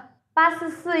和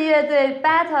844乐队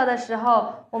battle 的时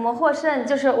候，我们获胜，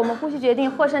就是我们呼吸决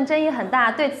定获胜，争议很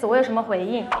大。对此我有什么回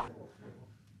应？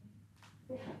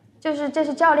就是这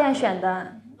是教练选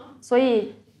的，所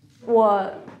以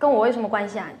跟我有什么关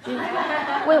系啊？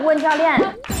问教练。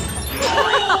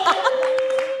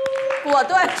果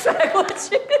断甩过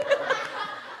去。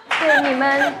对你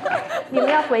们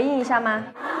要回应一下吗？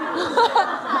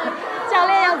教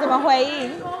练要怎么回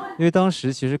应？因为当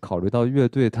时其实考虑到乐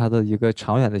队它的一个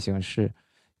长远的形式，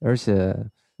而且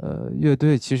乐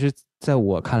队其实在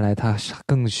我看来，它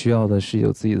更需要的是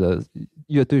有自己的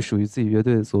乐队，属于自己乐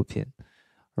队的作品，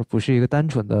而不是一个单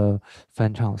纯的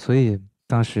翻唱。所以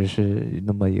当时是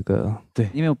那么一个对，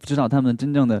因为我不知道他们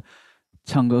真正的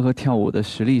唱歌和跳舞的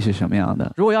实力是什么样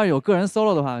的。如果要有个人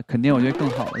solo 的话，肯定我觉得更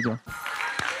好了就。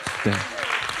对。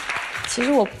其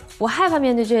实我不害怕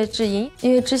面对这些质疑，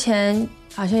因为之前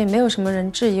好像也没有什么人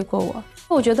质疑过我。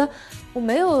我觉得我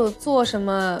没有做什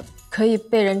么可以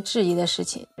被人质疑的事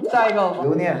情。下一个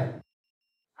留念。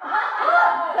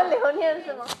那留念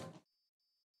是吗？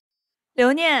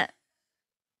留念，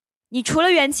你除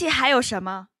了元气还有什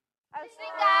么？还有性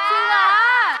感。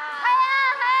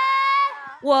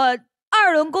我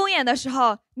2轮公演的时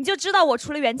候，你就知道我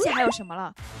除了元气还有什么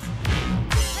了。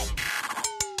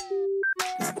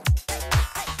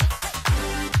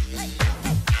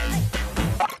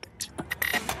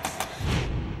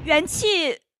元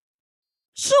气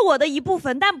是我的一部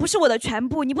分，但不是我的全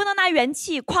部。你不能拿元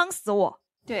气框死我。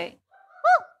对，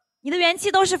你的元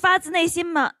气都是发自内心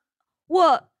吗？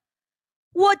我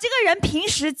这个人平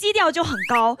时基调就很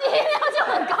高，基调就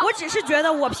很高。我只是觉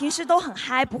得我平时都很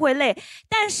嗨，不会累。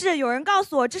但是有人告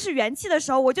诉我这是元气的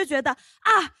时候，我就觉得啊，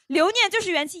留念就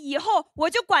是元气，以后我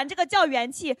就管这个叫元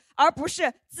气，而不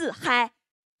是自嗨。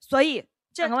所以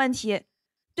这个问题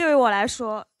对于我来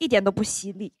说一点都不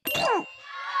犀利。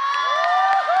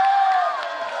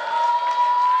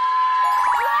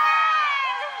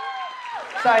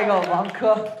下一个王珂。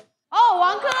哦，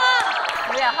王珂，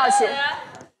有点好奇。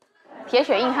铁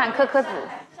血硬汉珂珂子。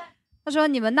他说：“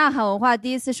你们呐喊文化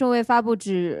第一次顺位发布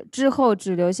之后，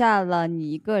只留下了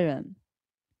你一个人，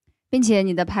并且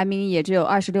你的排名也只有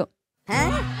26。”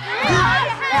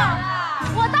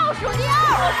我倒数第2，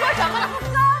我说什么了？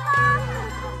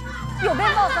有被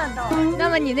冒犯到。那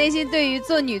么你内心对于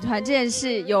做女团这件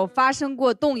事有发生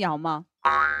过动摇吗？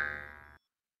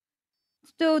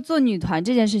对做女团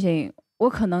这件事情，我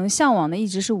可能向往的一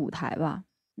直是舞台吧。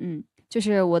就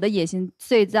是我的野心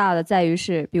最大的在于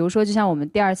是，比如说就像我们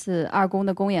第2次2公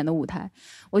的公演的舞台，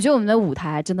我觉得我们的舞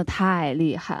台真的太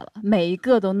厉害了，每一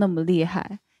个都那么厉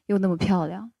害又那么漂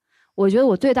亮。我觉得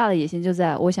我最大的野心就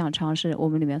在我想尝试我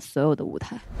们里面所有的舞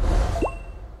台，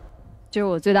就是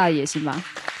我最大的野心吧。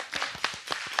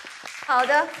好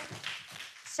的，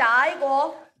下一个。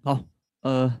好，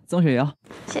曾雪瑶。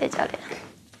谢谢教练。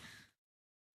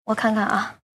我看看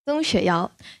啊。曾雪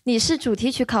瑶，你是主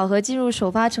题曲考核进入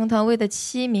首发成团位的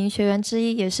7名学员之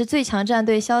一，也是最强战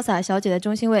队潇洒小姐的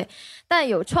中心位。但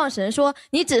有创始人说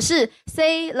你只是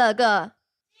say 了个，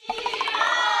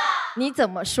你怎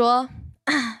么说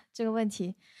这个问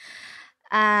题？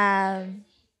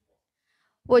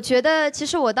我觉得其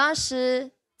实我当时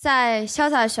在潇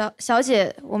洒小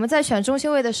姐我们在选中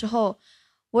心位的时候，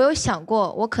我有想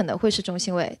过我可能会是中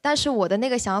心位，但是我的那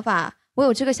个想法。我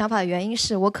有这个想法的原因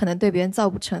是我可能对别人造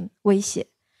不成威胁，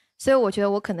所以我觉得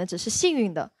我可能只是幸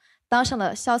运的当上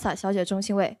了潇洒小姐中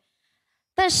心位。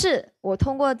但是我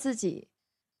通过自己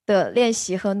的练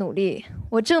习和努力，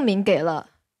我证明给了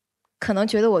可能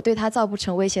觉得我对他造不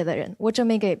成威胁的人，我证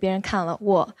明给别人看了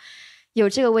我有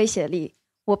这个威胁力，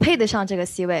我配得上这个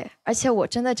C 位，而且我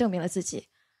真的证明了自己。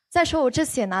再说我这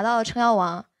次也拿到了撑腰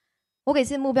王，我给自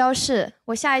己的目标是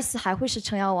我下一次还会是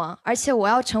撑腰王，而且我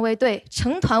要成为对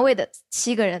成团位的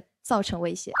7个人造成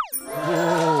威胁。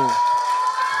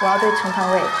我要对成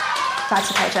团位发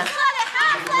起挑战。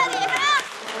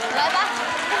来吧，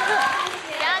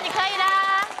行，你可以的。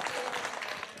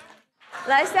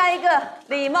来下一个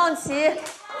李梦琪。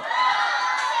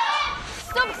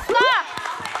 Superstar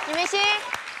女明星。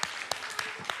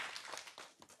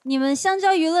你们香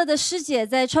蕉娱乐的师姐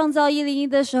在创造101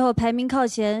的时候排名靠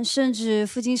前，甚至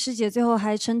付金师姐最后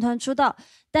还成团出道。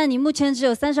但你目前只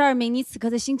有32名，你此刻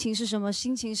的心情是什么？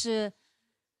心情是，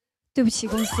对不起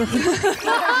公司。没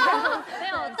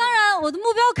有，当然我的目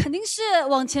标肯定是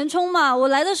往前冲嘛。我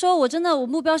来的时候我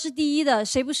目标是第1的，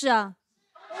谁不是啊？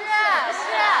是。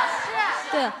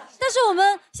对，但是我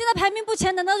们现在排名不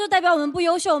前，难道就代表我们不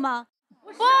优秀吗？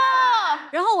不。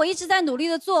然后我一直在努力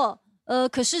的做。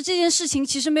 可是这件事情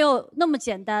其实没有那么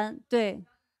简单。对，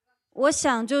我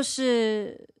想就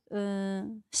是，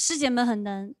师姐们很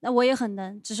能，那我也很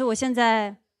能，只是我现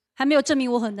在还没有证明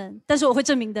我很能，但是我会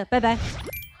证明的。拜拜。哎，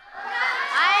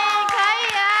可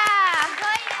以啊，可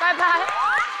以。拜拜。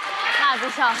那就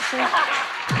笑，真好。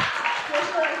结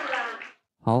束了是吧？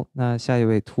好，那下一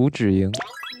位涂芷莹。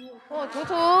图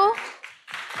图。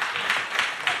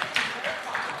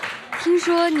 听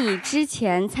说你之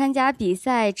前参加比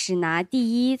赛只拿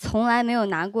第1，从来没有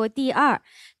拿过第2，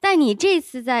但你这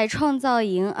次在创造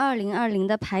营2020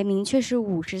的排名却是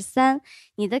53，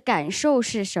你的感受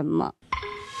是什么？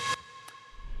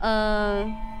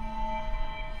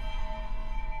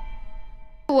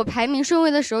我排名顺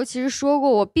位的时候其实说过，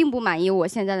我并不满意我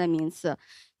现在的名次。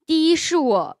第1是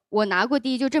我拿过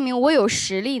第1，就证明我有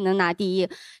实力能拿第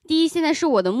1。第1现在是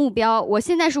我的目标，我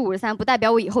现在是53，不代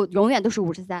表我以后永远都是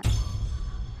53。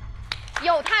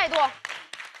 有态度。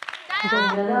你觉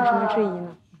得有什么质疑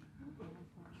呢？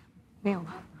没有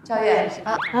吧？赵月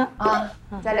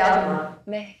在聊什么？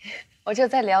没，我就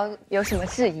在聊有什么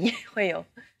质疑会有。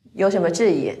有什么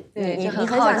质疑？对，你很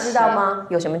想知道吗？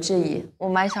有什么质疑？我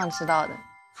蛮想知道的。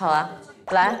好啊，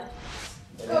来，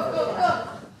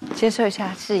接受一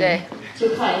下质疑。对，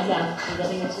就看一下你的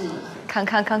那个质疑。看。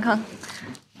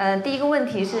第一个问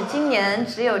题是，今年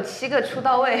只有7个出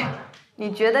道位。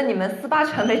 你觉得你们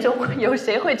48传媒中有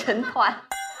谁会成团？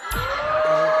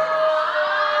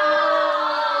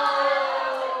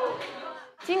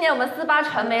今年我们48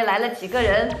传媒来了几个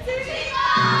人？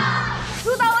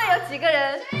出道位有几个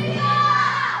人？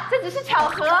这只是巧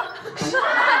合。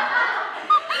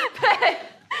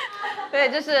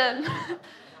对，就是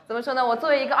怎么说呢？我作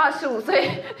为一个25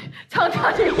岁唱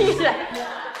跳女艺人，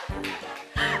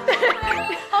对，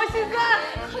好心酸。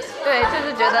 对，就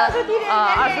是觉得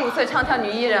25岁唱跳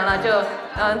女艺人了，就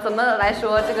怎么来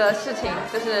说这个事情，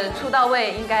就是出道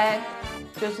位应该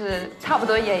就是差不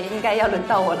多也应该要轮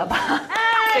到我了吧，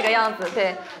这个样子。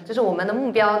对，就是我们的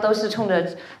目标都是冲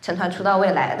着成团出道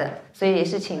位来的，所以也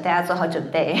是请大家做好准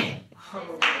备。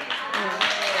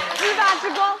18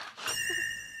之光。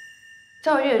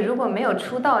赵月如果没有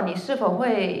出道，你是否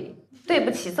会对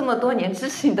不起这么多年支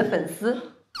持你的粉丝？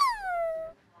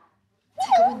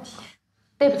这个问题，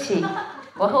对不起，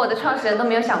我和我的创始人都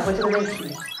没有想过这个问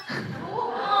题。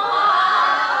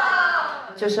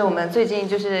就是我们最近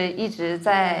就是一直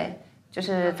在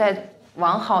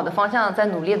往好的方向在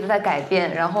努力的在改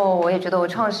变，然后我也觉得我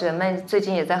创始人们最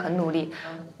近也在很努力。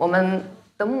我们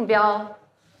的目标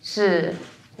是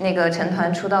那个成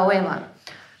团出到位嘛，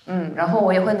然后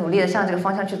我也会努力的向这个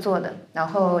方向去做的，然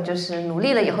后就是努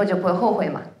力了以后就不会后悔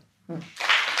嘛，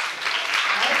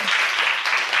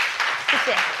谢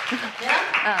谢。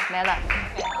没了。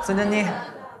孙珍妮。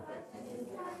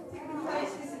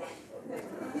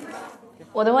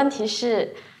我的问题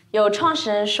是，有创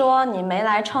始人说你没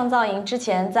来创造营之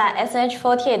前，在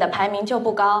SH48 的排名就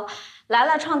不高，来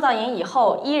了创造营以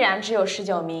后依然只有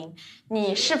19名，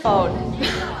你是否？只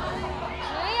有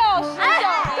19名，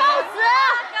告辞！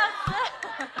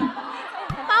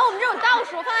把我们这种倒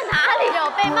数放在哪里？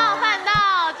有被冒犯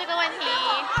到这个问题。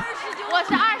我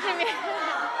是20名。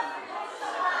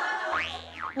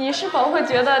你是否会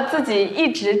觉得自己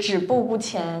一直止步不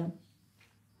前？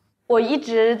我一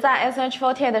直在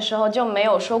SH48 的时候就没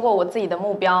有说过我自己的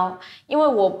目标，因为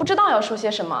我不知道要说些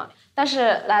什么。但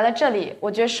是来了这里，我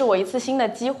觉得是我一次新的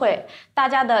机会，大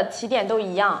家的起点都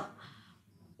一样。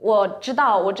我知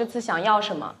道我这次想要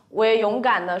什么，我也勇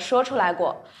敢地说出来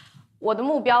过。我的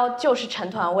目标就是成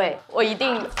团位，我一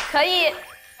定可以。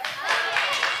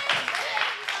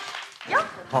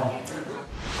好，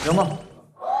刘梦。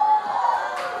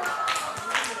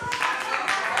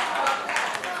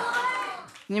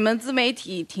你们自媒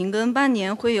体停更半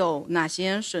年会有哪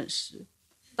些损失？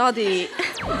到底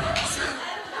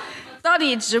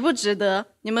值不值得？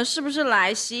你们是不是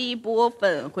来吸一波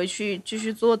粉回去继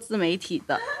续做自媒体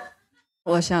的？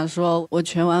我想说，我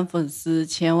全网粉丝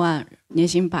1000万，年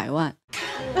薪100万。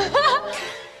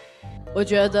我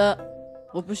觉得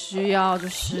我不需要就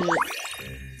是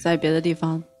在别的地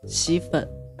方吸粉，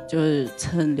就是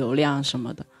蹭流量什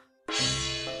么的。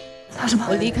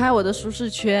我离开我的舒适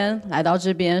圈来到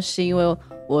这边，是因为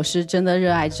我是真的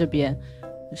热爱这边，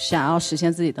想要实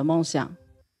现自己的梦想。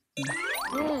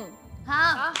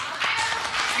好，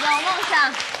有梦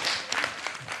想。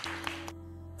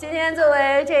今天作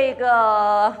为这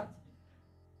个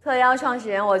特邀创始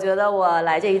人，我觉得我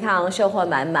来这一趟收获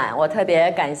满满。我特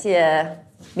别感谢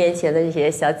面前的这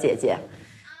些小姐姐，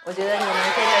我觉得你们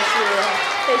真的是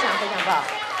非常非常棒。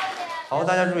好，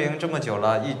大家入营这么久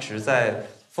了，一直在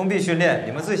封闭训练，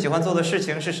你们最喜欢做的事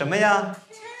情是什么呀？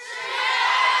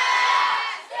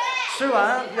吃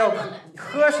完要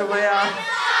喝什么呀？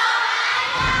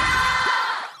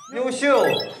优秀。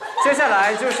接下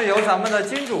来就是由咱们的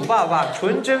金主爸爸、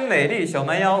纯真美丽小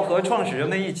蛮腰和创始人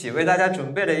们一起为大家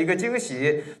准备了一个惊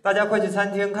喜，大家快去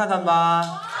餐厅看看吧。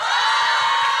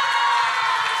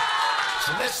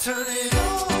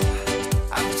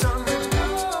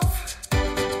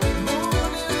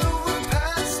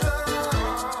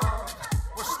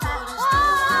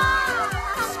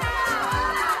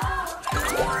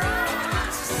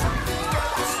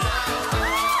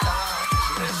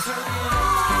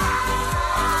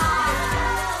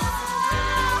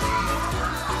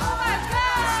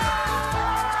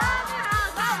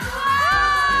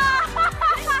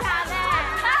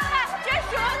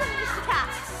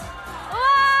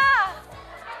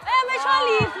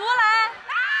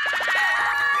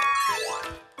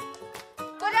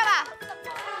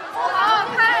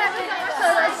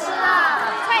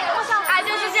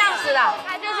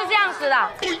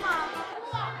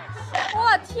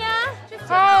我天，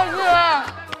好好吃！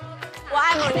我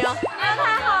爱蒙牛，太好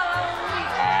了！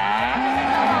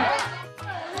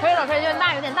可以了，可以，有点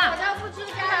大，有点大。我要不吃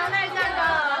干粮那站的，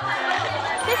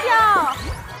谢谢哦。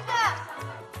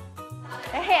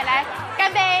嘿嘿，来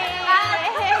干杯！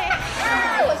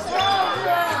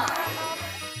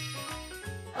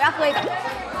我要喝一个。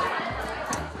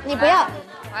你不要。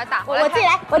我要打。我自己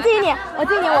来，我记你，我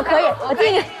记你，我可以，我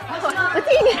记你，我记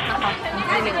你。好，你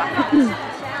记你吧。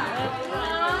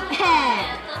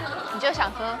你就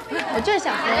想喝，我就是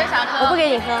想喝，你就想喝，我不给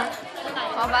你喝，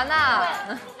好烦呐。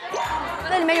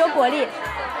那里面有果粒，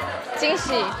惊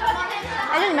喜。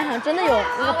哎，这里面好像真的有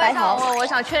那个白桃。我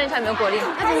想确认一下有没有果粒。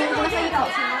那你只能喝一口。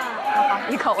好，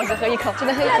一口，我只喝一口，只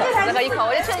能喝一口，只能喝一口，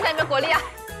我就确认一下有没有果粒啊。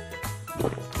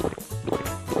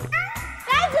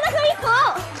来，只能喝一口。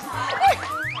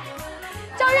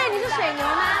赵月，你是水牛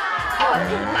吗？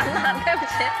对不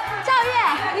起。赵月，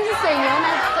你是水牛吗？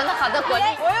真的好的果粒。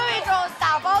我有一种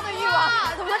打包的欲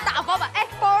望。怎么打包吧？哎，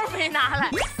包没拿来。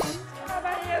大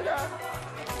半夜的。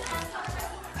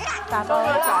打包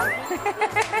了。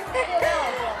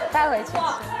带回去。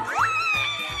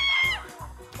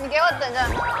你给我等着。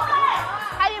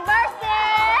Happy birthday！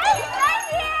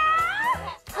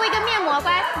 敷一个面膜，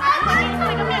乖，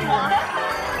敷一个面膜。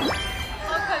好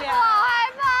可怜，我好害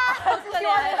怕，好可怜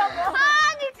啊！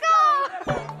你够，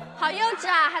好幼稚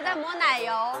啊，还在抹奶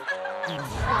油，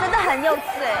真的很幼稚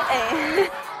哎。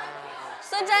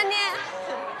孙真念，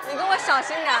你给我小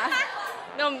心点，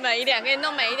弄美一点，给你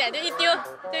弄美一点，就一丢，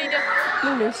就一丢。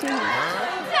弄刘欣宁，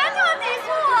全场抵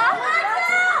触我，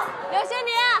刘欣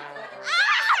宁。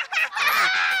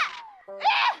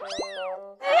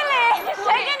希林，谁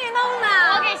给你弄的？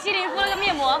我给希林敷了个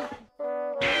面膜。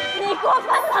你过分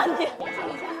了你！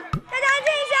大家安静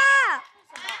一下。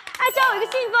哎，这有一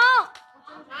个信封。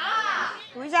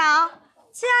读一下啊，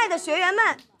亲爱的学员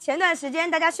们，前段时间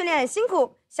大家训练很辛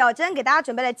苦，小珍给大家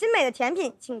准备了精美的甜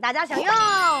品，请大家享用。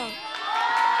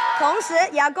同时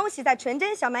也要恭喜在纯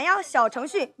真小蛮腰小程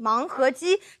序盲盒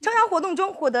机撑腰活动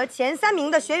中获得前3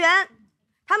名的学员，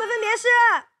他们分别是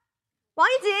王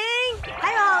一锦，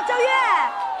还有赵月、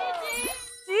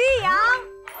徐艺阳。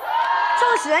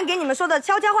创始人给你们说的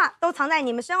悄悄话都藏在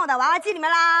你们身后的娃娃机里面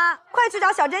啦，快去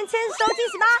找小珍签收惊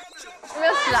喜吧！有没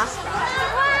有屎啊？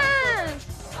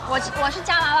我是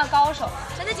夹娃娃高手，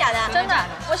真的假的？真的，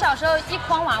我小时候一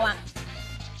筐娃娃，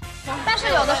但是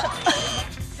有的是，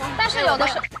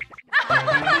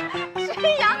徐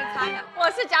艺阳，我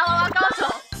是夹娃娃高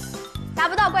手，夹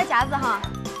不到怪夹子哈。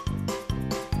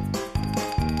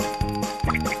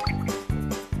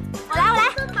我来。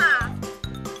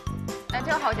哎，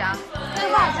这个好夹，这个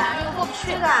不好夹，这个过不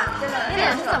去。这个真的，这个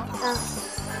是怎么？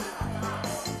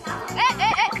哎，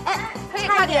可以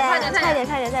快点，再一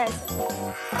次。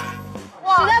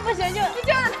哇，实在不行就你这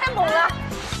样太猛了。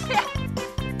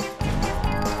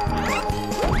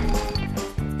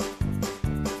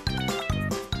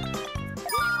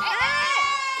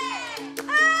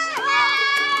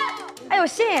哎，有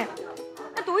信，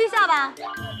那读一下吧。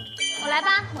我来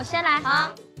吧，我先来。好，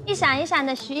一闪一闪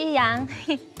的徐艺阳，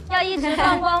要一直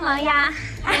放光芒呀。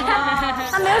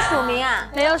他没有署名啊？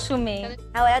没有署名。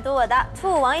来，我要读我的。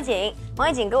兔王一锦，王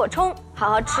一锦给我冲，好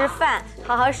好吃饭，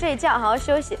好好睡觉，好好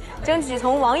休息，争取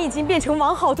从王一斤变成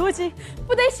王好多斤，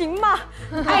不得行吗？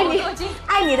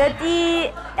爱你的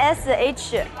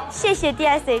DSH， 谢谢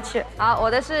DSH。好，我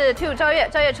的是 Two 赵月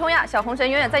冲呀！小红绳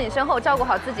永远在你身后，照顾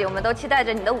好自己，我们都期待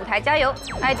着你的舞台，加油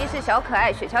 ！ID 是小可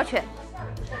爱雪橇犬。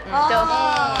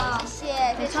谢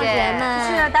谢创始人们。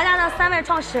是大家的3位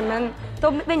创始人们都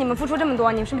为你们付出这么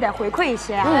多，你们是不是得回馈一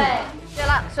些啊？对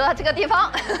了，说到这个地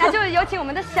方，那就有请我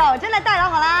们的小珍来代表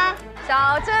好啦。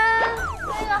小珍，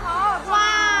这个好好吃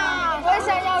哇！我也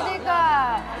想要这个。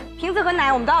瓶子和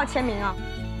奶我们都要签名啊。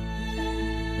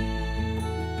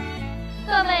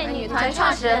各位女团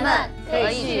创始人们，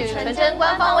可以去纯真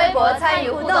官方微博参与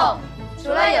互动，除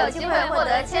了有机会获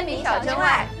得签名小珍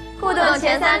外，互动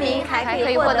前3名还可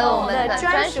以获得我们的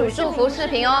专属祝福视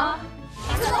频哦。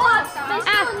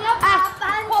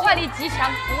破坏力极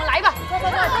强，我们来吧！这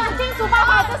是金主爸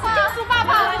爸，这是金主爸爸，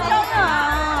真的。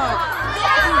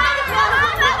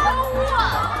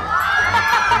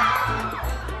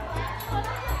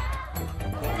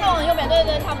再往右边，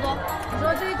对，差不多。你说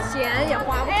这钱也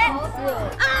花不出去。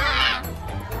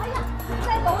再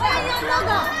等我要那个。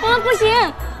不行。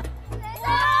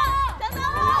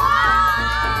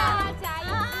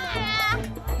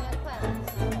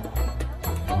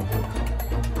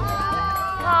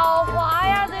好滑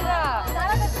呀，这个！拿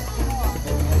了个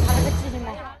记性来。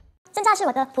现在是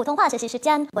我的普通话学习时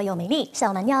间，我有美丽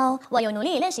小蛮腰，我有努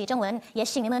力练习中文，也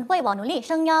请你们为我努力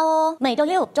升腰哦。每周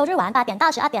6、周日晚8点到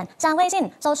12点，上微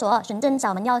信搜索“纯真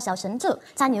小蛮腰小神助”，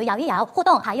参与摇一摇互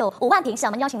动，还有5万瓶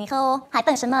小蛮腰请你喝哦，还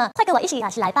等什么？快跟我一起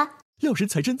来吧！料实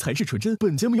才真才是纯真，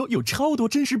本节目有超多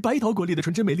真实白桃果粒的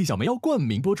纯真美丽小蛮腰冠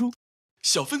名播出。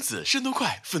小分子渗透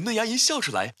快，粉嫩牙龈笑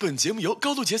出来。本节目由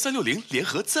高露洁360联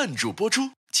合赞助播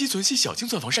出。肌存硒小精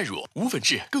钻防晒乳，无粉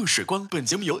质更水光。本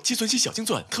节目由肌存硒小精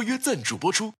钻特约赞助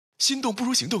播出。心动不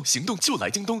如行动，行动就来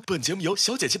京东。本节目由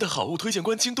小姐姐的好物推荐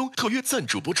官京东特约赞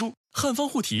助播出。汉方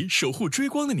护体，守护追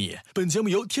光的你。本节目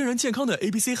由天然健康的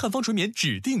ABC 汉方纯棉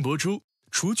指定播出。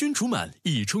除菌除螨，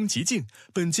一冲即净。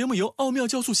本节目由奥妙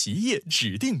酵素洗衣液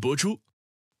指定播出。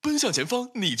奔向前方，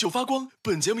你就发光。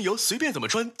本节目由随便怎么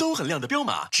穿都很亮的彪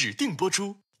马指定播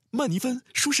出。曼妮芬，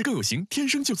舒适更有型，天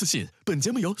生就自信。本节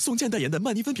目由宋健代言的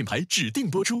曼妮芬品牌指定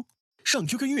播出。上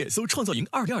QQ 音乐搜创造营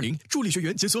2020，助力学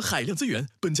员解锁海量资源。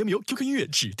本节目由 QQ 音乐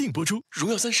指定播出。荣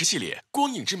耀30系列，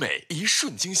光影之美，一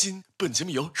瞬惊心。本节目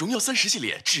由荣耀30系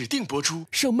列指定播出。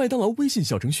上麦当劳微信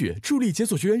小程序，助力解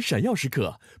锁学员闪耀时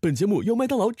刻。本节目由麦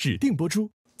当劳指定播出。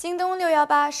京东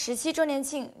61817周年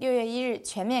庆6月1日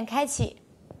全面开启，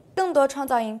更多创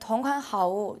造营同款好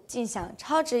物尽享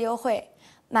超值优惠。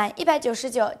满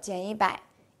199减100，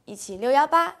一起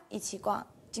618，一起逛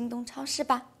京东超市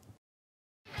吧。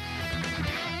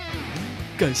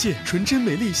感谢纯真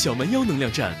美丽小蛮腰能量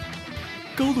站、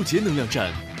高露洁能量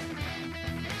站、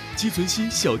肌存硒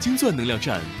小金钻能量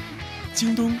站、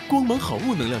京东光芒好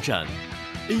物能量站、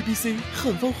ABC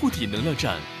汉方护体能量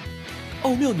站、奥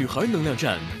妙女孩能量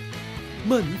站、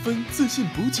曼尼芬自信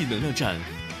补给能量站、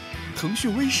腾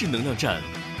讯微视能量站、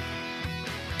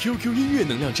QQ 音乐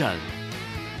能量站、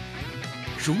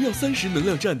荣耀30能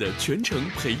量站的全程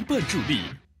陪伴助力。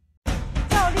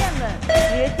教练们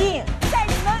决定带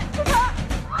你们出城，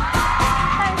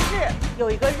但是有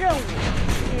一个任务，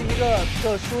去一个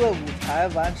特殊的舞台，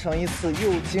完成一次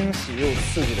又惊喜又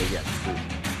刺激的演出。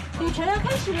旅程要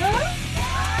开始了。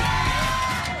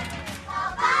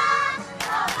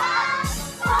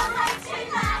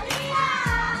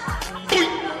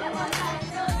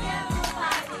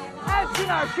去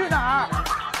哪儿？去哪儿？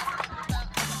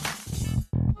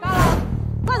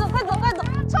快走！快走！快走！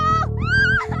冲！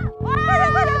快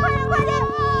点！快点！快点！快点！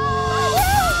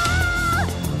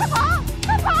快跑！快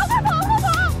跑！快跑！快跑！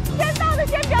先到的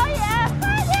先表演，快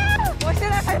点！我现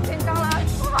在很紧张了，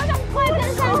我好想快跟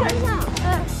上，跟上！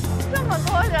这么多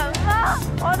人吗？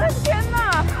我的天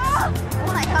哪！Oh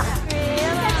my god！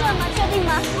 在这吗？确定吗？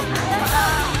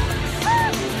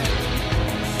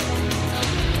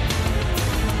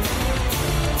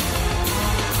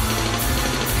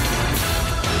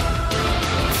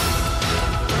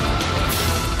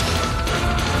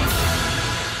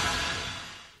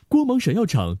光芒闪耀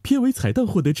场片尾彩蛋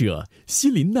获得者希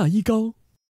林那依高。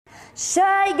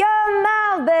Shut your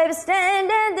mouth, baby, stand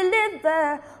and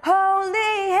deliver.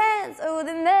 Holy hands, oh,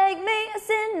 they make me a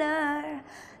sinner.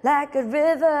 Like a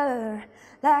river,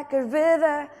 like a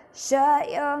river. Shut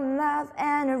your mouth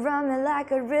and run me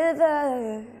like a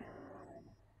river.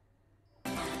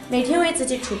 每天为自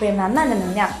己储备满满的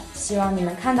能量，希望你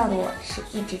们看到的我是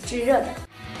一直炙热的。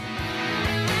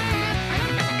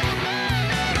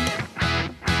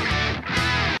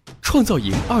创造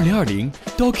营2020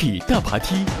 Doki 大爬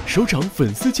梯首场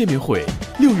粉丝见面会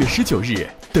，6月19日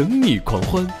等你狂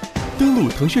欢！登录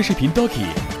腾讯视频 Doki，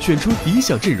 选出理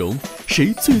想阵容，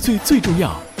谁最重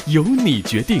要，由你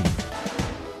决定。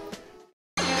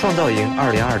创造营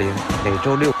2020每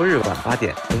周6日晚8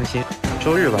点更新，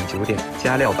周日晚9点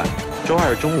加料版，周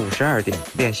二中午12点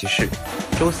练习室，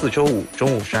周四周五中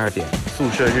午12点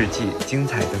宿舍日记精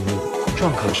彩登录。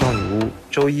创可少女屋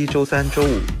周一、周三、周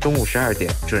五中午12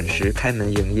点准时开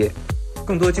门营业。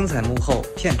更多精彩幕后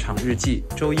片场日记，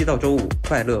周一到周五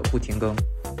快乐不停更，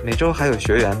每周还有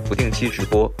学员不定期直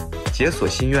播，解锁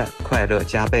心愿，快乐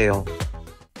加倍哦。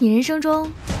你人生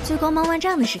中最光芒万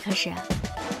丈的时刻是？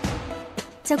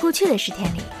在过去的10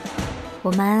天里，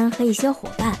我们和一些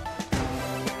伙伴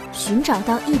寻找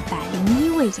到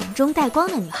101位眼中带光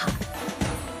的女孩，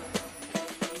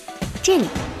这里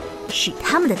是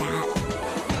他们的答案。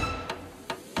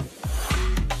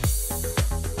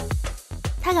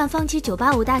他敢放弃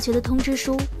985大学的通知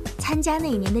书，参加那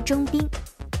一年的征兵，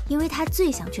因为他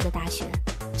最想去的大学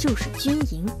就是军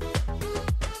营。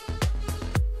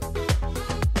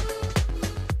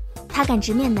他敢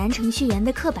直面男程序员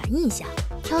的刻板印象，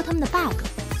挑他们的 bug，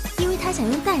 因为他想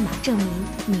用代码证明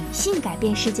女性改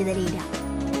变世界的力量。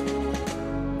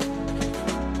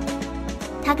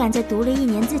他敢在读了1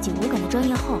年自己无感的专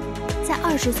业后，在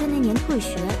20岁那年退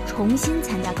学，重新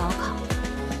参加高考，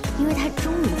因为他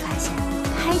终于发现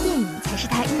拍电影才是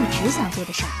他一直想做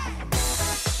的事儿。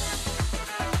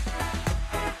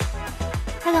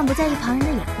他敢不在意旁人的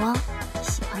眼光，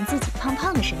喜欢自己胖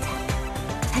胖的身材。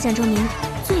他想证明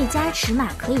最佳尺码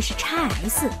可以是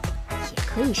XS， 也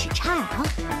可以是 XL。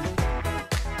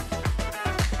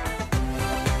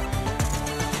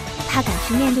他敢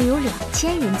去面对有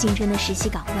2000人竞争的实习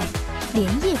岗位，连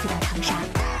夜飞到长沙，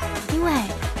因为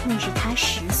那是他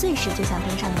10岁时就想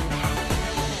登上的舞台。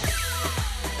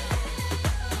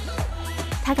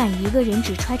他敢一个人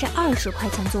只揣着20块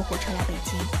钱坐火车来北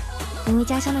京，因为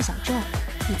家乡的小镇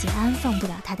已经安放不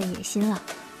了他的野心了。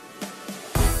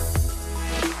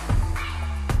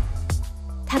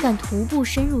他敢徒步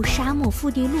深入沙漠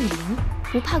腹地露营，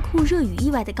不怕酷热与意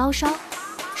外的高烧，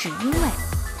只因为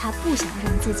他不想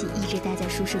让自己一直待在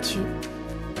舒适区。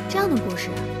这样的故事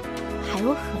还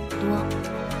有很多。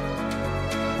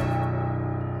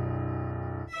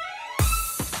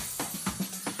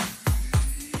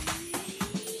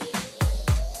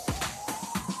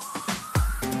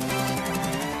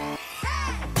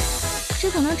这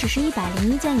可能只是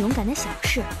101件勇敢的小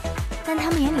事，但他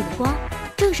们眼里的光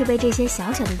正是被这些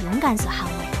小小的勇敢所捍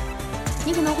卫。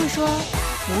你可能会说，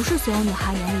不是所有女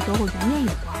孩眼里都会永远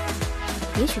有光，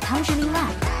也许她们是例外，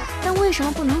但为什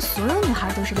么不能所有女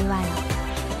孩都是例外呢？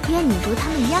愿你如她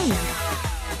们一样勇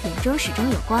敢，眼中始终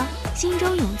有光，心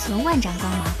中永存万丈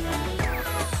光芒。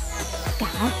感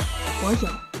恩我有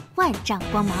万丈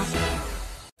光芒。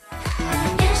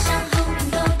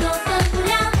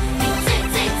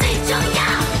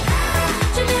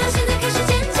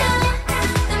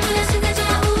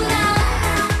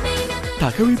打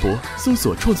开微博，搜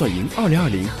索“创造营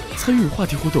2020”，参与话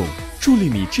题互动，助力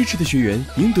你支持的学员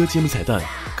赢得节目彩蛋，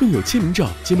更有签名照、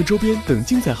节目周边等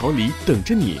精彩好礼等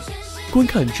着你。观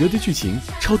看折叠剧情，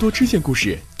超多支线故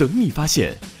事等你发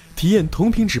现，体验同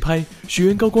屏直拍，学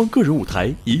员高光个人舞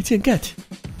台一键 get。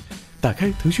打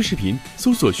开腾讯视频，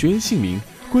搜索学员姓名，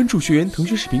关注学员腾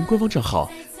讯视频官方账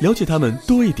号，了解他们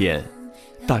多一点。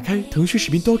打开腾讯视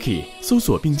频 Doki， 搜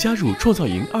索并加入创造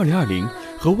营2020，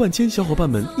和万千小伙伴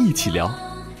们一起聊。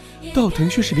到腾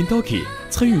讯视频 Doki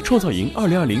参与创造营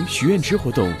2020许愿池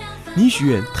活动，你许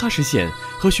愿他实现，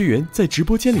和学员在直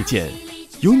播间里见。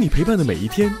有你陪伴的每一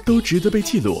天都值得被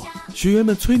记录，学员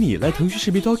们催你来腾讯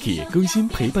视频 Doki 更新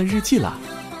陪伴日记啦！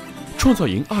创造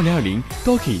营2020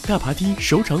 Doki 大爬梯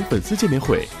首场粉丝见面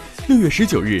会，6月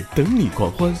19日等你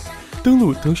狂欢。登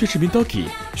录腾讯视频 Doki，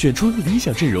 选出理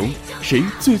想阵容，谁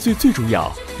最重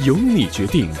要，由你决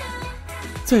定。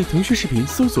在腾讯视频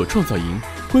搜索创造营，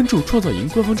关注创造营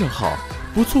官方账号，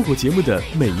不错过节目的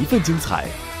每一份精彩。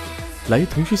来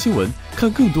腾讯新闻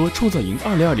看更多创造营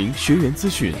2020学员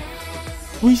资讯。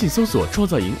微信搜索创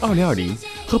造营2020，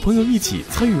和朋友一起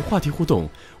参与话题互动，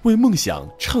为梦想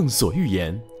畅所欲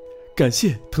言。感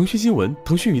谢腾讯新闻、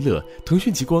腾讯娱乐、腾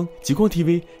讯极光、极光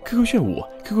TV、QQ 炫舞、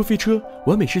QQ 飞车、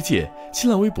完美世界、新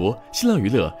浪微博、新浪娱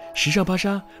乐、时尚芭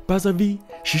莎、Baza V、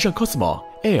时尚 Cosmo、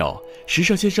L、时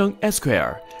尚先生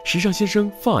Esquire、时尚先生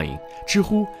Fine、知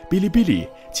乎、哔哩哔哩、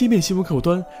界面新闻客户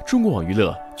端、中国网娱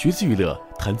乐、橘子娱乐、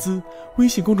谈资、微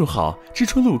信公众号知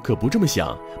春路可不这么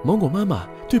想、芒果妈妈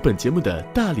对本节目的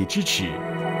大力支持。